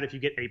bad if you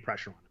get any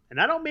pressure on him. And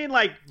I don't mean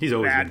he's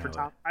always bad for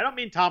Tom. I don't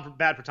mean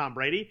bad for Tom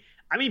Brady.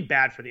 I mean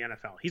bad for the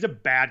NFL. He's a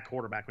bad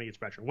quarterback when he gets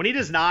pressure. When he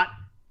does not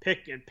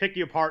pick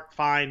you apart,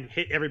 fine,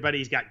 hit everybody.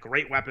 He's got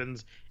great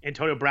weapons.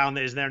 Antonio Brown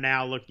that is there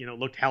now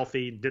looked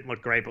healthy. Didn't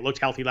look great, but looked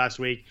healthy last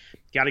week.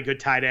 Got a good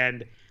tight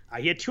end.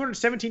 He had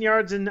 217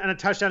 yards and a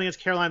touchdown against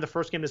Carolina the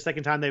first game. The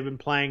second time they've been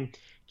playing.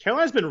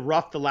 Carolina's been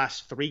rough the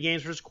last 3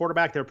 games for his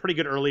quarterback. They were pretty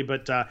good early,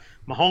 but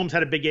Mahomes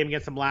had a big game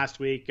against them last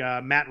week.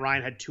 Matt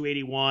Ryan had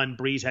 281.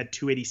 Breeze had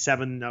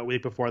 287 the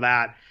week before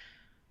that.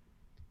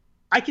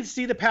 I can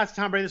see the path to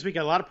Tom Brady this week.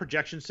 A lot of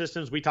projection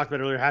systems we talked about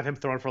earlier have him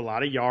throwing for a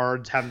lot of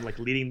yards, have him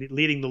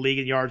leading the league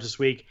in yards this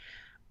week.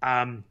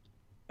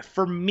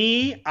 For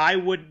me, I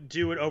would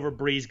do it over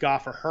Breeze,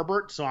 Goff, or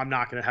Herbert, so I'm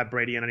not going to have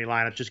Brady in any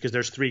lineups just because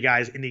there's 3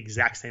 guys in the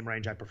exact same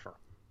range I prefer.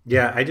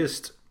 Yeah, I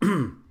just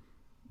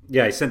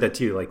I sent that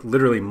to you.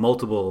 Literally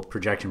multiple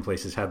projection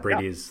places have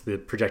Brady as the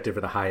projected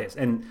for the highest,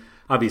 and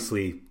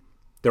obviously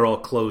they're all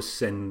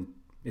close, and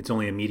it's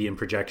only a median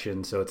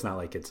projection, so it's not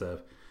like it's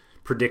a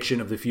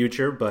prediction of the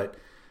future, but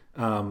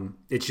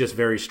it's just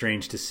very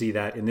strange to see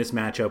that in this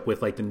matchup with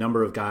the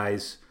number of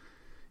guys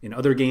in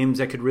other games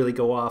that could really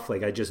go off.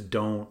 I just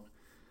don't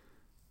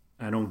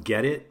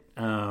get it.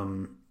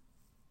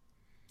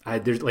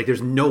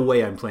 There's no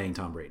way I'm playing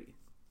Tom Brady.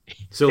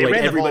 So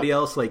everybody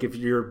else, if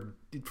you're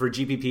for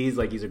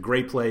GPPs, he's a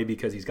great play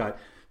because he's got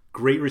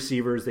great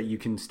receivers that you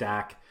can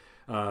stack.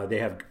 They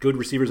have good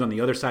receivers on the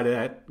other side of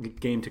that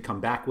game to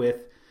come back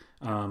with.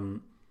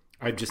 I'm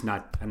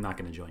not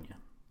going to join you.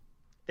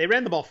 They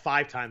ran the ball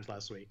 5 times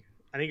last week.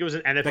 I think it was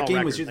an NFL That game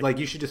record. was just,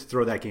 you should just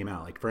throw that game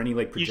out. For any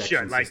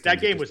projection. You should. That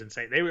game was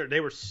insane. They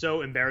were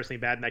so embarrassingly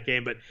bad in that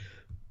game. But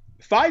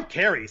 5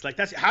 carries,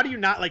 that's how do you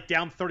not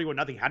down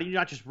 31-0? How do you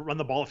not just run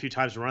the ball a few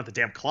times and run at the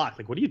damn clock?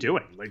 What are you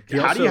doing?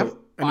 How do you have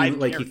 5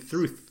 carries? He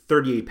threw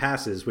 38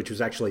 passes, which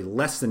was actually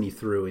less than he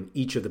threw in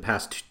each of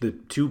the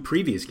 2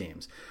 previous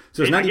games.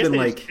 So it's not even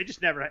they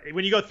just never.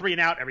 When you go 3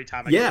 and out every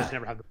time, I just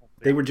never have the ball.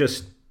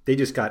 They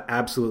just got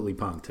absolutely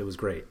punked. It was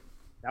great.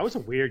 That was a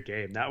weird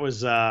game. That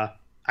was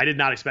I did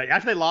not expect.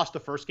 After they lost the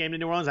first game to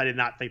New Orleans, I did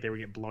not think they were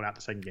getting blown out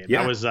the second game.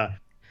 Yeah. That was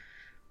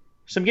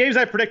some games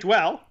I predict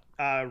well.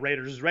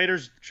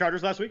 Raiders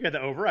Chargers last week. I had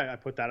the over. I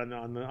put that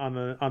on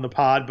the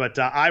pod, but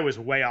I was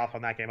way off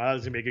on that game. I thought it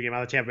was gonna be a good game. I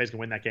thought Tampa Bay's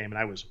gonna win that game, and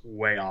I was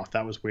way off.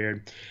 That was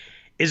weird.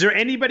 Is there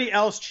anybody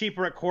else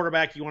cheaper at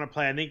quarterback you want to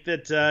play? I think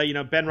that,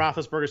 Ben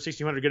Roethlisberger,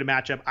 6,200, good a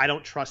matchup. I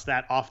don't trust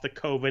that off the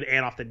COVID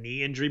and off the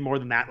knee injury more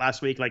than that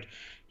last week. Like,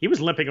 he was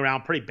limping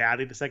around pretty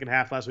badly the second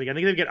half last week. I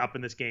think they'd get up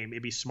in this game.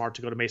 It'd be smart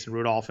to go to Mason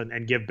Rudolph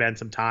and give Ben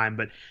some time.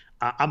 But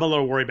I'm a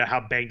little worried about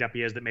how banged up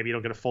he is that maybe you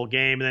don't get a full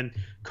game. And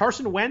then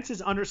Carson Wentz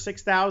is under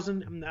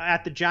 6,000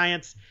 at the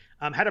Giants.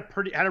 Had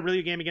a really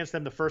good game against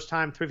them the first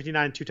time,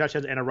 359, 2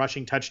 touchdowns, and a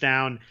rushing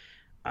touchdown.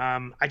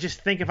 I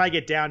just think if I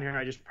get down here,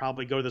 I just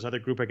probably go to this other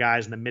group of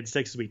guys in the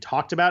mid-sixes we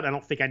talked about. I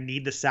don't think I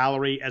need the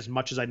salary as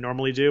much as I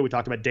normally do. We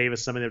talked about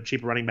Davis, some of their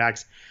cheaper running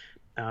backs.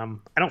 I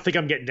don't think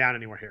I'm getting down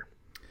anywhere here.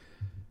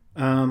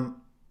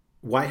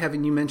 Why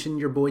haven't you mentioned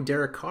your boy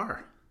Derek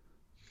Carr?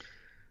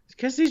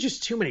 Because he's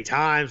just too many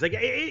times. Like,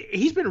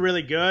 he's been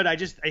really good. I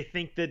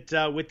think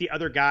that with the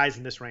other guys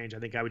in this range, I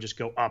think I would just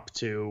go up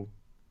to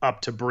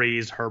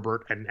Breeze,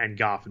 Herbert, and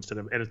Goff instead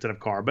of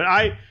Carr. But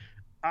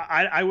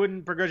I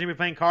wouldn't begrudgingly be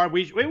playing Carr.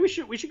 We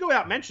should go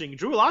without mentioning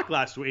Drew Lock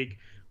last week.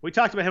 We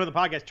talked about him on the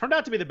podcast. Turned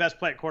out to be the best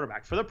play at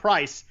quarterback for the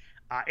price.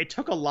 It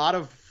took a lot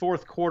of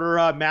fourth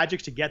quarter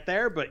magic to get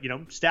there, but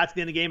stats at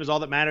the end of the game is all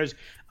that matters.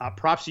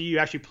 Props to you. You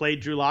actually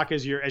played Drew Lock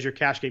as your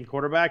cash game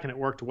quarterback, and it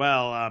worked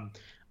well.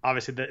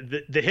 Obviously,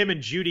 the him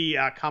and Judy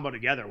combo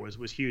together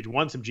was huge.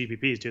 Won some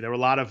GPPs too. There were a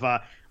lot of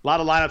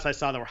lineups I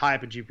saw that were high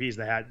up in GPPs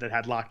that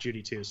had Lock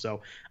Judy too.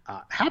 So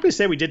happy to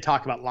say we did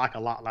talk about Lock a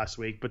lot last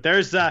week, but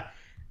there's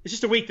it's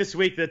just a week this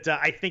week that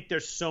I think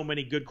there's so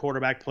many good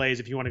quarterback plays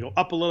if you want to go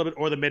up a little bit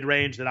or the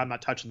mid-range that I'm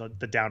not touching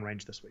the down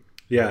range this week.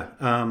 Yeah.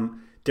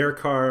 Derek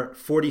Carr,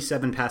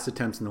 47 pass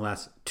attempts in the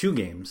last 2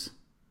 games.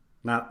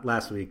 Not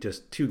last week,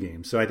 just 2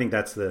 games. So I think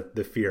that's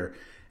the fear.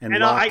 And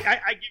Locke,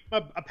 I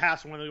give him a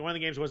pass. One of the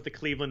games was the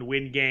Cleveland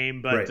win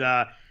game, but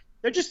right.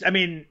 They're just,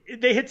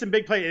 they hit some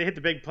big play. They hit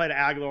the big play to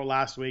Aguilar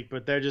last week,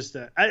 but they're just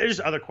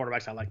other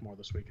quarterbacks I like more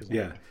this week as well.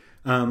 Yeah.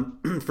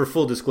 For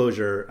full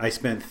disclosure, I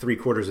spent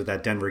 3/4 of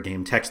that Denver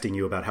game texting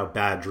you about how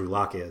bad Drew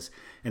Lock is.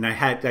 And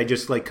I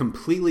just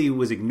completely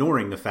was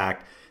ignoring the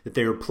fact that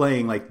they were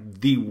playing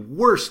the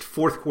worst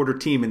fourth quarter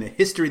team in the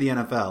history of the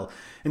NFL.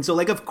 And so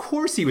of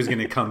course he was going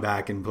to come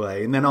back and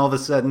play. And then all of a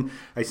sudden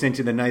I sent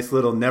you the nice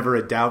little never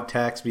a doubt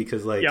text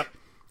because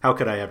how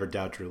could I ever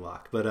doubt Drew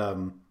Lock? But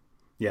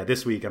yeah,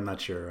 this week I'm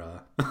not sure. I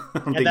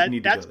don't think you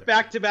need to go there. That's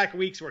back-to-back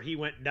weeks where he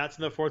went nuts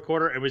in the fourth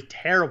quarter. It was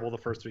terrible the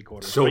first 3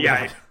 quarters. So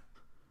bad.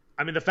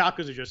 The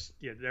Falcons are just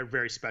they're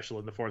very special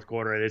in the fourth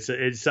quarter. And it's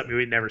something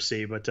we'd never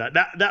see. But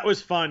that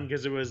was fun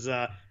because it was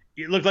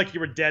it looked like you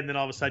were dead, and then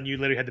all of a sudden you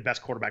literally had the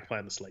best quarterback play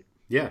on the slate.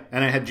 Yeah,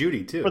 and I had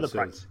Judy too. For the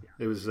price.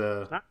 It was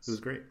nice. It was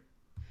great.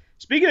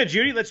 Speaking of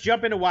Judy, let's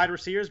jump into wide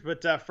receivers.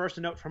 But first,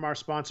 a note from our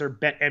sponsor,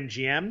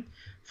 BetMGM.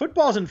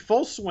 Football's in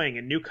full swing,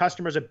 and new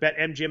customers at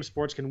BetMGM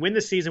Sports can win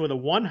the season with a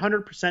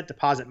 100%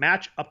 deposit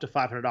match up to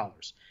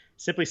 $500.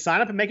 Simply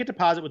sign up and make a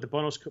deposit with the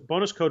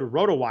bonus code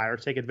ROTOWIRE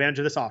to take advantage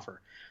of this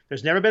offer.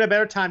 There's never been a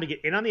better time to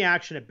get in on the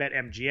action at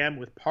BetMGM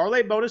with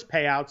parlay bonus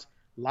payouts,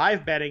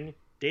 live betting,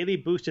 daily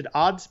boosted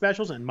odds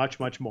specials, and much,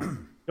 much more.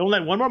 Don't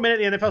let one more minute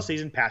of the NFL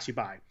season pass you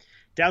by.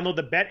 Download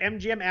the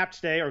BetMGM app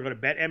today or go to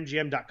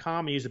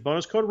BetMGM.com and use the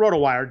bonus code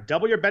ROTOWIRE.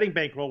 Double your betting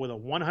bankroll with a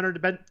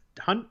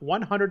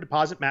 100%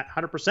 deposit match.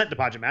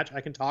 I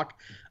can talk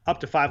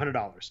up to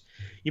 $500.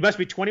 You must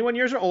be 21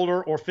 years or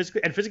older or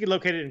physically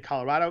located in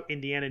Colorado,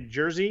 Indiana, New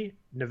Jersey,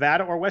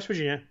 Nevada, or West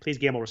Virginia. Please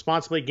gamble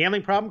responsibly.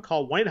 Gambling problem?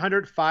 Call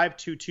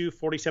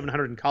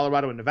 1-800-522-4700 in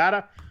Colorado and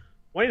Nevada.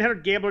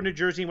 1-800-GAMBLER in New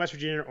Jersey and West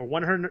Virginia, or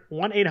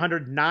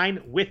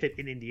 1-800-9-WITH-IT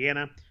in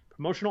Indiana.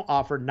 Promotional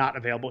offer not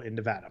available in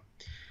Nevada.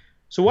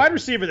 So wide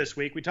receiver this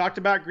week, we talked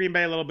about Green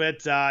Bay a little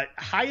bit.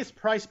 Highest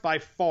price by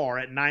far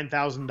at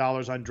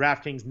 $9,000 on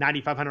DraftKings,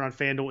 $9,500 on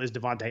FanDuel is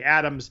Devontae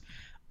Adams.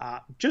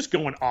 Just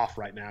going off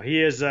right now.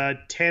 He is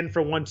 10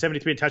 for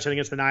 173 touchdown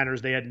against the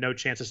Niners. They had no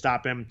chance to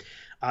stop him.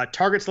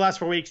 Targets the last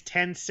 4 weeks,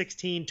 10,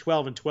 16,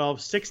 12, and 12.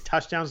 6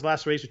 touchdowns the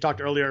last 4 weeks. We talked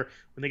earlier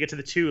when they get to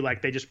the 2,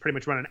 they just pretty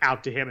much run an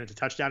out to him and it's a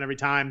touchdown every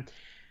time.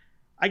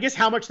 I guess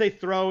how much they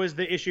throw is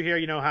the issue here.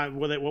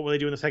 What will they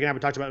do in the second half? We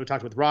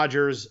talked with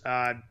Rodgers.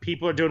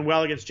 People are doing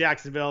well against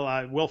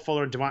Jacksonville. Will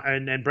Fuller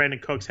and Brandon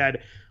Cooks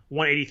had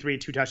 183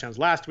 and 2 touchdowns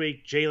last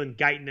week. Jalen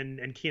Guyton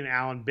and Keenan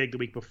Allen big the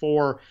week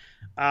before.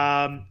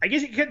 I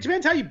guess it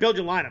depends how you build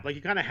your lineup.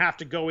 You kind of have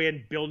to go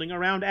in building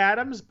around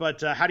Adams,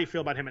 but how do you feel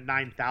about him at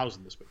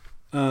 $9,000 this week?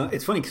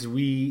 It's funny because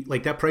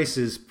that price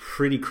is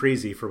pretty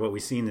crazy for what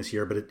we've seen this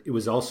year, but it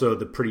was also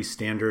the pretty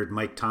standard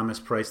Mike Thomas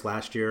price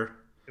last year.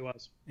 It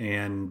was.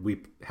 And we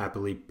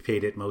happily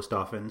paid it most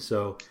often.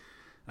 So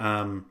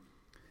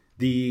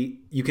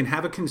you can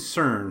have a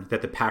concern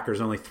that the Packers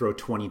only throw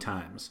 20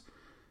 times.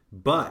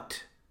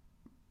 But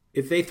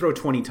if they throw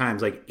 20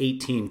 times,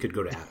 18 could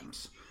go to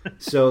Adams.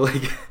 So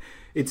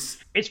it's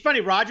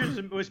funny.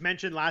 Rodgers was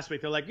mentioned last week.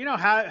 They're like,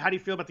 how do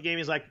you feel about the game?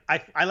 He's like,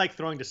 I like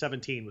throwing to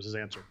 17 was his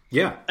answer.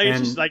 Yeah.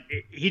 It's just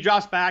he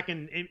drops back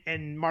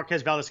and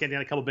Marquez Valdez-Scantling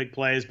had a couple big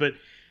plays, but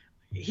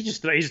he's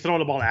throwing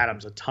the ball to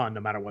Adams a ton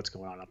no matter what's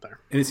going on up there.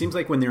 And it seems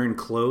like when they're in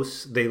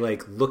close, they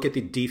look at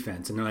the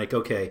defense and they're like,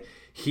 okay,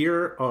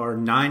 here are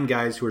 9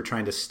 guys who are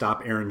trying to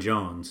stop Aaron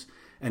Jones.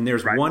 and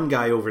there's one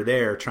guy over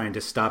there trying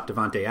to stop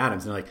Davante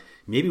Adams, and they're like,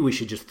 maybe we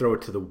should just throw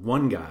it to the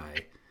one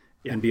guy,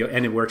 and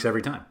it works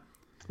every time.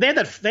 They had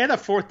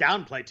that fourth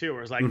down play too, where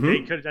it was like they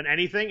could have done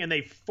anything, and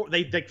they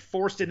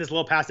forced in this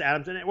little pass to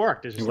Adams, and it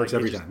worked. It works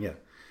every time. Yeah.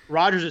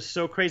 Rodgers is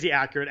so crazy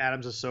accurate.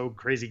 Adams is so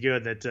crazy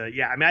good that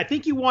I mean, I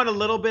think you want a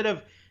little bit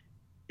of,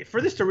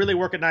 for this to really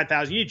work at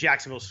 9,000, you need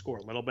Jacksonville to score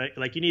a little bit.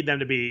 Like, you need them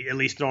to be at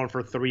least throwing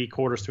for 3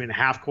 quarters,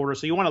 3.5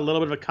 quarters. So you want a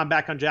little bit of a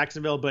comeback on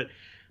Jacksonville. But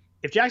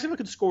if Jacksonville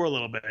can score a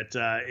little bit,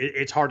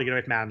 it's hard to get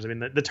away from Adams. I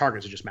mean, the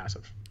targets are just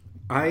massive.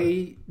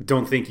 I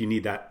don't think you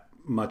need that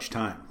much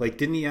time. Like,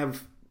 didn't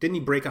he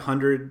break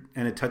 100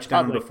 and a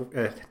touchdown before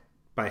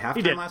by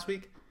halftime last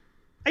week?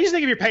 I just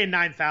think if you're paying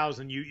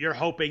 9,000, you're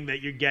hoping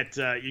that you get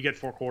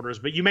 4 quarters,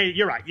 but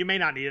you're right. You may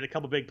not need it. A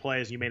couple big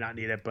plays, you may not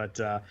need it, but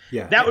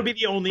that would be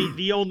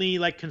the only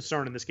like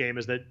concern in this game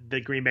is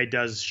that Green Bay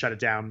does shut it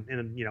down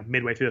in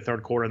midway through the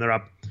third quarter, and they're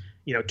up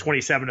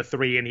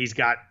 27-3, and he's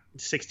got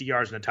 60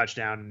 yards and a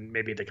touchdown, and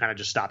maybe they kind of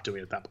just stop doing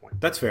it at that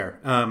point. That's fair.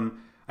 And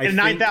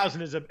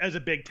 9,000 is a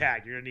big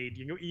tag. You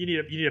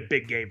need a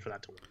big game for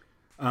that to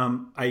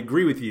work. I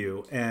agree with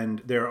you,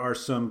 and there are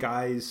some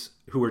guys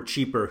who are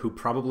cheaper who are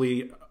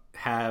probably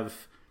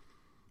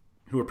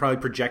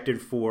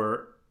projected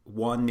for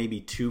 1, maybe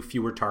 2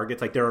 fewer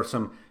targets. Like, there are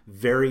some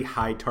very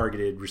high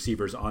targeted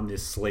receivers on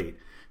this slate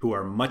who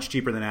are much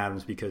cheaper than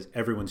Adams because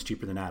everyone's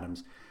cheaper than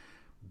Adams.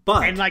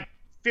 And like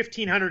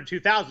 1,500 to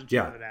 2,000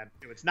 cheaper than Adams.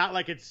 It's not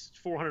like it's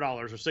 $400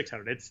 or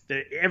 $600. It's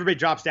everybody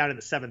drops down in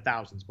the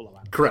 7,000s below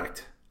Adams.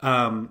 Correct.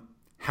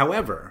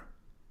 However,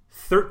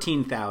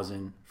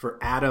 13,000 for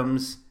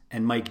Adams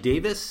and Mike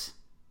Davis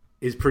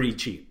is pretty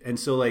cheap. And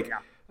so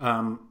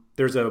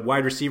there's a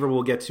wide receiver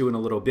we'll get to in a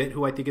little bit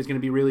who I think is going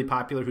to be really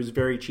popular, who's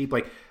very cheap.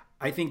 Like,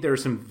 I think there are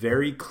some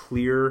very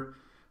clear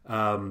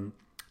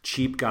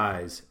cheap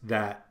guys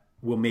that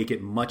will make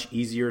it much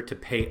easier to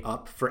pay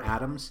up for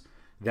Adams,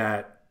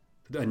 that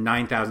a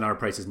 $9,000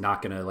 price is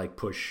not going to like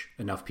push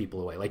enough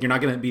people away. Like, you're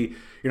not going to be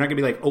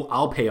like, oh,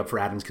 I'll pay up for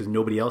Adams because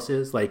nobody else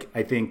is. Like,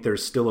 I think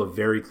there's still a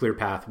very clear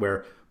path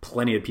where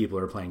plenty of people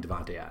are playing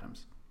Davante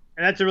Adams.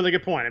 And that's a really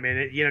good point. I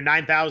mean,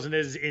 9,000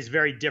 is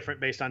very different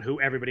based on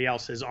who everybody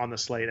else is on the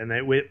slate,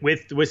 and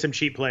with some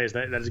cheap plays,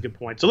 that is a good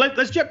point. So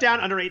let's jump down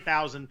under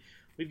 8,000.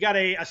 We've got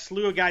a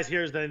slew of guys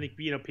here that I think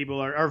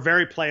people are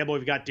very playable.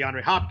 We've got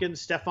DeAndre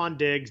Hopkins, Stephon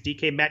Diggs,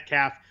 DK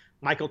Metcalf,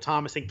 Michael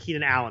Thomas, and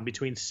Keenan Allen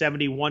between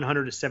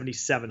 7,100 to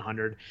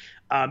 7,700.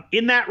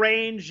 In that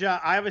range,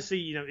 I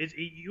obviously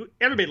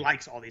everybody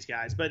likes all these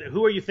guys, but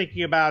who are you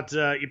thinking about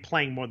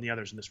playing more than the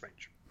others in this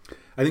range?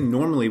 I think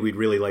normally we'd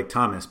really like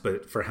Thomas,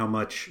 but for how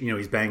much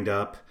he's banged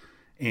up,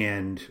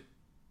 and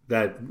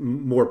that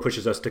more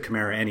pushes us to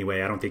Kamara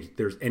anyway. I don't think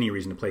there's any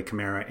reason to play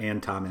Kamara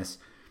and Thomas.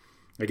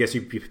 I guess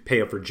you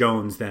pay up for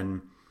Jones,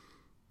 then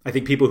I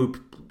think people who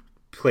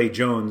play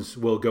Jones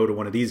will go to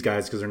one of these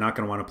guys because they're not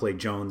going to want to play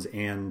Jones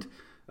and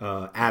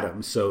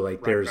Adams. So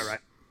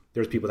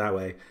there's people that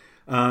way.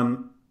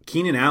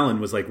 Keenan Allen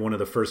was like one of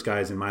the first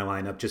guys in my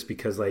lineup just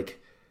because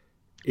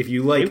if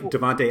you like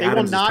Davante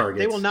Adams' targets,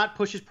 they will not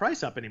push his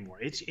price up anymore.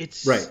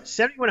 It's right.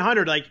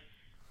 7,100. Like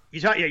you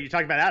talk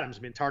about Adams.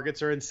 I mean,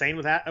 targets are insane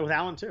with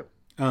Allen too.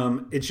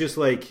 It's just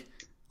like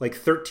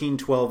 13,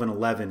 12, and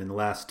 11 in the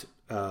last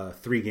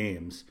 3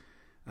 games.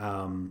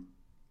 And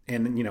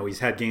he's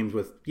had games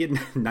he had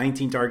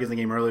 19 targets in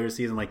the game earlier this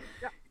season.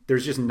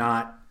 There's just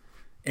not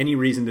any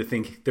reason to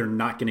think they're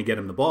not going to get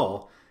him the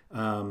ball.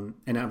 And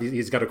obviously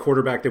he's got a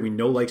quarterback that we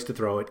know likes to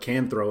throw it,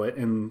 can throw it,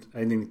 and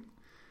I think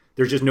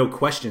there's just no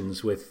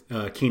questions with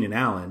Keenan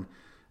Allen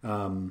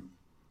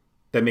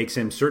that makes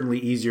him certainly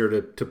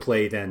easier to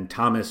play than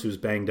Thomas, who's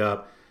banged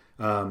up.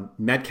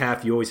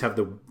 Metcalf, you always have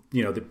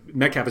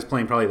Metcalf is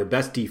playing probably the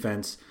best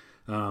defense.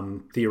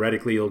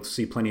 Theoretically, you'll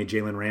see plenty of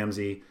Jalen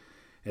Ramsey.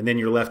 And then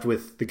you're left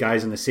with the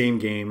guys in the same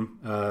game,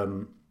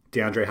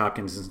 DeAndre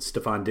Hopkins and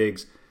Stephon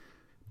Diggs,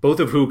 both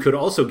of who could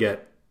also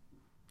get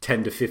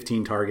 10 to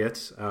 15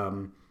 targets.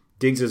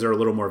 Diggs's are a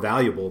little more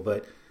valuable,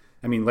 but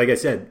I mean, like I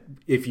said,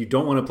 if you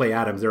don't want to play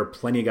Adams, there are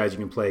plenty of guys you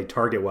can play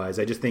target-wise.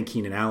 I just think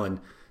Keenan Allen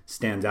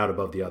stands out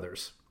above the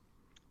others.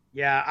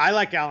 Yeah, I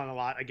like Allen a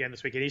lot again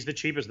this weekend. He's the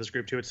cheapest in this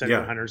group, too, at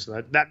 7,100,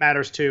 so that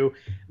matters, too.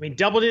 I mean,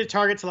 double-digit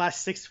targets the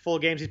last 6 full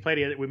games he's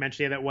played. We mentioned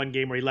he had that one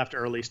game where he left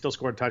early, still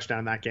scored a touchdown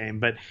in that game.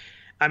 But,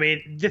 I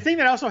mean, the thing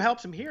that also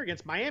helps him here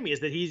against Miami is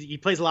that he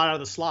plays a lot out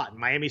of the slot.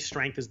 Miami's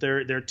strength is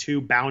their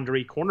 2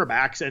 boundary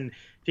cornerbacks, and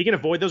if you can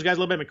avoid those guys a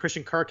little bit, I mean,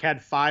 Christian Kirk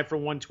had 5 for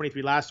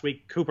 123 last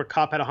week. Cooper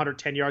Kupp had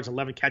 110 yards,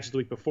 11 catches the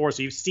week before.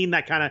 So you've seen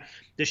that kind of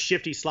the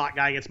shifty slot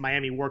guy against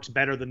Miami works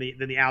better than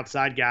the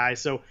outside guy.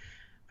 So,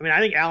 I mean, I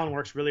think Allen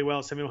works really well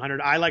at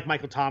 7,100. I like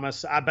Michael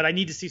Thomas, but I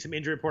need to see some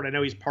injury report. I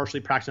know he's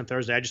partially practicing on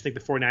Thursday. I just think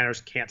the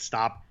 49ers can't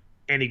stop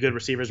any good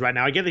receivers right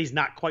now. I get that he's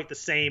not quite the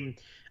same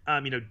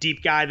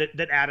deep guy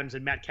that Adams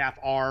and Metcalf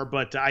are,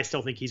 but I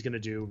still think he's going to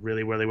do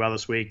really, really well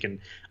this week, and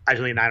I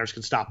don't think the Niners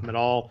can stop him at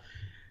all.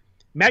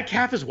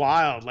 Metcalf is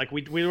wild. Like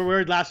we were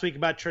worried last week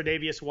about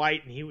Tre'Davious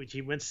White, and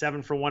he went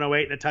 7 for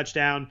 108 and a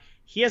touchdown.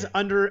 He has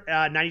under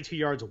 92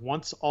 yards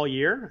once all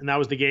year, and that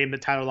was the game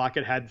that Tyler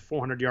Lockett had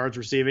 400 yards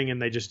receiving, and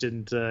they just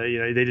didn't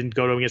they didn't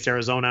go to him against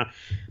Arizona.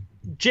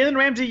 Jalen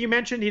Ramsey, you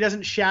mentioned, he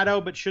doesn't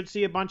shadow, but should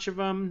see a bunch of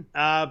them.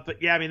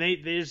 But yeah, I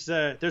mean,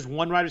 there's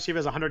one wide receiver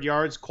has 100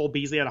 yards. Cole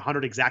Beasley had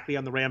 100 exactly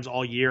on the Rams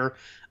all year.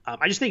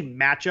 I just think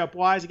matchup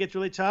wise, it gets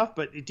really tough.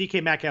 But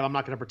DK Metcalf, I'm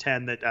not going to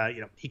pretend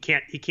that he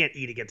can't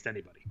eat against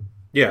anybody.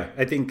 Yeah,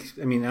 I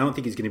don't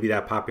think he's going to be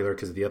that popular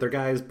because of the other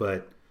guys,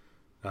 but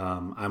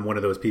I'm one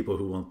of those people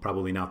who will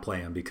probably not play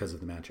him because of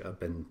the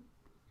matchup and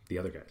the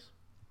other guys.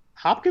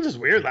 Hopkins is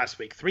weird last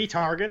week. 3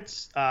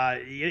 targets.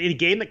 In a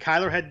game that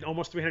Kyler had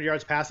almost 300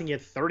 yards passing, he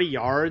had 30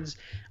 yards.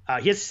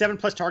 He has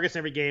 7+ targets in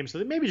every game,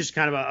 so maybe just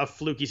kind of a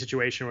fluky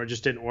situation where it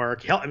just didn't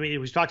work. I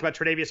mean, we talked about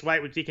Tre'Davious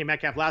White with DK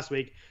Metcalf last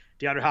week.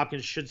 DeAndre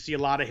Hopkins should see a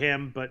lot of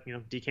him, but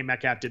DK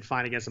Metcalf did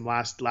fine against him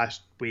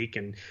last week,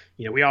 and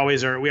we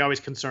always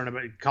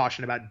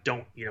caution about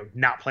don't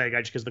not play a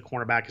guy just because the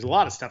cornerback, because a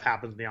lot of stuff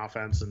happens in the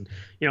offense, and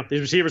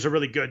these receivers are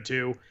really good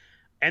too.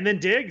 And then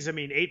Diggs, I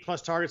mean,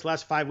 8+ targets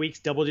last 5 weeks,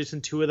 double digits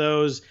in 2 of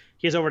those.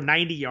 He has over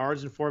 90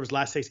 yards in 4 of his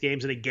last 6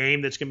 games in a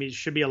game that's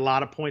should be a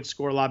lot of points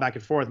scored, a lot back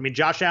and forth. I mean,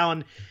 Josh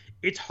Allen,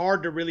 it's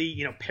hard to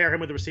really pair him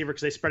with the receiver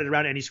because they spread it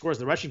around and he scores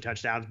the rushing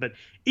touchdowns. But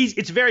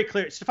it's very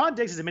clear. Stephon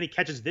Diggs has as many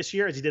catches this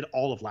year as he did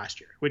all of last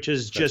year, which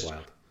is just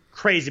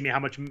crazy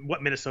to me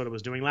what Minnesota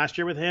was doing last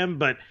year with him.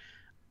 But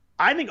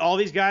I think all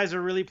these guys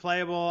are really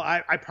playable.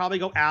 I probably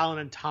go Allen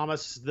and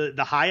Thomas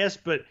the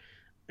highest, but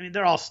I mean,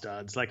 they're all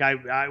studs. Like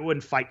I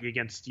wouldn't fight you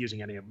against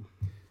using any of them.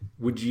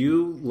 Would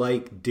you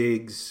like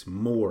Diggs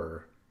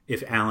more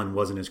if Allen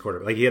wasn't his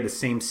quarterback? Like he had the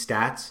same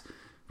stats,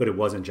 but it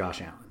wasn't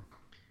Josh Allen.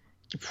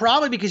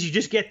 Probably because you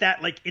just get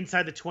that like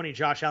inside the 20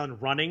 Josh Allen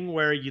running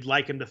where you'd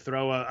like him to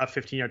throw a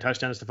 15-yard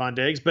touchdown to Stephon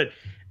Diggs. But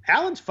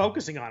Allen's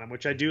focusing on him,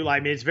 which I do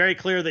like. I mean, it's very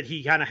clear that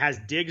he kind of has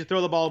Diggs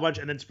throw the ball a bunch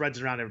and then spreads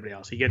it around everybody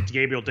else. He gets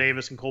Gabriel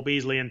Davis and Cole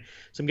Beasley and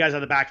some guys out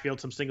of the backfield,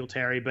 some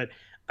Singletary. But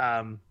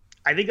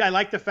I think I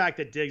like the fact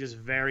that Diggs is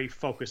very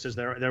focused as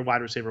their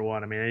wide receiver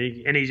one. I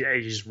mean, and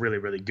he's really,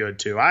 really good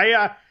too.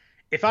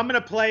 If I'm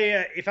gonna play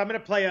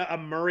a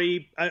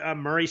Murray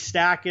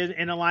stack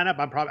in a lineup,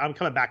 I'm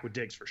coming back with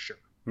Diggs for sure.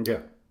 Yeah.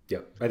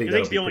 I think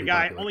he's the only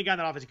guy in that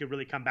offense who could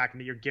really come back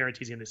and you're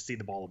guaranteed he's going to see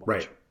the ball a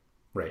bunch.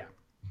 Right.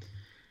 Yeah.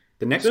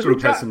 The next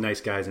group has some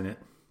nice guys in it.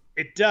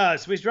 It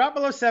does. So he's dropped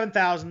below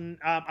 7,000.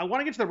 I want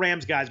to get to the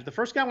Rams guys, but the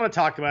first guy I want to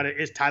talk about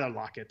is Tyler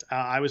Lockett.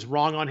 I was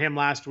wrong on him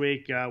last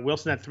week.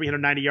 Wilson had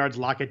 390 yards.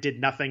 Lockett did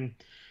nothing.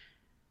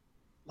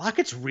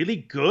 Lockett's really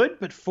good,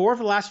 but 4 of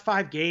the last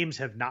 5 games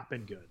have not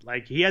been good.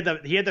 Like he had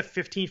the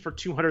 15 for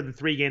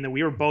 203 game that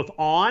we were both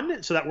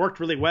on, so that worked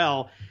really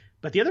well.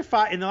 But the other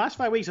 5 in the last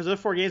 5 weeks, those other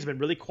 4 games have been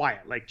really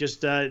quiet. Like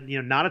just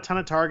not a ton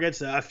of targets,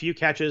 a few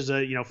catches,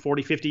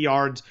 40, 50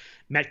 yards.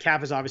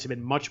 Metcalf has obviously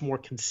been much more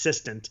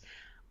consistent.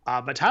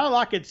 But Tyler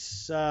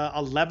Lockett's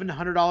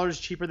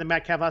 $1,100 cheaper than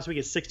Metcalf last week.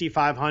 It's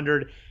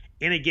 $6,500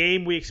 in a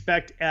game. We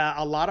expect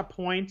a lot of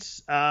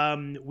points.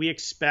 We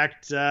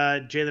expect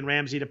Jalen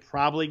Ramsey to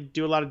probably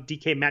do a lot of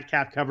DK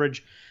Metcalf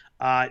coverage.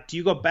 Do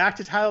you go back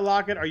to Tyler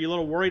Lockett? Are you a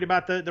little worried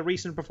about the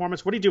recent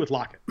performance? What do you do with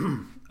Lockett?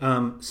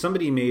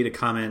 Somebody made a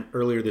comment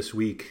earlier this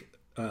week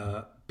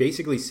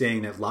basically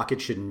saying that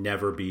Lockett should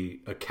never be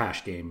a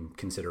cash game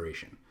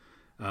consideration,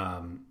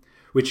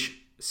 which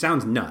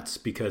sounds nuts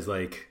because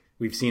like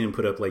we've seen him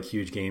put up like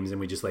huge games and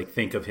we just like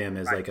think of him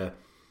as like a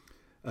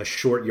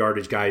short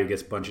yardage guy who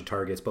gets a bunch of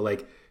targets. But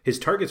like his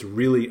targets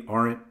really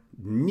aren't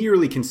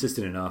nearly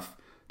consistent enough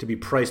to be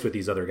priced with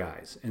these other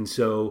guys. And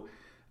so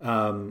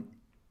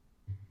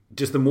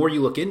just the more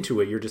you look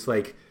into it, you're just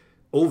like,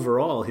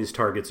 overall, his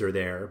targets are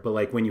there. But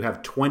like when you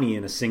have 20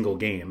 in a single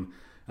game,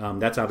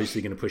 that's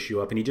obviously going to push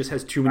you up. And he just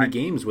has too many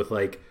games with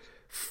like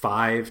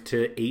 5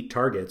 to 8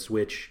 targets,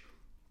 which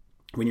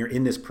when you're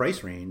in this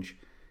price range,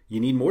 you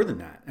need more than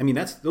that. I mean,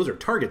 those are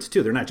targets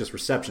too. They're not just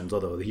receptions,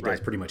 although he does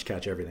pretty much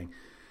catch everything.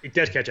 He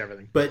does catch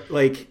everything. But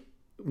like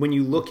when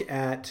you look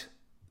at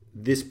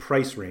this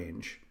price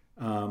range,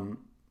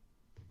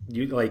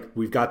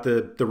 we've got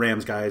the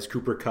Rams guys,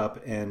 Cooper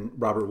Kupp and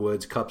Robert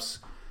Woods. Kupp's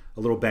a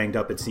little banged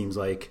up, it seems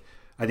like.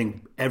 I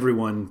think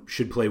everyone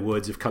should play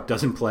Woods if Kupp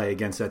doesn't play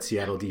against that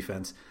Seattle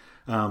defense.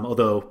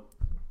 Although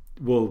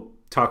we'll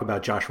talk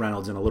about Josh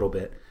Reynolds in a little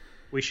bit.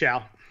 We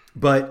shall.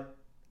 But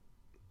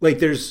like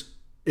there's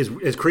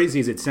as crazy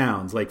as it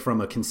sounds, like from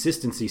a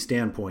consistency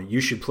standpoint, you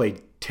should play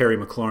Terry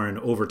McLaurin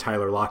over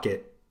Tyler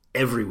Lockett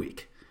every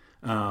week.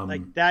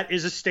 Like that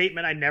is a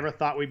statement I never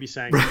thought we'd be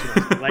saying.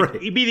 Like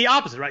it'd be the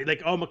opposite, right?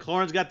 Like, oh,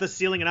 McLaurin's got the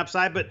ceiling and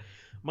upside, but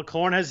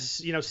McLaurin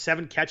has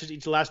 7 catches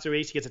each of the last 3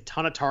 weeks. He gets a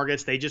ton of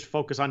targets. They just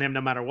focus on him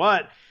no matter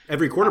what.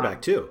 Every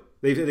quarterback too.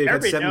 They've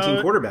had 17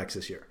 quarterbacks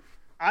this year.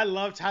 I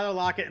love Tyler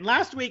Lockett. And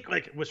last week,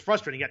 like, was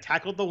frustrating. He got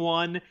tackled the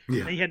one, and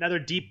then he had another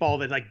deep ball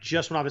that like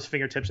just went off his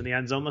fingertips in the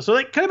end zone. So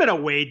it could have been a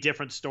way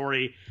different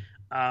story.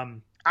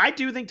 I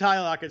do think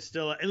Tyler Lockett's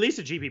still at least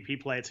a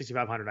GPP play at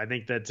 $6,500. I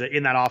think that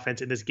in that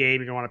offense in this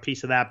game, you're going to want a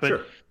piece of that.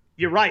 But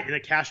you're right. In a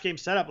cash game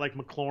setup, like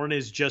McLaurin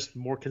is just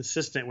more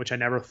consistent, which I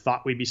never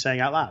thought we'd be saying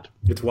out loud.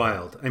 It's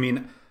wild. I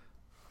mean,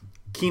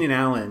 Keenan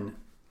Allen,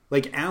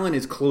 like Allen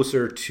is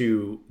closer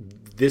to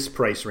this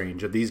price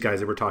range of these guys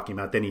that we're talking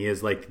about than he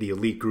is like the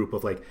elite group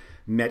of like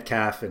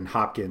Metcalf and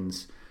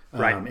Hopkins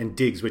and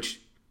Diggs,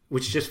 which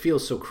just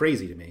feels so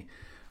crazy to me.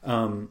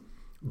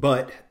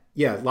 But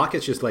yeah,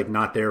 Lockett's just like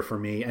not there for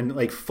me. And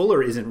like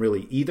Fuller isn't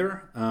really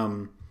either.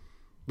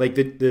 Like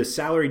the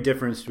salary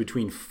difference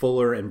between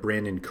Fuller and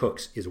Brandon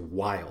Cooks is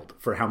wild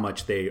for how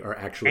much they are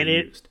actually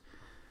used.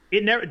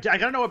 I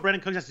don't know what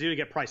Brandon Cooks has to do to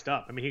get priced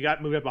up. I mean, he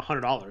got moved up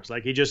 $100.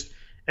 Like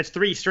it's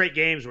 3 straight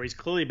games where he's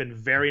clearly been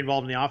very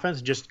involved in the offense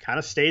and just kind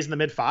of stays in the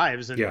mid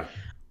fives. And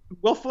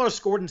Will Fuller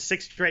scored in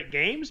 6 straight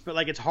games, but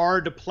like it's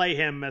hard to play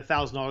him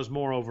 $1,000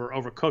 more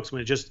over Cooks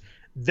when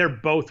they're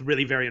both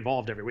really very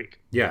involved every week.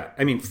 Yeah,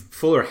 I mean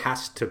Fuller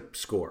has to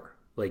score.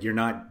 Like you're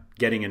not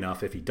getting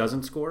enough if he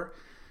doesn't score.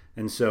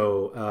 And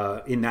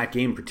so in that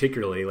game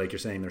particularly, like you're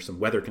saying, there's some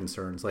weather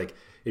concerns. Like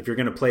if you're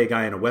going to play a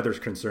guy in a weather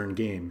concerned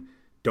game,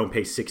 don't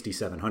pay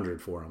 $6,700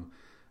 for him.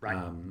 Right.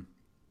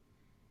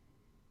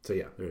 So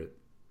yeah,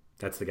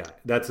 that's the guy.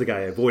 That's the guy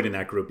I avoid in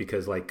that group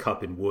because like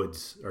Kupp and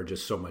Woods are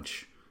just so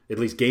much, at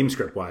least game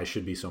script wise,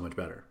 should be so much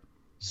better.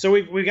 So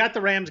we got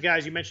the Rams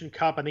guys. You mentioned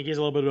Kupp. I think he has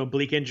a little bit of an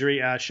oblique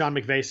injury. Sean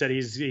McVay said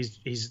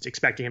he's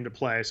expecting him to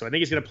play, so I think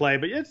he's going to play.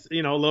 But it's a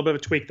little bit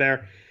of a tweak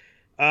there.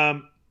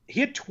 He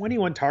had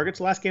 21 targets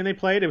the last game they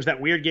played. It was that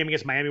weird game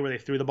against Miami where they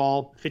threw the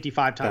ball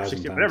 55 times,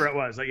 60, whatever it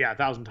was. Like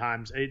 1,000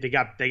 times. They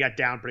got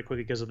down pretty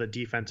quickly because of the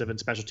defensive and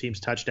special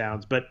teams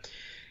touchdowns. But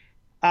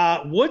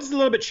Woods is a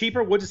little bit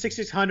cheaper. Woods is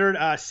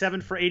 6,600,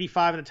 7 for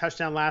 85 and a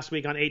touchdown last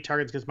week on 8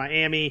 targets against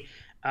Miami.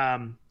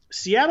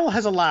 Seattle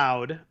has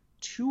allowed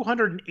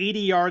 280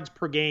 yards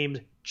per game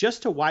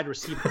just to wide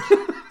receivers.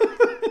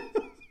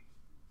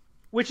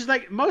 Which is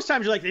like most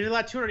times you're like they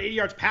allowed 280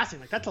 yards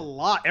passing. Like that's a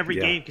lot every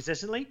game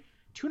consistently.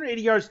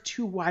 280 yards,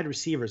 2 wide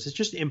receivers. It's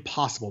just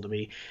impossible to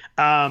me.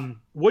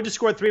 Wood just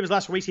scored 3 of his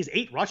last 4 weeks. He's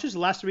 8 rushes the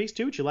last 3 weeks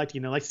too, which you like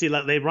to see.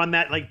 They run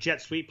that like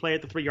jet sweep play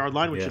at the 3-yard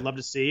line, which you'd love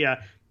to see.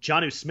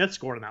 Jonnu Smith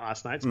scored on that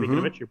last night. Speaking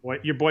of it,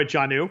 your boy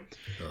Jonnu.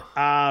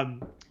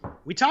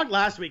 We talked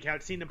last week how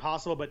it seemed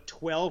impossible, but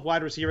 12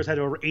 wide receivers had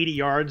over 80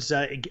 yards,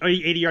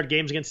 80-yard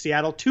games against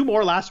Seattle. 2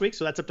 more last week,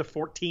 so that's up to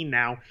 14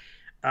 now.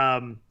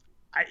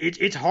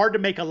 It's hard to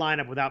make a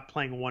lineup without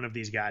playing one of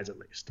these guys at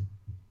least.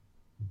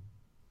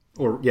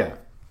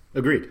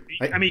 Agreed.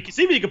 I mean,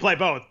 you can play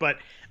both, but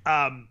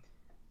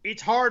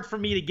it's hard for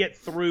me to get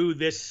through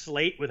this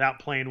slate without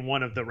playing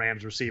one of the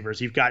Rams receivers.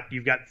 You've got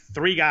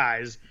 3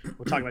 guys.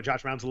 We'll talk about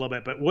Josh Reynolds a little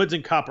bit, but Woods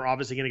and Kupp are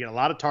obviously going to get a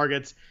lot of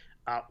targets.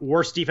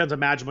 Worst defense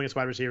imaginable against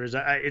wide receivers.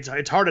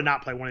 It's hard to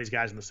not play one of these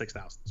guys in the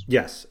 6,000s.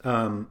 Yes.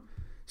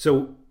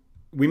 So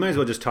we might as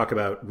well just talk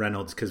about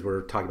Reynolds because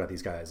we're talking about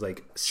these guys.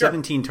 Like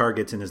 17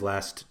 targets in his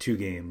last 2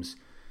 games.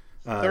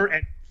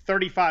 And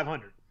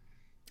 3,500.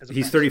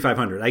 He's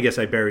 3,500. I guess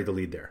I buried the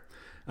lead there.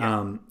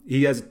 Yeah.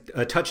 He has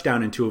a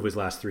touchdown in 2 of his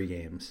last 3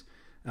 games.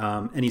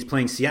 And he's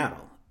playing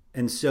Seattle.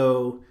 And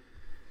so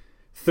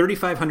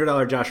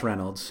 $3,500 Josh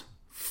Reynolds,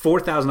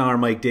 $4,000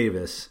 Mike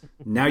Davis.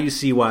 Now you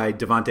see why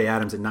Devontae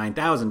Adams at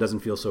 9,000 doesn't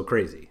feel so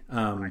crazy.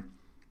 Right.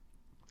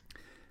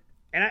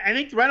 And I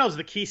think Reynolds,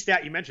 the key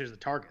stat you mentioned is the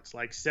targets.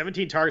 Like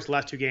 17 targets the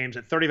last 2 games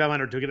at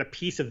 3,500 to get a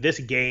piece of this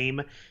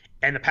game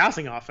and the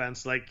passing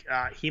offense. Like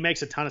he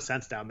makes a ton of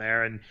sense down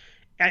there. And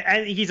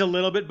I think he's a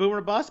little bit boomer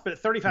bust, but at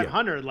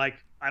 3,500, like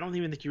I don't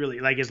even think you really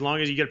like. As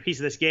long as you get a piece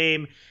of this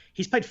game,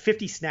 he's played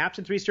 50 snaps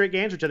in 3 straight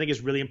games, which I think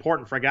is really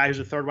important for a guy who's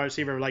a third wide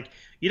receiver. Like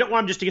you don't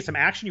want him just to get some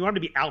action; you want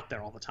him to be out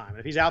there all the time.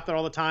 If he's out there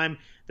all the time,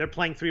 they're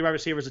playing 3 wide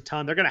receivers a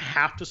ton. They're going to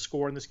have to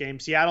score in this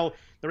game. Seattle,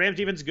 the Rams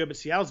defense is good, but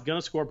Seattle's going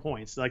to score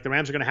points. Like the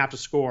Rams are going to have to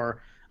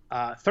score.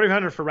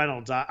 3,500 for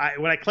Reynolds.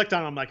 When I clicked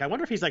on him, I'm like, I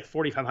wonder if he's like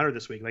 4,500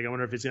 this week. Like I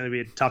wonder if it's going to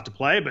be tough to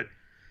play, but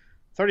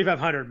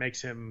 3,500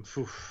 makes him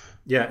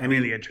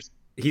really interesting.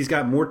 He's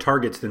got more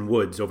targets than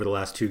Woods over the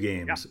last 2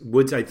 games. Yeah.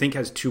 Woods, I think,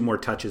 has 2 more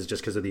touches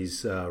just because of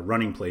these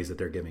running plays that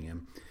they're giving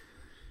him.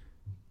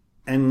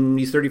 And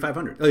he's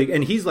 3,500.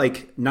 And he's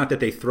like, not that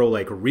they throw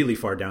like really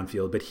far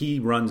downfield, but he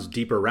runs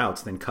deeper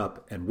routes than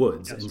Kupp and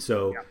Woods. Yes. And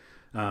so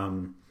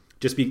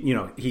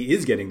he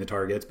is getting the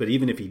targets, but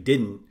even if he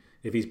didn't,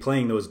 if he's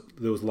playing those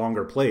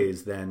longer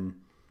plays, then,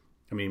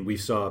 I mean,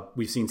 we've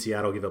seen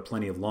Seattle give up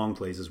plenty of long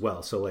plays as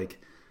well. So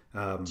like,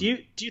 do you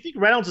think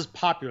Reynolds is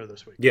popular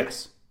this week?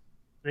 Yes.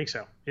 I think so.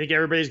 You think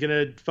everybody's going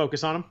to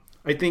focus on him?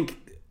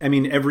 I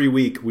mean, every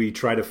week we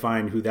try to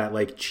find who that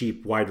like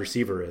cheap wide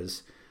receiver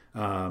is.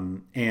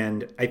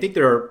 And I think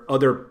there are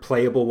other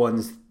playable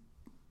ones.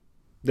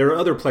 There are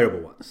other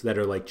playable ones that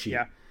are like cheap.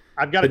 Yeah.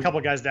 I've got a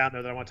couple guys down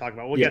there that I want to talk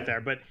about. We'll get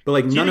there, but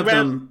like none of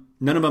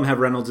them have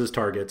Reynolds'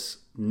 targets.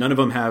 None of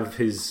them have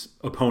his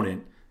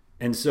opponent.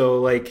 And so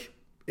like,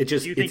 it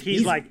just, do you think he's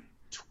easy. Like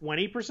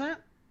 20%?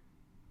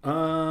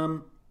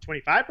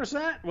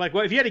 25%? Like,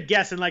 well, if you had to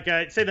guess in like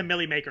say the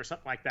Millie Maker or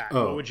something like that,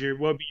 what would be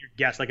your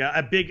guess? Like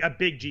a big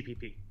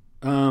GPP?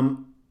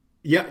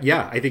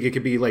 Yeah. I think it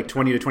could be like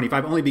 20 to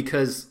 25, only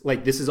because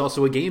like this is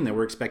also a game that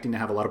we're expecting to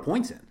have a lot of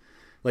points in.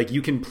 Like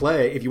you can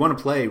play, if you want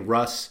to play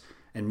Russ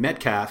and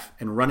Metcalf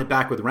and run it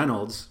back with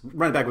Reynolds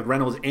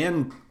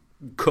and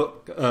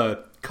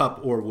Cup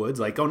or Woods,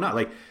 like go not.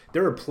 Like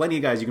there are plenty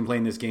of guys you can play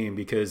in this game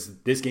because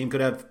this game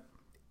could have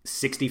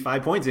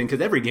 65 points in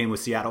because every game with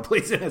Seattle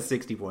plays in has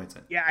 60 points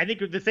in. Yeah, I think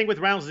the thing with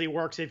Reynolds is he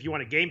works if you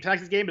want to game stack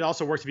this game, but it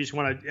also works if you just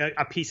want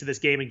a piece of this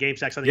game and game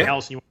stack something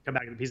else and you want to come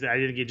back to the piece of that.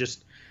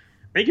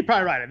 I think you're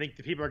probably right. I think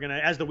the people are going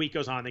to, as the week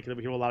goes on, I think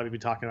a lot of people be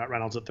talking about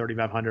Reynolds at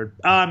 3,500.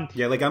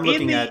 Yeah, like I'm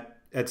looking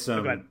at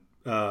some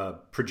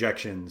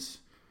projections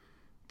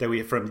that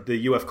we from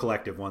the UF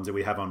Collective ones that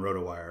we have on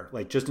RotoWire.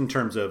 Like just in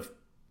terms of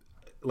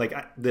like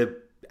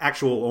the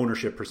actual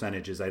ownership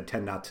percentages, I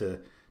tend not to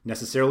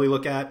necessarily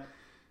look at,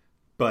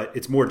 but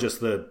it's more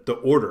just the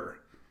order.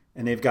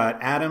 And they've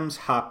got Adams,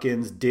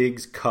 Hopkins,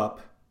 Diggs,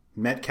 Cup,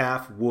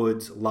 Metcalf,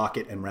 Woods,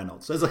 Lockett, and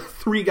Reynolds. So there's like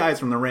 3 guys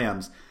from the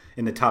Rams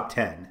in the top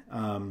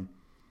 10.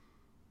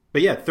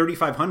 But yeah,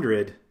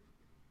 3,500.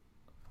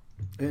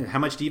 How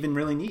much do you even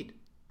really need?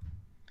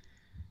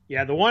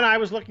 Yeah, the one I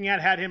was looking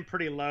at had him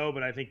pretty low,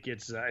 but I think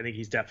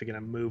he's definitely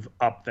going to move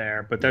up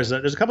there. But there's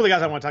a couple of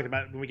guys I want to talk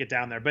about when we get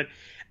down there. But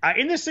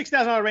in this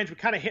 $6,000 range, we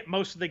kind of hit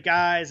most of the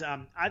guys. I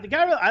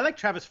like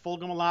Travis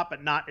Fulgham a lot,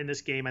 but not in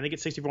this game. I think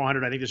at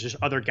 6,400, I think there's just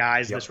other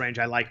guys in this range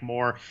I like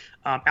more.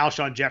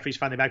 Alshon Jeffrey's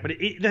finally back, but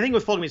the thing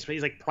with Fulgham is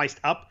he's like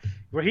priced up.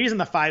 Where he's in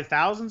the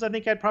 5,000s, I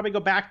think I'd probably go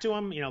back to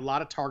him. You know, a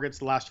lot of targets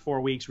the last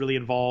 4 weeks, really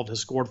involved, has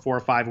scored 4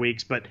 or 5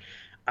 weeks, but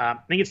I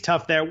think it's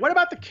tough there. What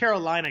about the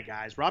Carolina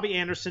guys? Robbie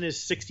Anderson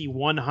is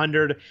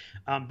 6,100.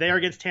 They are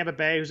against Tampa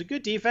Bay, who's a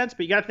good defense,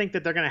 but you got to think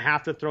that they're going to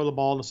have to throw the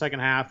ball in the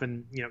second half.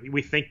 And, you know,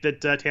 we think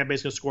that Tampa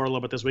Bay's going to score a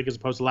little bit this week as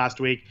opposed to last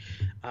week.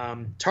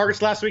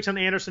 Targets last week's on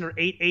Anderson are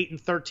 8, 8,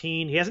 and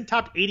 13. He hasn't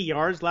topped 80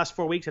 yards the last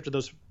 4 weeks after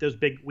those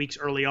big weeks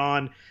early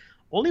on.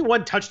 Only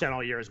 1 touchdown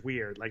all year is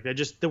weird. Like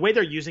the way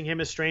they're using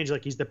him is strange.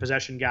 Like he's the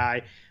possession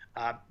guy.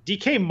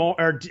 DK Moore,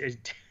 or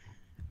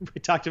we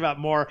talked about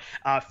Moore,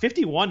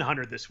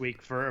 5,100 this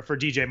week for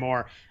DJ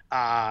Moore.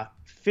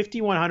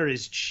 5,100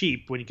 is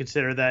cheap when you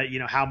consider that, you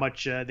know, how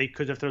much they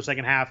could have thrown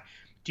second half.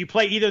 Do you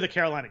play either of the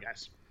Carolina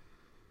guys?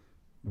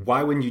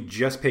 Why wouldn't you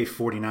just pay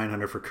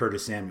 4,900 for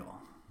Curtis Samuel?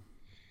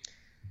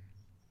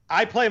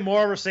 I play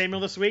more over Samuel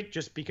this week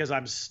just because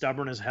I'm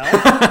stubborn as hell.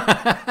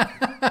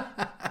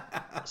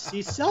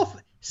 See,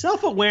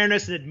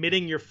 self-awareness and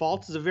admitting your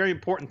faults is a very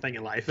important thing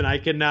in life, and I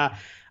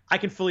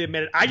can fully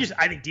admit it. I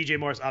think DJ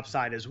Moore's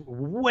upside is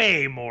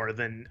way more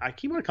than I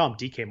keep want to call him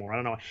DK Moore. I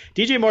don't know.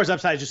 DJ Moore's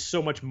upside is just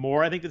so much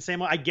more. I think that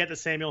Samuel. I get that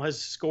Samuel has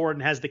scored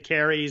and has the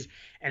carries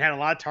and had a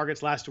lot of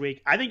targets last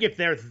week. I think if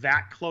they're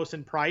that close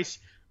in price,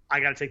 I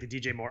got to take the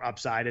DJ Moore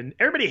upside. And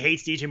everybody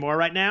hates DJ Moore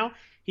right now.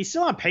 He's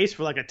still on pace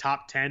for like a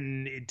top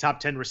 10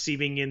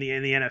 receiving in the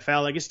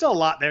NFL. Like it's still a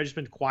lot there. Just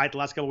been quiet the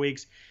last couple of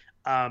weeks.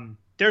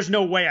 There's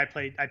no way I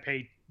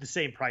paid the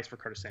same price for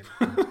Curtis Samuel.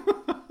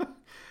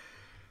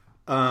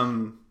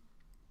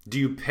 Do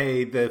you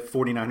pay the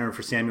 4,900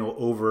 for Samuel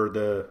over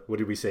the, what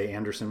did we say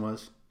Anderson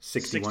was?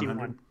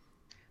 6,100?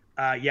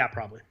 Yeah,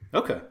 probably.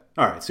 Okay.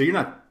 All right. So you're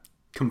not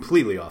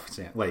completely off,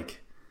 Sam.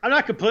 Like I'm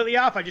not completely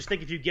off. I just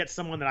think if you get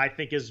someone that I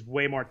think is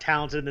way more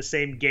talented in the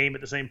same game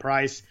at the same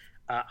price,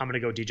 I'm going to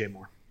go DJ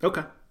Moore.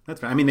 Okay.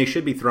 That's fine. I mean, they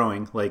should be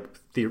throwing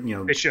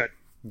they should.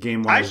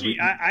 Game-wise.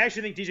 I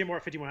actually think DJ Moore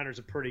at 5,100 is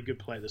a pretty good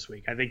play this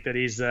week. I think that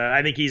he's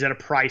at a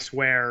price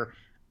where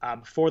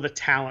for the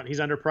talent, he's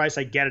underpriced.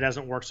 I get it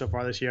hasn't worked so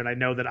far this year, and I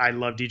know that I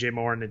love DJ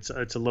Moore, and it's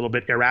a little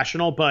bit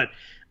irrational, but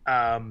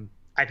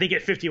I think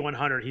at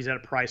 5,100 he's at a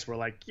price where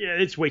like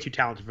it's way too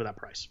talented for that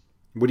price.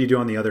 What do you do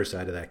on the other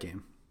side of that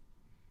game?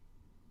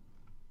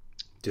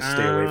 Just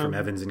stay away from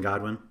Evans and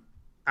Godwin?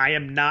 I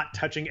am not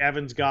touching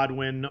Evans,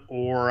 Godwin,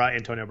 or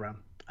Antonio Brown.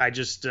 I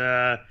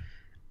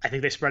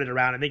think they spread it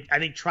around. I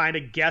think trying to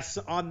guess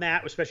on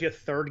that, especially a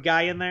third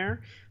guy in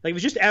there, like if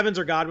it's just Evans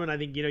or Godwin, I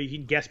think, you know, you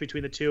can guess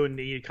between the two and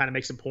you kind of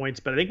make some points.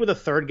 But I think with a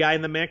third guy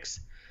in the mix,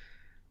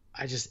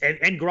 and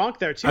Gronk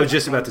there too. I was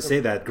just about to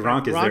say that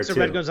Gronk is there too.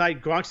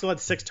 Gronk still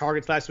had 6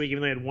 targets last week,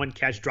 even though he had 1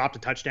 catch, dropped a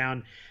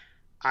touchdown.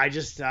 I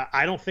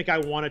don't think I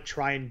want to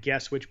try and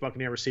guess which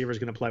Buccaneer receiver is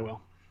going to play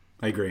well.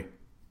 I agree.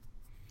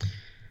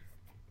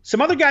 Some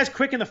other guys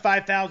quick in the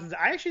 5,000s.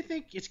 I actually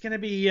think it's going to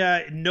be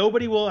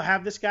nobody will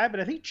have this guy,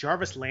 but I think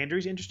Jarvis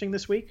Landry's interesting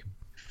this week.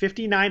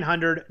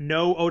 5,900,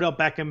 no Odell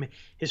Beckham.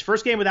 His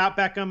first game without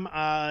Beckham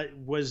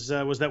was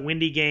that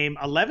windy game.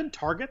 11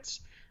 targets.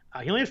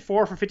 He only had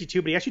 4 for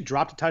 52, but he actually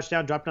dropped a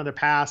touchdown, dropped another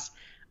pass.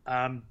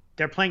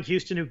 They're playing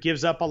Houston, who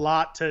gives up a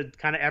lot to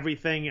kind of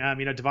everything.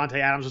 Devontae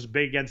Adams was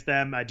big against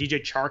them.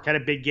 DJ Chark had a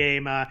big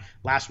game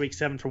last week,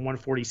 7 for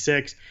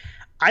 146.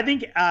 I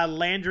think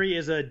Landry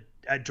is a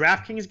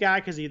DraftKings guy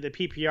because he's the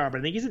PPR, but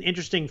I think he's an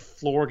interesting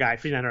floor guy.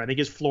 5,900. I think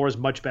his floor is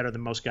much better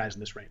than most guys in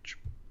this range.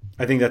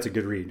 I think that's a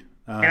good read.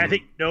 And I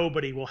think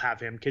nobody will have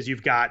him because we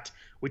talked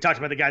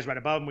about the guys right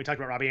above him. We talked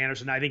about Robbie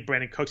Anderson. I think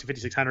Brandon Cooks at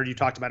 5,600 you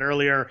talked about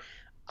earlier.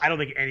 I don't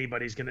think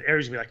everybody's going to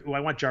be like, oh, I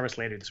want Jarvis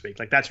Landry this week.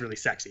 Like, that's really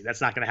sexy. That's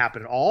not going to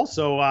happen at all.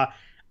 So I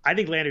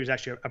think Landry is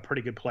actually a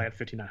pretty good play at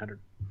 5,900.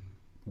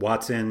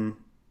 Watson,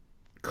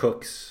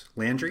 Cooks,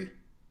 Landry?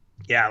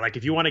 Yeah, like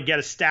if you want to get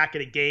a stack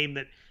in a game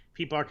that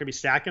people aren't going to be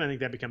stacking, I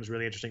think that becomes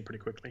really interesting pretty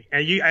quickly.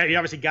 And you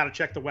obviously got to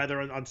check the weather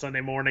on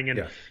Sunday morning,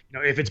 and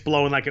if it's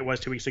blowing like it was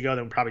 2 weeks ago,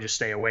 then we'll probably just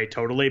stay away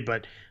totally.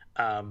 But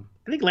I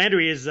think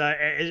Landry is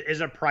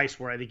a price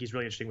where I think he's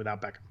really interesting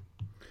without Beckham.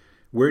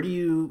 Where do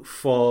you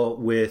fall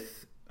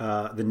with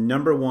the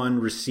number one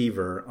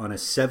receiver on a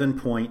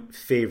 7-point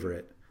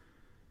favorite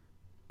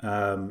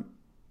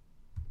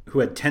who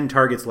had 10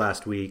 targets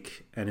last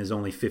week and is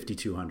only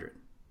 5,200?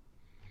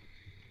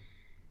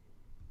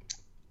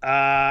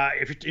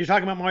 If you're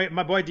talking about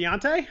my boy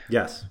Deontay?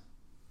 Yes.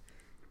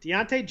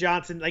 Deontay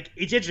Johnson, like,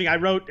 it's interesting.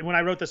 When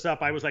I wrote this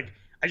up, I was like,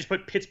 I just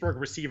put Pittsburgh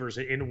receivers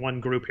in one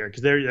group here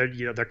because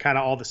they're kind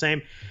of all the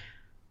same.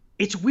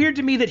 It's weird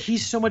to me that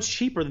he's so much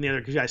cheaper than the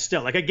other guys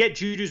still. Like, I get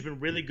Juju's been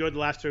really good the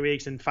last 3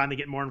 weeks and finally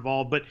getting more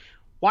involved, but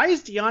why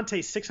is Deontay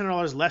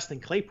 $600 less than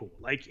Claypool?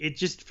 Like, it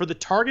just, for the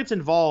targets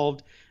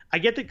involved, I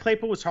get that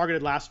Claypool was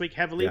targeted last week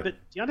heavily, but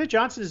Deontay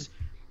Johnson is,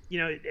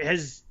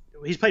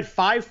 he's played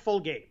 5 full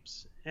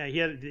games.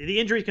 The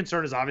injury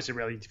concern is obviously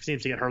real. He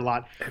seems to get hurt a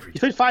lot. He's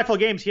played 5 full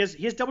games. He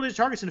has double-digit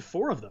targets in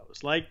 4 of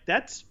those. Like,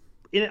 that's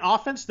in an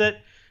offense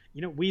that,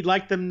 we'd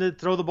like them to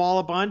throw the ball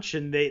a bunch,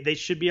 and they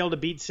should be able to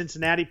beat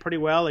Cincinnati pretty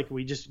well. Like,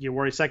 we just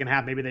worry second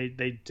half maybe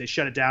they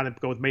shut it down and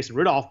go with Mason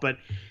Rudolph. But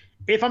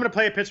if I'm going to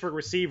play a Pittsburgh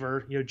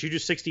receiver,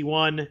 Juju's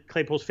 61,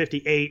 Claypool's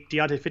 58,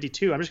 Deontay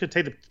 52, I'm just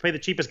going to play the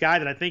cheapest guy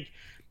that I think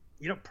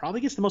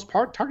probably gets the most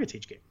targets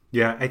each game.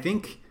 Yeah, I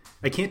think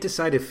I can't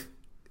decide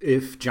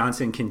if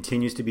Johnson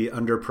continues to be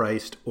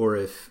underpriced or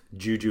if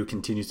Juju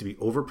continues to be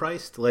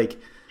overpriced. Like,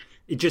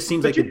 it just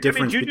seems like the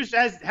difference. Juju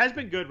has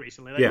been good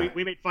recently. Like,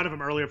 we made fun of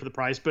him earlier for the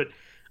price, but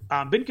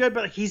been good.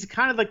 But he's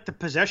kind of like the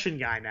possession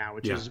guy now,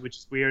 which is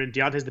weird. And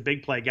Deontay's the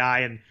big play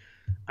guy. And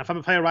if I'm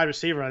gonna play a wide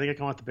receiver, I think I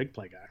can want the big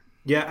play guy.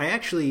 Yeah, I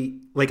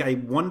actually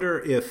I wonder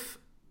if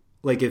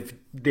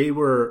they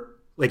were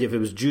if it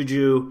was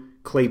Juju,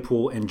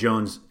 Claypool, and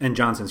Johnson,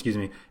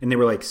 and they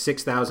were like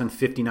 6,000,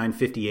 59,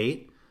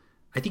 58.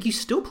 I think you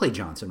still play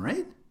Johnson,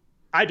 right?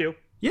 I do.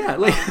 Yeah,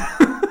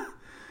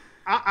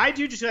 I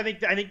do. Just I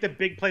think the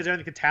big plays are. I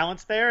think the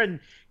talent's there, and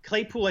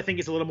Claypool I think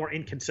is a little more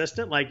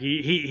inconsistent. Like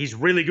he's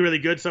really really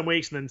good some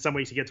weeks, and then some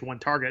weeks he gets one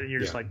target, and you're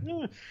just like.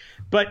 Eh.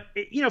 But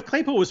if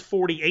Claypool was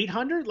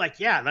 4,800,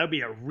 that would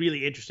be a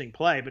really interesting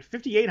play. But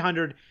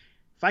 5,800,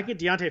 if I get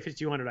Deontay at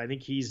 5,200, I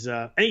think he's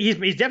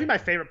definitely my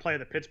favorite play of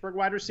the Pittsburgh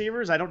wide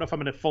receivers. I don't know if I'm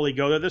going to fully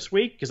go there this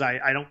week because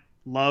I don't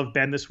love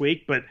Ben this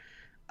week, but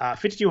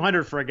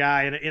 5,200 for a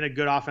guy in a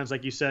good offense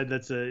like you said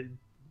that's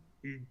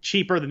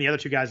cheaper than the other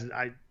two guys.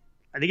 I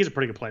think he's a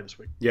pretty good play this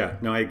week. Yeah,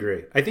 no, I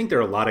agree. I think there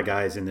are a lot of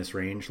guys in this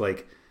range.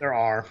 Like there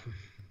are.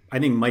 I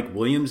think Mike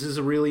Williams is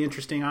a really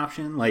interesting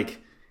option. Like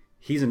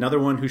he's another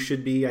one who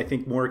should be, I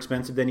think, more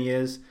expensive than he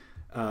is.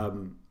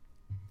 And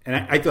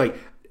I feel like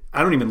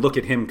I don't even look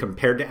at him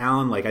compared to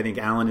Allen. Like I think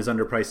Allen is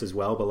underpriced as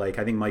well, but like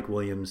I think Mike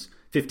Williams,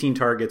 15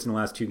 targets in the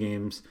last 2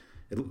 games,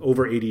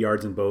 over 80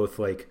 yards in both.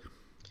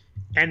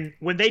 And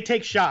when they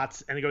take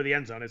shots and they go to the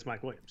end zone, it's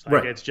Mike Williams. Like,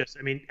 right. It's just,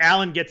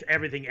 Allen gets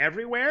everything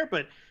everywhere,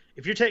 but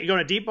if you're going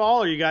a deep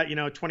ball or you got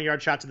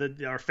 20-yard shot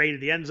or fade to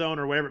the end zone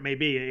or whatever it may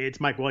be, it's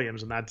Mike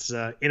Williams, and that's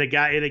in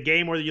a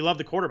game where you love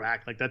the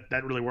quarterback, like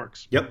that really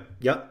works. Yep.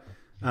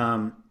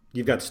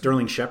 You've got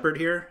Sterling Shepard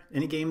here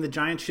in a game the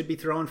Giants should be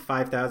throwing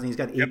 5,000. He's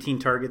got 18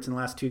 targets in the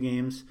last 2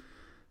 games.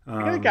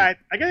 I got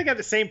a guy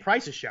the same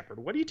price as Shepard.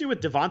 What do you do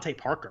with Devontae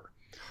Parker?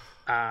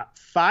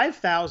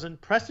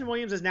 5,000. Preston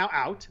Williams is now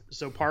out,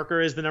 so Parker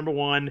is the number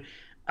one.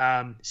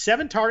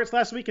 7 targets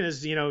last week, and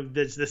is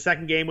the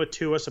second game with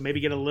Tua, so maybe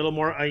get a little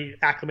more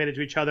acclimated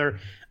to each other.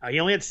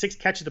 He only had 6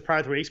 catches the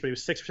prior 3 weeks, but he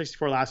was 6 for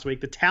 64 last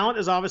week. The talent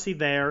is obviously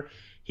there.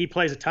 He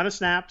plays a ton of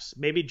snaps,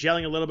 maybe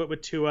gelling a little bit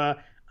with Tua.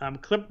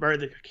 Clippers.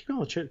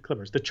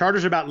 The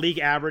Chargers are about league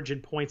average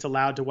in points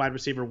allowed to wide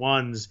receiver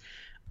ones.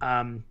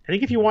 I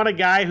think if you want a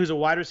guy who's a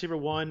wide receiver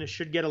 1,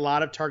 should get a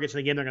lot of targets in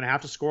the game, they're going to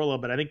have to score a little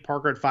bit. I think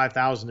Parker at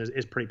 5,000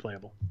 is pretty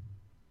playable.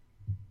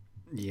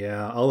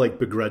 Yeah, I'll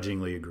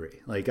begrudgingly agree.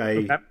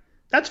 Okay.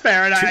 That's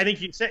fair, and I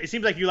think it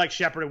seems like you like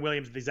Shepard and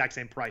Williams at the exact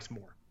same price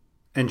more.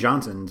 And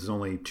Johnson's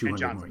only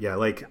 200 more.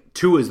 Yeah,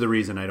 Tua is the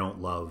reason I don't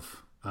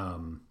love.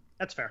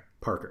 That's fair.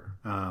 Parker.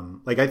 I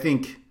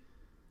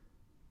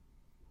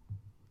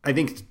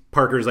think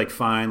Parker's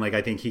fine.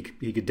 I think he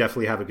could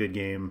definitely have a good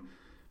game,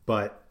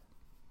 but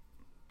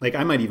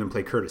I might even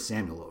play Curtis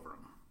Samuel over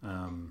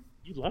him.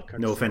 You love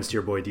Curtis. No offense to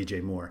your boy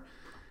DJ Moore.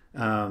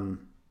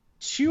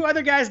 2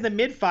 other guys in the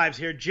mid-5s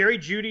here. Jerry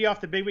Jeudy off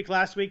the big week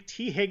last week.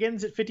 T.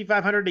 Higgins at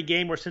 5,500 a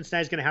game where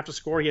Cincinnati's going to have to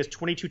score. He has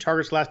 22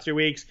 targets the last 3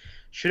 weeks.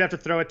 Should have to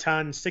throw a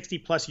ton.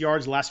 60-plus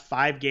yards the last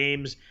 5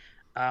 games.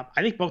 I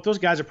think both those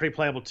guys are pretty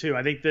playable too.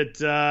 I think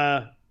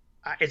that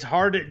it's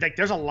hard to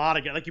there's a lot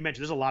of, like you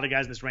mentioned, there's a lot of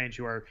guys in this range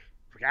who are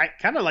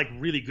kind of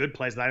really good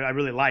plays that I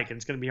really like, and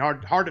it's going to be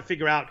hard to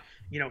figure out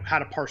how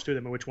to parse through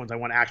them and which ones I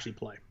want to actually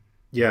play.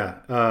 Yeah.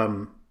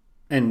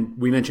 And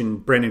we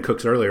mentioned Brandon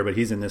Cooks earlier, but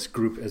he's in this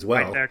group as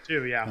well. Right there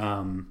too,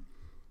 yeah.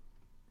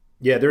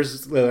 Yeah,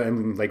 there's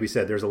like we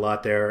said, there's a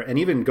lot there, and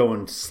even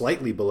going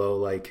slightly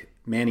below,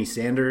 Manny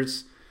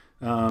Sanders,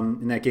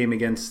 in that game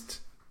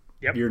against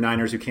your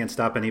Niners who can't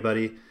stop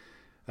anybody.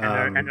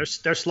 And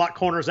their slot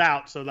corners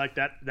out, so like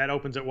that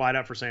opens it wide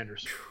up for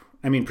Sanders.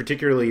 I mean,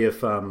 particularly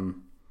if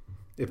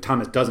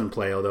Thomas doesn't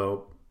play,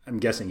 although I'm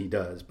guessing he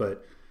does.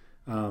 But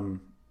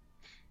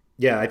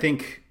I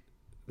think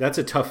that's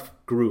a tough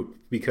group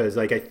because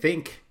like I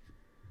think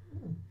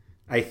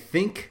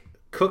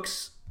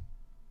Cooks,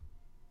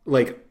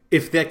 like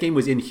if that game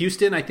was in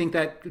Houston, I think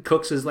that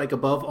Cooks is like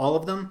above all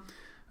of them.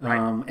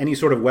 Right. Any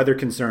sort of weather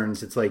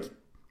concerns, it's like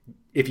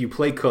if you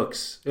play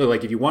Cooks, or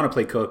like if you want to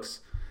play Cooks,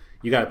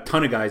 you got a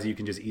ton of guys that you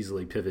can just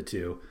easily pivot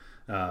to.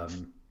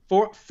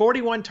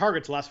 41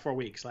 targets the last 4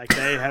 weeks. Like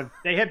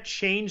they've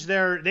changed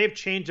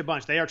a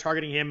bunch. They are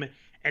targeting him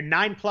and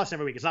 9+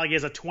 every week. It's not like he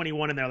has a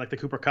 21 in there like the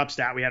Cooper Kupp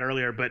stat we had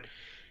earlier, but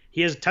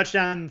he has a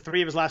touchdown in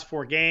 3 of his last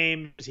 4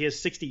 games. He has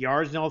 60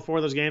 yards in all 4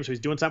 of those games, so he's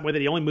doing something with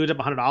it. He only moved up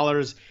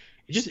 $100.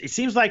 It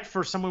seems like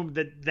for someone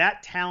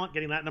that talent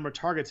getting that number of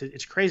targets,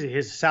 it's crazy.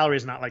 His salary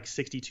is not like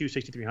 $6,200,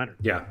 $6,300.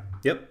 Yeah.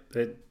 Yep.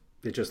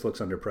 It just looks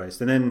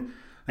underpriced. And then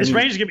his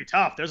range is gonna be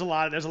tough. There's a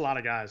lot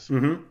of guys.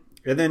 Mm-hmm.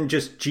 And then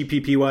just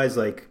GPP wise,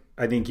 like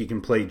I think you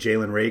can play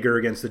Jalen Reagor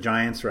against the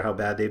Giants for how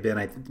bad they've been.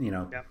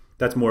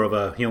 That's more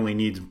of he only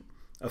needs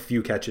a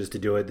few catches to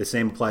do it. The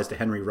same applies to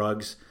Henry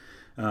Ruggs.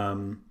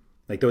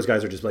 Like those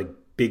guys are just like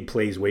big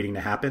plays waiting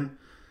to happen.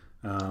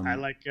 I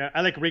like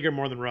Reagor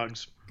more than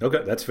Ruggs.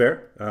 Okay, that's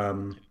fair.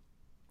 And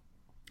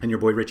your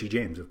boy Richie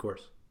James, of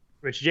course.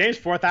 Richie James,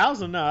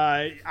 4,000.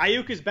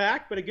 Ayuk is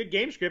back, but a good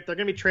game script. They're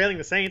going to be trailing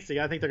the Saints.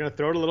 I think they're going to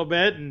throw it a little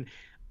bit. And,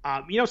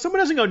 someone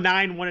doesn't go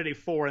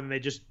 9-1-84 and they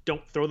just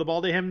don't throw the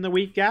ball to him the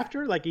week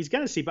after. Like, he's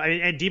going to see.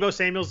 And Deebo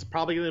Samuel's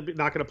probably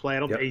not going to play. I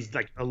don't think he's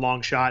like a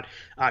long shot.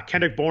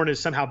 Kendrick Bourne is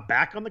somehow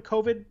back on the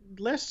COVID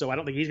list, so I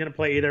don't think he's going to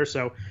play either.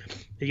 So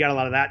he got a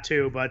lot of that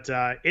too. But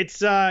it's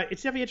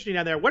definitely interesting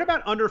down there. What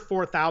about under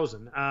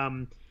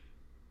 4,000?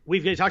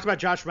 We've talked about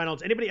Josh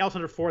Reynolds. Anybody else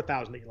under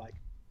 4,000 that you like?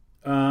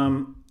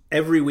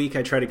 Every week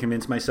I try to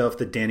convince myself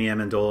that Danny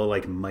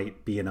Amendola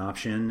might be an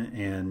option,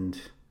 and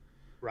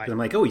I'm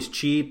like, oh, he's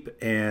cheap,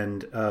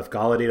 and if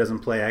Golladay doesn't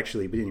play,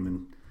 actually, we didn't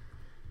even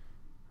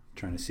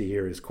trying to see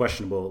here is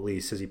questionable at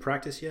least. Has he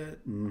practiced yet?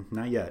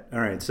 Not yet. All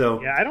right,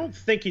 so I don't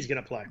think he's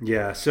going to play.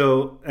 Yeah,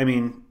 so I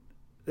mean,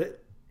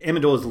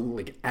 Amendola is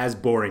like as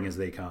boring as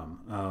they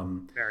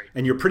come, Very.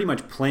 And you're pretty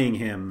much playing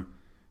him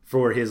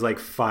for his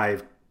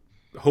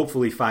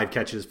hopefully 5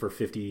 catches for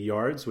 50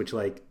 yards, which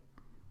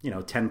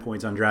 10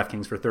 points on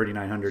DraftKings for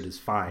 3,900 is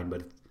fine,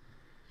 but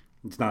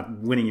it's not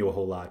winning you a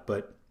whole lot.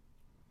 But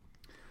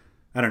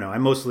I don't know.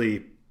 I'm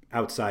mostly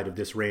outside of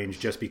this range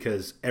just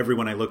because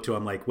everyone I look to,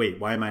 I'm like, wait,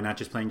 why am I not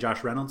just playing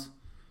Josh Reynolds?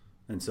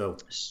 And so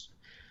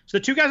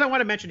the 2 guys I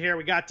want to mention here,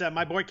 we got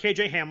my boy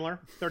KJ Hamler,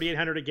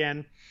 3,800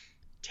 again,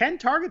 10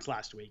 targets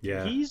last week.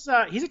 Yeah. He's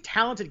a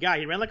talented guy.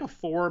 He ran like a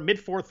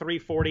mid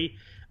 4.3 40.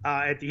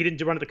 He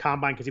didn't run at the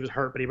combine because he was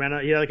hurt, but he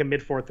had like a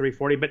mid 4.3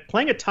 40. But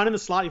playing a ton in the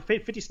slot, he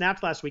played 50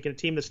 snaps last week in a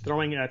team that's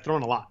throwing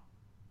a lot.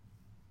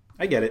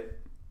 I get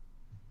it.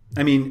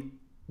 I mean,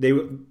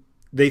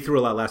 they threw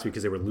a lot last week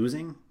because they were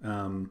losing.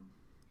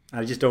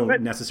 I just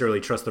don't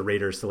necessarily trust the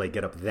Raiders to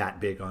get up that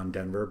big on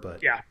Denver.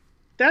 But yeah,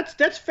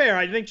 that's fair.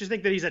 I think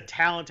that he's a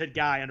talented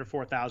guy under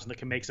 4,000 that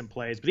can make some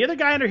plays. But the other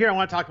guy under here I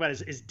want to talk about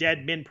is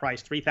dead min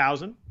price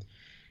 3,000.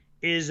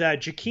 Is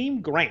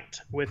Jakeem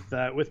Grant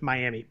with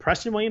Miami.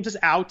 Preston Williams is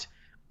out.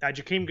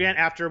 Jakeem Grant,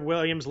 after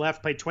Williams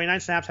left, played 29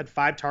 snaps, had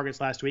 5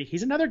 targets last week.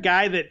 He's another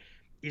guy that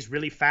is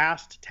really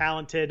fast,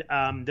 talented.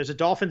 There's a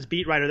Dolphins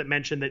beat writer that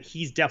mentioned that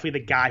he's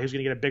definitely the guy who's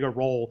going to get a bigger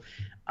role.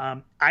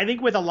 I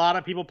think with a lot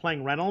of people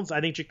playing Reynolds,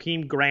 I think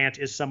Jakeem Grant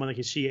is someone that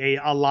can see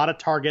a lot of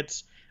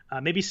targets,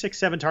 maybe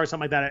 6-7 targets,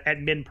 something like that at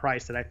min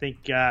price that I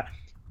think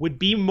would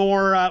be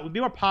more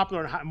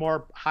popular and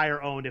more higher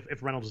owned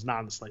if Reynolds is not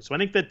on the slate. So I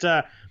think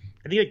that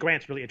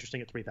Grant's really interesting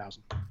at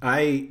 3,000.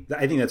 I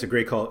think that's a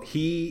great call.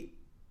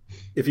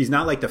 If he's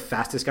not the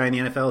fastest guy in the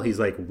NFL, he's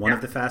one of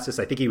the fastest.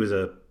 I think he was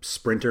a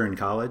sprinter in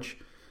college.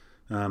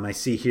 I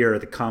see here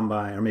at the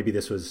combine, or maybe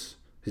this was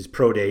his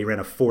pro day, he ran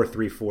a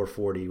 4.3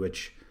 4.40,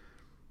 which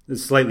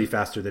is slightly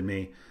faster than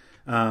me.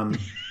 Yeah,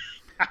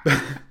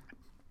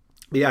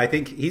 I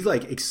think he's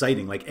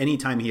exciting.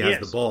 Anytime he has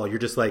the ball, you're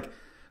just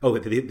oh,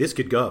 this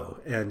could go.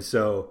 And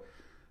so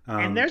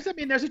and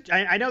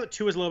I know that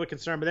Tua is a little bit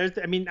concerned, but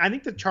I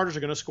think the Chargers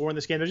are going to score in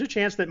this game. There's a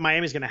chance that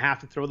Miami's going to have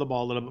to throw the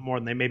ball a little bit more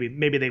than they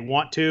maybe they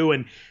want to,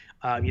 and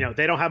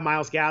they don't have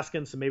Myles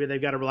Gaskin, so maybe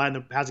they've got to rely on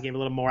the passing game a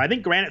little more. I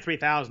think Grant at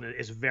 3,000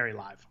 is very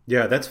live.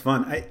 Yeah, that's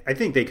fun. I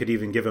think they could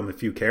even give him a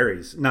few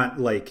carries, not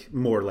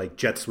more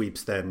jet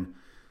sweeps than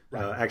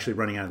actually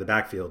running out of the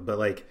backfield,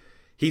 but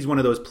he's one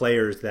of those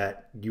players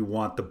that you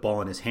want the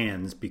ball in his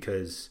hands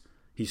because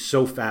he's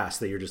so fast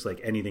that you're just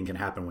anything can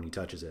happen when he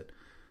touches it.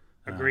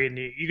 Agreed.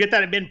 You get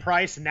that at mid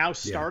price now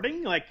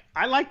starting. Yeah.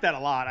 I like that a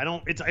lot.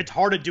 It's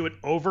hard to do it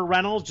over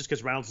Reynolds just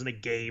because Reynolds is in a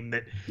game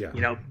that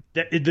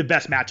the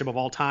best matchup of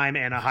all time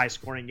and a high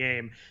scoring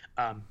game.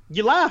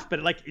 You laugh, but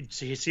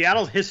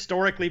Seattle's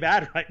historically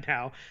bad right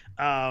now.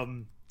 I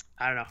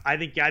don't know. I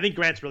think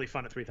Grant's really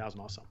fun at 3,000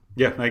 also.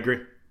 Yeah, I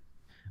agree.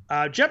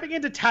 Jumping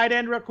into tight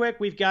end real quick,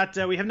 we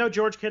have no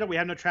George Kittle, we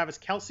have no Travis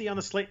Kelce on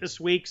the slate this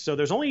week, so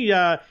there's only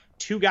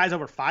two guys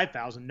over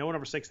 5,000, no one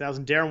over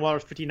 6,000. Darren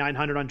Waller's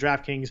 5,900 on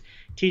DraftKings,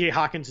 T.J.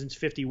 Hawkinson's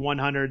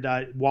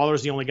 5,100.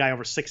 Waller's the only guy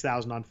over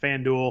 6,000 on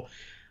FanDuel.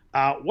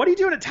 What are you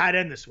doing at tight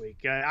end this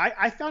week?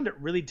 I found it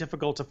really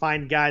difficult to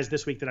find guys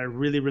this week that I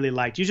really, really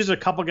liked. Usually there's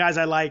a couple guys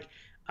I like.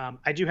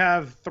 I do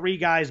have three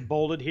guys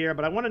bolded here,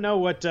 but I want to know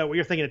what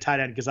you're thinking at tight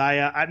end because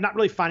I'm not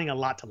really finding a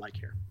lot to like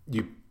here.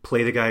 You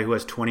play the guy who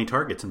has 20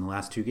 targets in the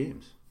last two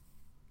games.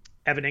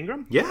 Evan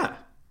Ingram? Yeah.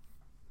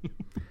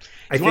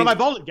 He's one of my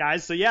bolded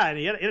guys, so yeah, and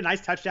he had a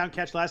nice touchdown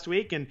catch last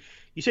week, and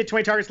you said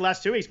 20 targets the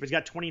last 2 weeks, but he's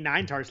got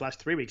 29 targets the last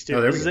 3 weeks, too.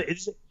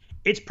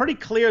 It's pretty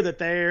clear that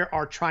they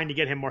are trying to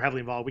get him more heavily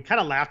involved. We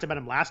kind of laughed about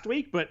him last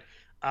week, but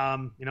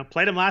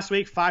played him last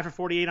week, 5 for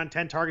 48 on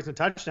 10 targets and a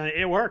touchdown.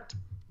 It worked.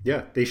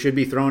 Yeah, they should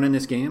be thrown in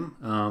this game.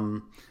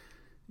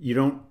 You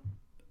don't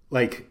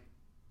like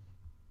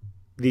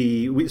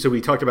so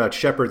we talked about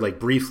Shepard like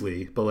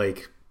briefly, but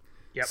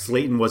yep.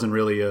 Slayton wasn't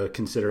really a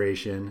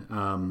consideration.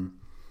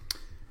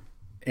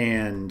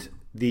 And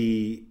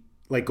the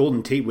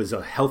Golden Tate was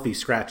a healthy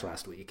scratch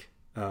last week.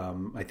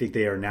 I think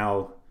they are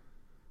now,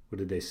 what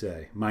did they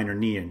say? Minor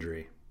knee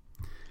injury.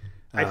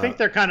 I think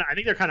they're kind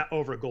of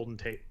over Golden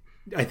Tate.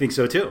 I think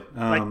so too.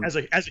 As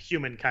a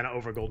human, kind of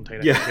over Golden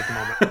Tate. Yeah, at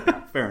the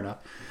moment. Fair enough.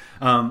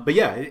 But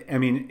yeah, I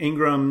mean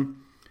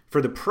Ingram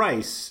for the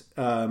price,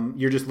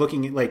 you're just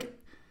looking at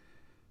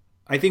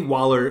I think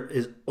Waller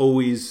is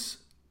always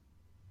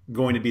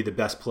going to be the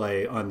best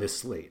play on this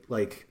slate.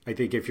 I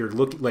think if you're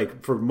looking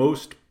for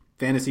most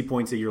fantasy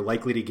points that you're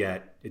likely to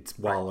get, it's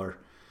Waller.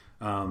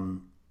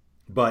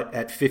 But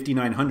at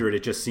 5,900,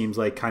 it just seems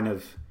like kind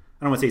of,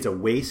 I don't want to say it's a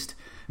waste.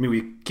 I mean,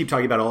 we keep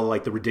talking about all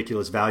the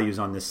ridiculous values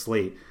on this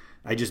slate.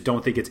 I just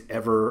don't think it's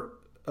ever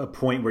a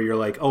point where you're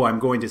like, oh, I'm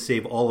going to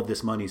save all of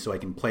this money so I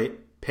can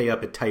pay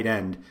up at tight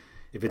end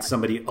if it's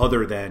somebody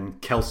other than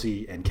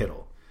Kelce and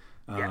Kittle.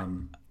 Yeah.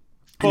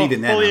 And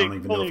even then, I don't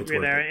even know if it's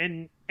worth there.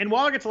 it. And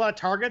Waller gets a lot of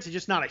targets. He's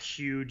just not a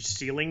huge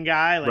ceiling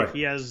guy. Right.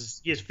 He has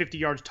 50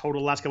 yards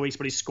total the last couple weeks,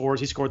 but he scores.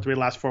 He scored 3 of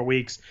the last 4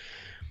 weeks.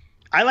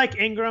 I like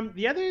Ingram.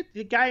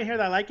 The guy in here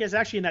that I like is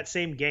actually in that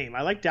same game.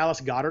 I like Dallas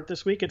Goedert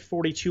this week at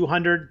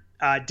 4,200.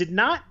 Did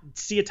not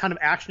see a ton of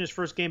action his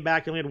first game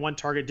back. He only had 1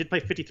 target. Did play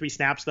 53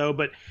 snaps, though.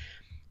 But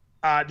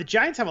the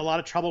Giants have a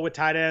lot of trouble with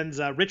tight ends.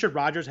 Richard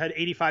Rodgers had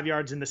 85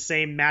 yards in the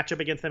same matchup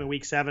against them in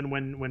Week 7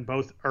 when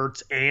both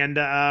Ertz and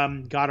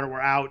Goedert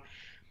were out.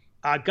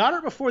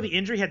 Goddard before the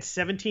injury had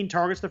 17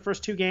 targets the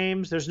first 2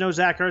 games. There's no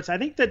Zach Ertz. I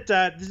think that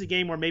this is a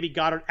game where maybe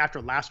Goddard,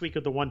 after last week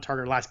with the 1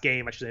 target, last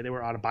game, I should say, they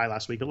were on a bye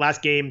last week, but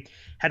last game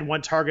had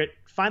 1 target.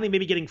 Finally,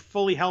 maybe getting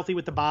fully healthy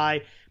with the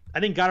bye. I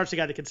think Goddard's the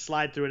guy that can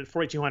slide through it at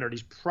 4,200.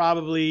 He's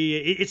probably,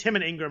 it's him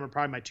and Ingram are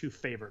probably my 2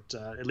 favorites,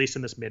 at least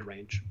in this mid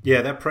range.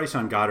 Yeah, that price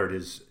on Goddard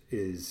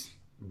is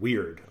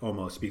weird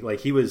almost.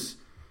 He was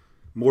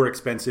more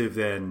expensive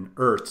than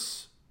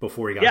Ertz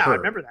before he got hurt. Yeah, I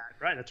remember that.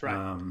 Right, that's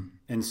right.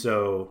 And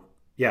so.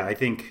 Yeah, I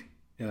think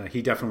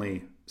he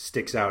definitely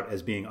sticks out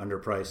as being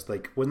underpriced.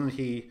 Wasn't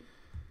he?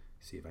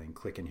 See if I can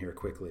click in here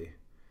quickly.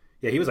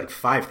 Yeah, he was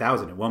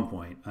 5,000 at one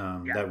point.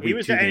 That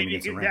week 2 game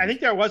against the Rams. I think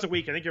there was a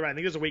week. I think you're right. I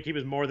think there was a week he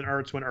was more than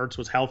Ertz when Ertz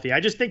was healthy. I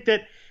just think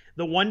that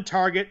the 1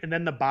 target and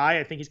then the bye,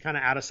 I think he's kind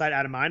of out of sight,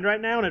 out of mind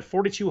right now. And at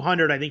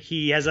 4,200, I think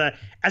he has an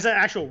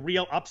actual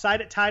real upside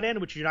at tight end,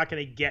 which you're not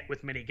going to get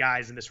with many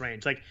guys in this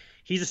range.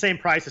 He's the same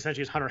price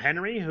essentially as Hunter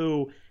Henry,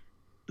 who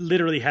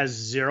literally has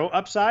 0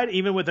 upside,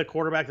 even with a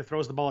quarterback that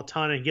throws the ball a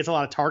ton and gets a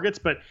lot of targets.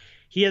 But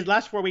he has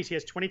last 4 weeks, he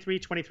has 23,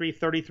 23,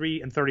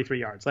 33, and 33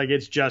 yards.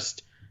 It's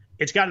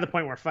gotten to the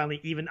point where finally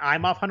even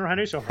I'm off Hunter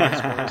Henry, so hard to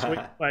score this week.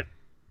 But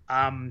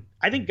I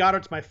think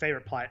Goddard's my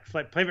favorite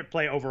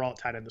play overall at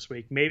tight end this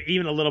week, maybe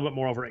even a little bit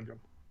more over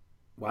Ingram.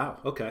 Wow.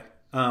 Okay.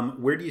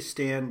 Where do you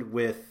stand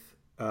with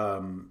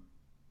Noah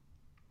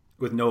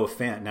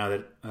Fant now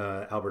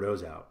that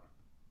Alberto's out?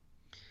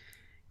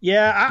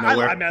 Yeah,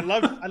 I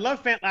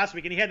love Fant last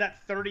week, and he had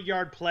that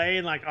 30-yard play,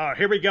 and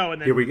here we go,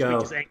 and then here we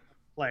go. His ankle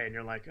play, and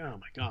you're like, oh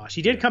my gosh.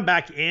 He did come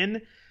back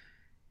in.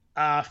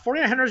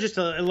 4,900 is just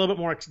a little bit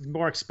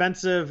more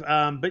expensive,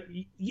 but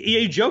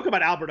you joke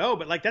about Alberto,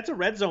 but that's a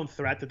red zone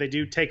threat that they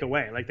do take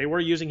away. They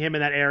were using him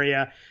in that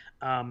area.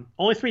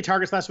 Only 3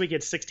 targets last week. He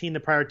had 16 the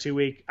prior 2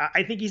 week.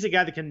 I think he's a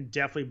guy that can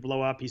definitely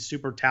blow up. He's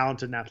super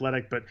talented and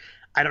athletic, but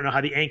I don't know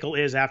how the ankle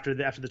is after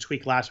the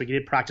tweak last week. He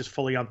did practice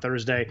fully on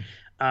Thursday.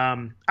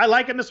 I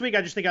like him this week.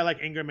 I just think I like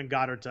Ingram and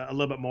Goddard a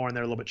little bit more, and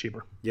they're a little bit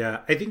cheaper. Yeah,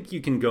 I think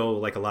you can go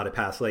a lot of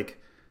paths.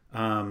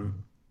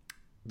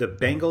 The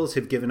Bengals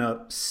have given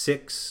up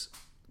 6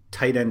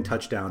 tight end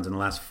touchdowns in the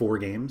last 4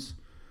 games.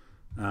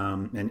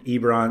 And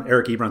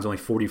Eric Ebron's only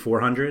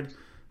 4,400.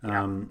 I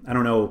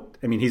don't know.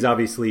 I mean, he's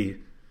obviously,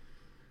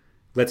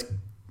 let's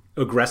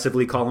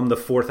aggressively call him the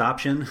 4th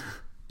option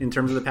in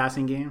terms of the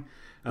passing game.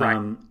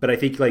 Right. But I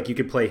think you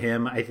could play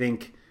him. I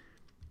think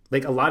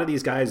a lot of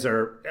these guys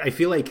I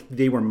feel like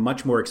they were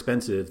much more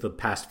expensive the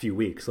past few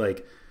weeks.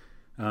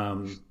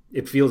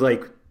 It feels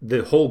like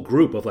the whole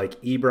group of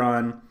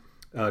Ebron,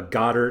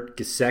 Goddard,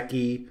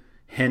 Gesicki,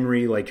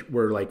 Henry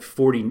were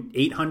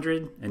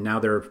 4,800, and now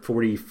they're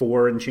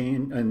 44 and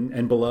change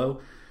and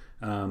below.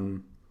 I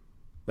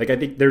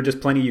think there are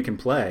just plenty you can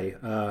play.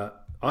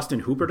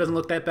 Austin Hooper doesn't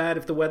look that bad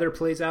if the weather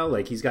plays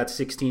out. He's got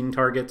 16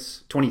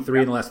 targets,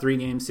 23 in the last 3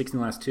 games, 6 in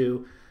the last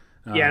 2.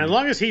 And as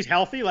long as he's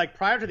healthy,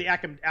 prior to the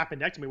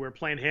appendectomy, we were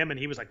playing him, and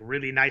he was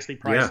really nicely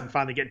priced and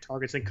finally getting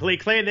targets. And Clay,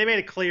 they made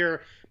a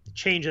clear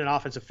change in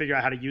offense to figure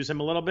out how to use him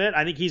a little bit.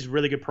 I think he's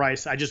really good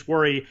price. I just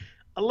worry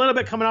a little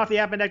bit coming off the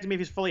appendectomy if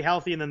he's fully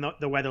healthy, and then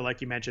the weather, like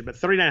you mentioned. But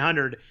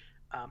 3,900,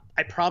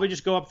 I'd probably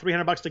just go up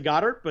 $300 to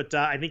Goddard. But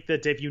I think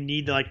that if you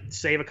need to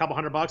save a couple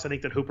 $100, I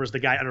think that Hooper's the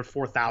guy under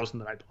 4,000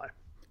 that I'd play.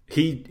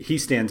 He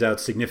stands out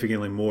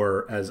significantly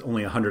more as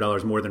only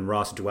 $100 more than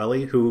Ross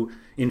Dwelly, who,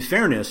 in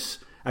fairness,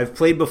 I've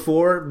played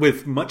before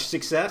with much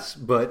success,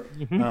 but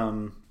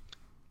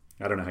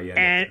I don't know how you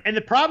and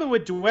the problem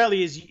with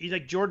Dwelly is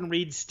Jordan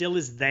Reed still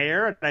is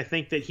there, and I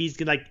think that he's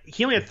gonna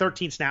he only had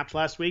 13 snaps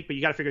last week, but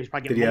you got to figure he's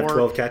probably getting more. Did he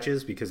have 12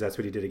 catches because that's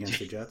what he did against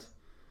the Jets?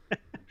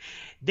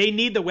 They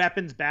need the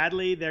weapons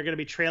badly. They're going to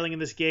be trailing in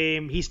this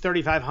game. He's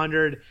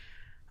 3,500.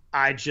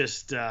 I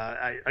just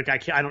I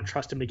don't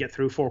trust him to get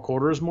through 4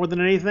 quarters more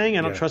than anything.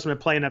 I don't trust him to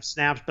play enough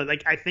snaps.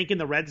 But I think in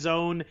the red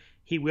zone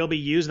he will be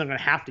used. And I'm going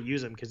to have to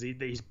use him because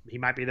he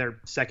might be their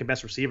second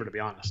best receiver, to be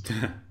honest.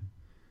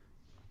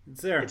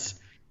 It's there.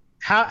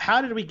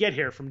 How did we get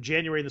here from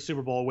January in the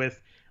Super Bowl with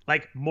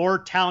more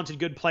talented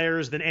good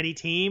players than any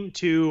team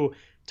to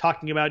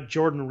talking about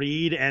Jordan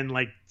Reed and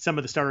some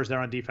of the starters there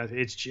on defense?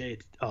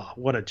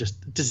 What a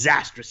just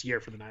disastrous year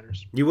for the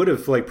Niners. You would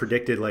have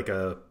predicted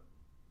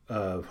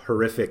a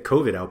horrific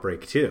COVID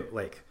outbreak too.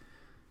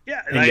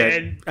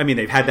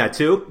 They've had that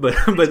too, but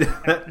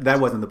that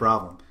wasn't the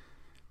problem.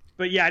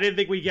 But yeah, I didn't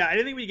think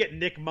we'd get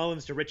Nick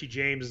Mullins to Richie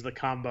James as the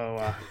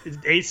combo.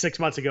 6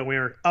 months ago, we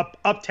were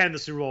up 10 in the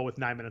Super Bowl with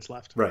 9 minutes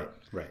left. Right.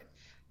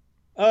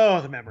 Oh,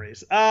 the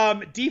memories.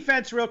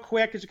 Defense, real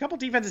quick. There's a couple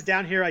defenses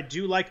down here I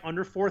do like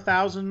under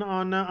 4,000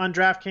 on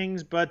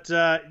DraftKings, but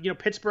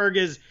Pittsburgh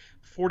is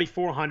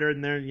 4,400,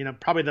 and they're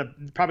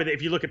probably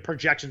if you look at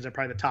projections, they're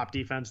probably the top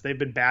defense. They've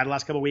been bad the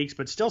last couple of weeks,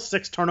 but still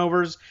 6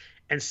 turnovers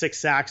and 6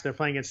 sacks. They're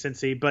playing against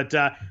Cincy. But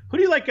who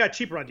do you like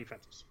cheaper on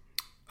defenses?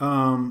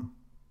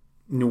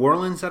 New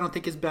Orleans, I don't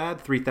think is bad.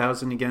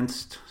 3,000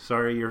 against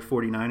your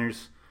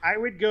 49ers. I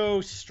would go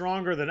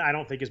stronger than I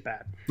don't think is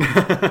bad.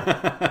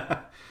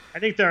 I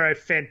think they're a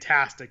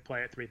fantastic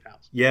play at 3,000.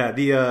 Yeah,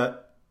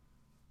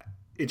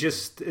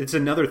 it's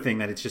another thing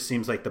that it just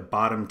seems like the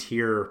bottom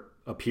tier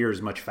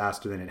appears much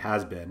faster than it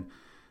has been.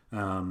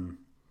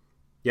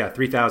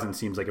 3,000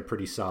 seems like a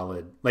pretty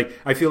solid.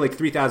 I feel like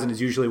 3,000 is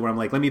usually where I'm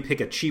let me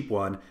pick a cheap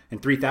one,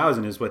 and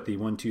 3,000 is what the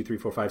 1, 2, 3,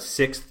 4, 5,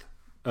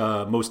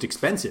 6th most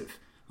expensive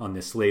on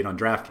this slate on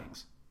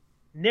DraftKings.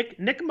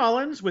 Nick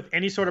Mullins with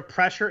any sort of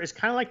pressure is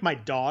kind of like my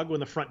dog when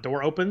the front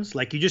door opens.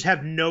 You just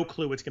have no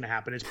clue what's going to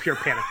happen. It's pure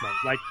panic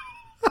mode.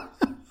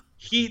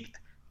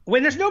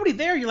 When there's nobody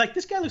there, you're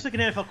this guy looks like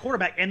an NFL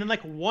quarterback. And then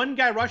one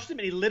guy rushes him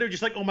and he literally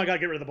just oh my God,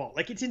 get rid of the ball.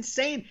 It's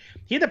insane.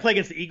 He had to play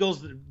against the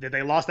Eagles that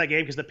they lost that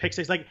game because the pick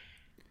six.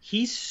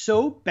 He's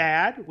so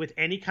bad with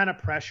any kind of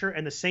pressure.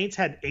 And the Saints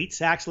had 8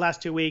 sacks the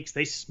last 2 weeks.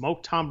 They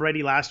smoked Tom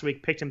Brady last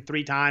week, picked him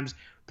 3 times,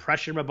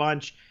 pressured him a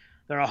bunch.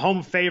 They're a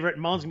home favorite.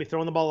 Mullins going to be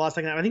throwing the ball the last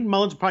second. I think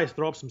Mullins will probably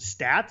throw up some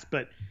stats,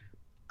 but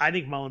I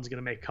think Mullins is going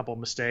to make a couple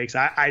of mistakes.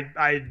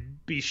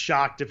 I'd be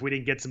shocked if we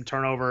didn't get some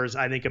turnovers.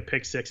 I think a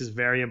pick 6 is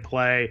very in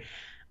play.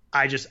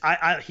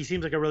 He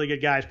seems like a really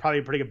good guy. He's probably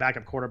a pretty good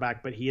backup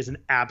quarterback, but he is an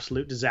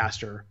absolute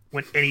disaster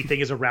when anything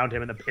is around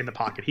him in the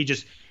pocket.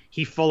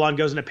 He full on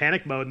goes into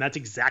panic mode, and that's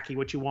exactly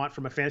what you want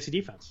from a fantasy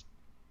defense.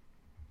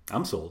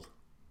 I'm sold.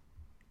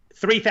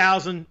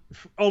 3,000,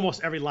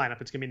 almost every lineup.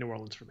 It's going to be New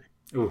Orleans for me.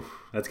 Ooh,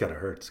 that's gotta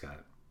hurt,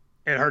 Scott.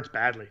 It hurts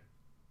badly.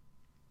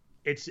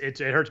 It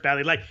hurts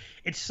badly.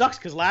 It sucks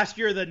because last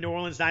year the New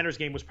Orleans Niners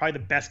game was probably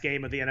the best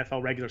game of the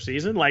NFL regular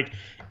season.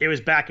 It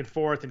was back and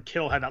forth, and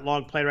Kittle had that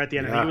long play right at the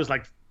end. Yeah. And it was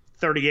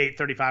 38,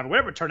 35, or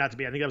whatever it turned out to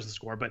be. I think that was the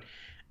score, but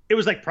it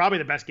was probably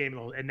the best game.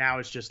 And now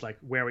it's just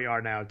where we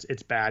are now.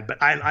 It's bad, but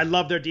I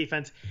love their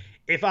defense.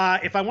 If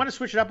I want to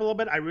switch it up a little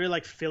bit, I really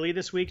like Philly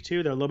this week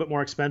too. They're a little bit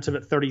more expensive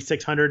at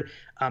 3,600.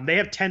 They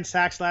have 10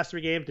 sacks last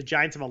 3 games. The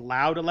Giants have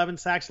allowed 11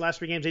 sacks last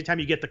 3 games. Anytime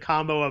you get the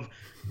combo of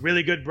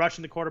really good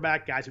rushing the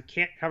quarterback, guys who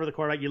can't cover the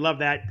quarterback, you love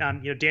that.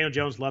 Daniel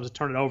Jones loves to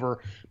turn it over.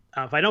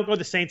 If I don't go with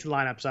the Saints in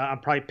lineups, I'm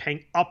probably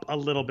paying up a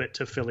little bit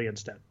to Philly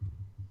instead.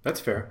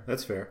 That's fair.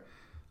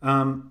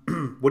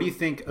 What do you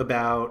think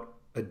about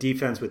a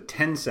defense with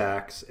 10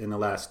 sacks in the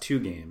last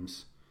 2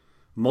 games,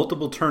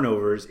 multiple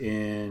turnovers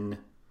in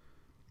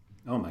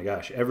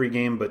every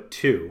game but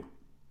 2,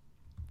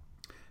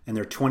 and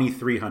they're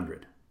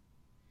 2,300?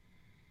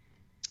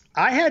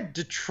 I had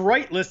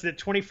Detroit listed at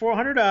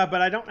 2,400, but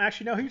I don't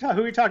actually know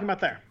who you're talking about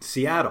there.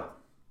 Seattle,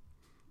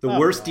 the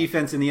worst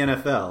defense in the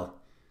NFL.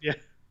 Yeah,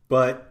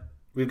 but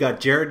we've got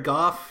Jared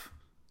Goff.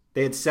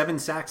 They had 7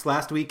 sacks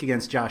last week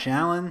against Josh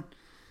Allen.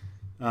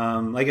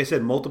 Like I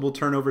said, multiple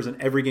turnovers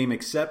in every game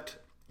except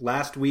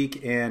last week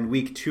and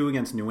week 2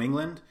 against New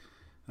England.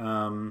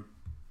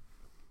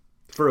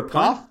 For a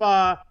punt?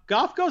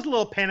 Goff goes a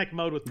little panic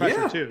mode with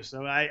pressure too,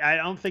 so I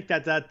don't think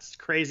that's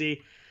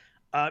crazy.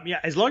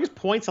 As long as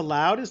points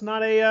allowed is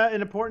not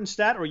an important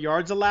stat, or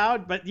yards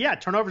allowed, but yeah,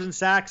 turnovers and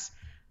sacks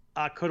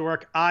could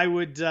work.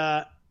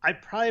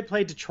 I'd probably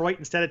play Detroit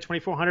instead of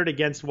 2,400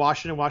 against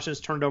Washington. Washington's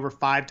turned over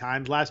 5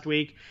 times last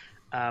week.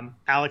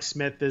 Alex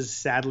Smith is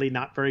sadly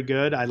not very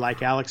good. I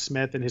like Alex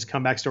Smith, and his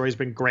comeback story has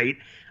been great,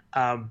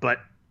 but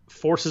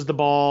forces the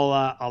ball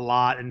a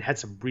lot and had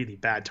some really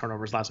bad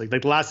turnovers last week.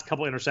 Like the last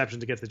couple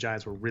interceptions against the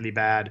Giants were really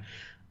bad.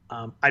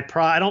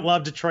 I don't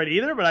love Detroit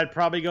either, but I'd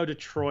probably go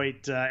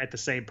Detroit at the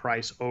same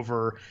price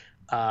over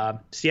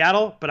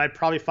Seattle. But I'd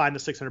probably find the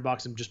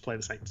 $600 and just play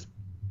the Saints.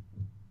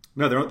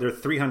 No, they're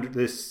 300.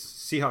 The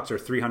Seahawks are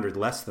 300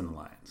 less than the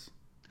Lions.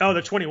 Oh,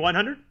 they're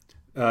 2,100.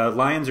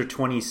 Lions are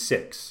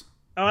 26.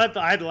 Oh,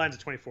 I had the Lions at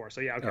 24.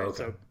 So yeah, okay. Oh, okay.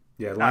 So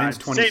yeah, Lions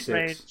 26. Same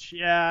range.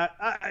 Yeah,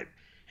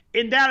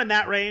 in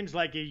that range,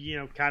 like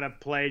you kind of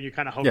play, and you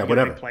kind of hope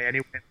you play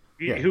anyway.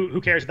 Yeah. Who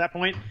cares at that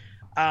point?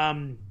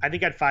 I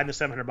think I'd find the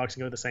 $700 and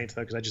go with the Saints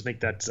though, because I just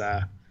think that's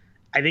I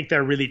think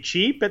they're really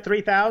cheap at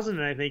 3,000,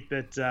 and I think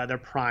that they're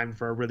primed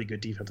for a really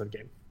good defensive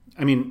game.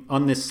 I mean,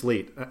 on this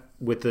slate,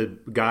 with the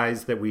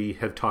guys that we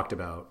have talked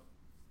about,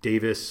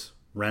 Davis,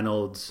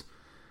 Reynolds,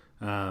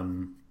 I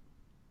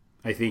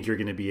think you're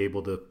going to be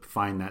able to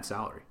find that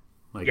salary.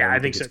 I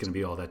don't think it's going to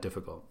be all that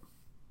difficult.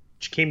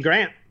 Jakeem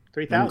Grant,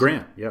 3,000.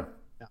 Grant, yeah.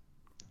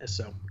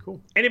 So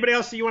cool. Anybody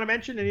else that you want to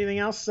mention? Anything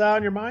else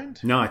on your mind?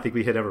 No, I think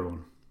we hit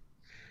everyone.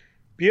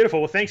 Beautiful.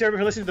 Well, thanks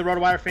everybody for listening to the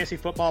RotoWire Fantasy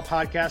Football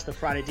Podcast, the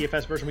Friday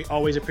DFS version. We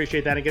always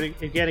appreciate that. Again,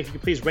 if you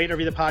could please rate and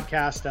review the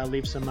podcast,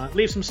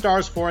 leave some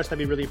stars for us. That'd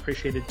be really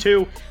appreciated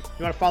too. If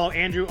you want to follow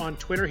Andrew on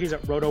Twitter, he's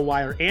at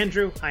RotoWire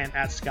Andrew. I am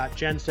at Scott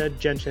Jenstad.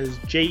 Jenstad is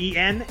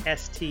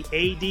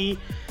Jenstad.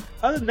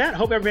 Other than that,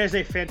 hope everybody has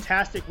a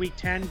fantastic Week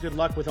 10. Good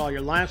luck with all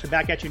your lineups. We're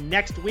back at you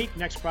next week,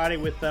 next Friday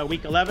with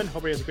Week 11. Hope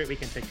everybody has a great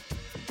weekend. Take care.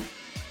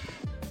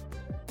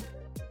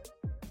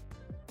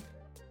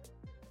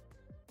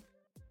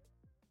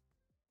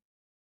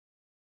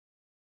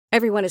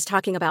 Everyone is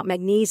talking about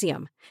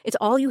magnesium. It's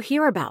all you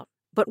hear about.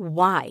 But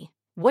why?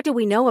 What do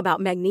we know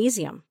about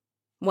magnesium?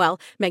 Well,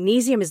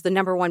 magnesium is the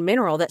 #1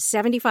 mineral that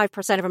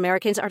 75% of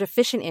Americans are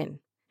deficient in.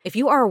 If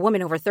you are a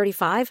woman over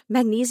 35,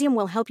 magnesium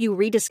will help you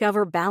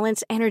rediscover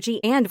balance,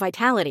 energy, and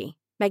vitality.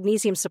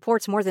 Magnesium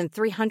supports more than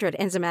 300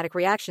 enzymatic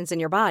reactions in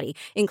your body,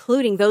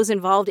 including those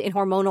involved in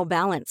hormonal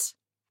balance.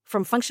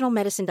 From functional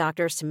medicine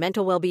doctors to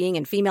mental well-being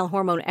and female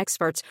hormone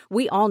experts,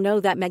 we all know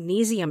that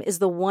magnesium is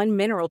the one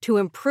mineral to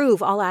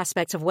improve all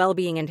aspects of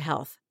well-being and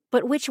health.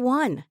 But which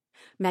one?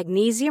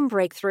 Magnesium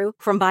Breakthrough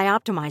from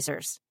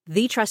Bioptimizers,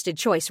 the trusted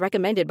choice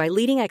recommended by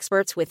leading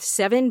experts with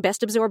 7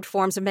 best-absorbed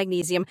forms of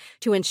magnesium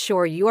to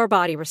ensure your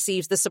body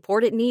receives the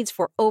support it needs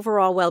for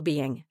overall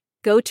well-being.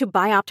 Go to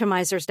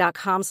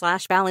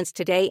bioptimizers.com/balance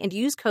today and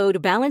use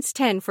code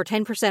BALANCE10 for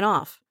 10%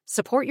 off.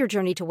 Support your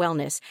journey to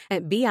wellness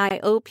at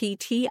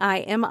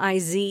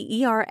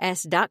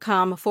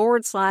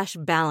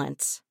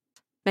bioptimizers.com/balance.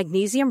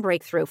 Magnesium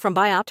Breakthrough from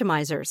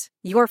Bioptimizers,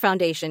 your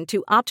foundation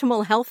to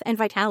optimal health and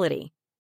vitality.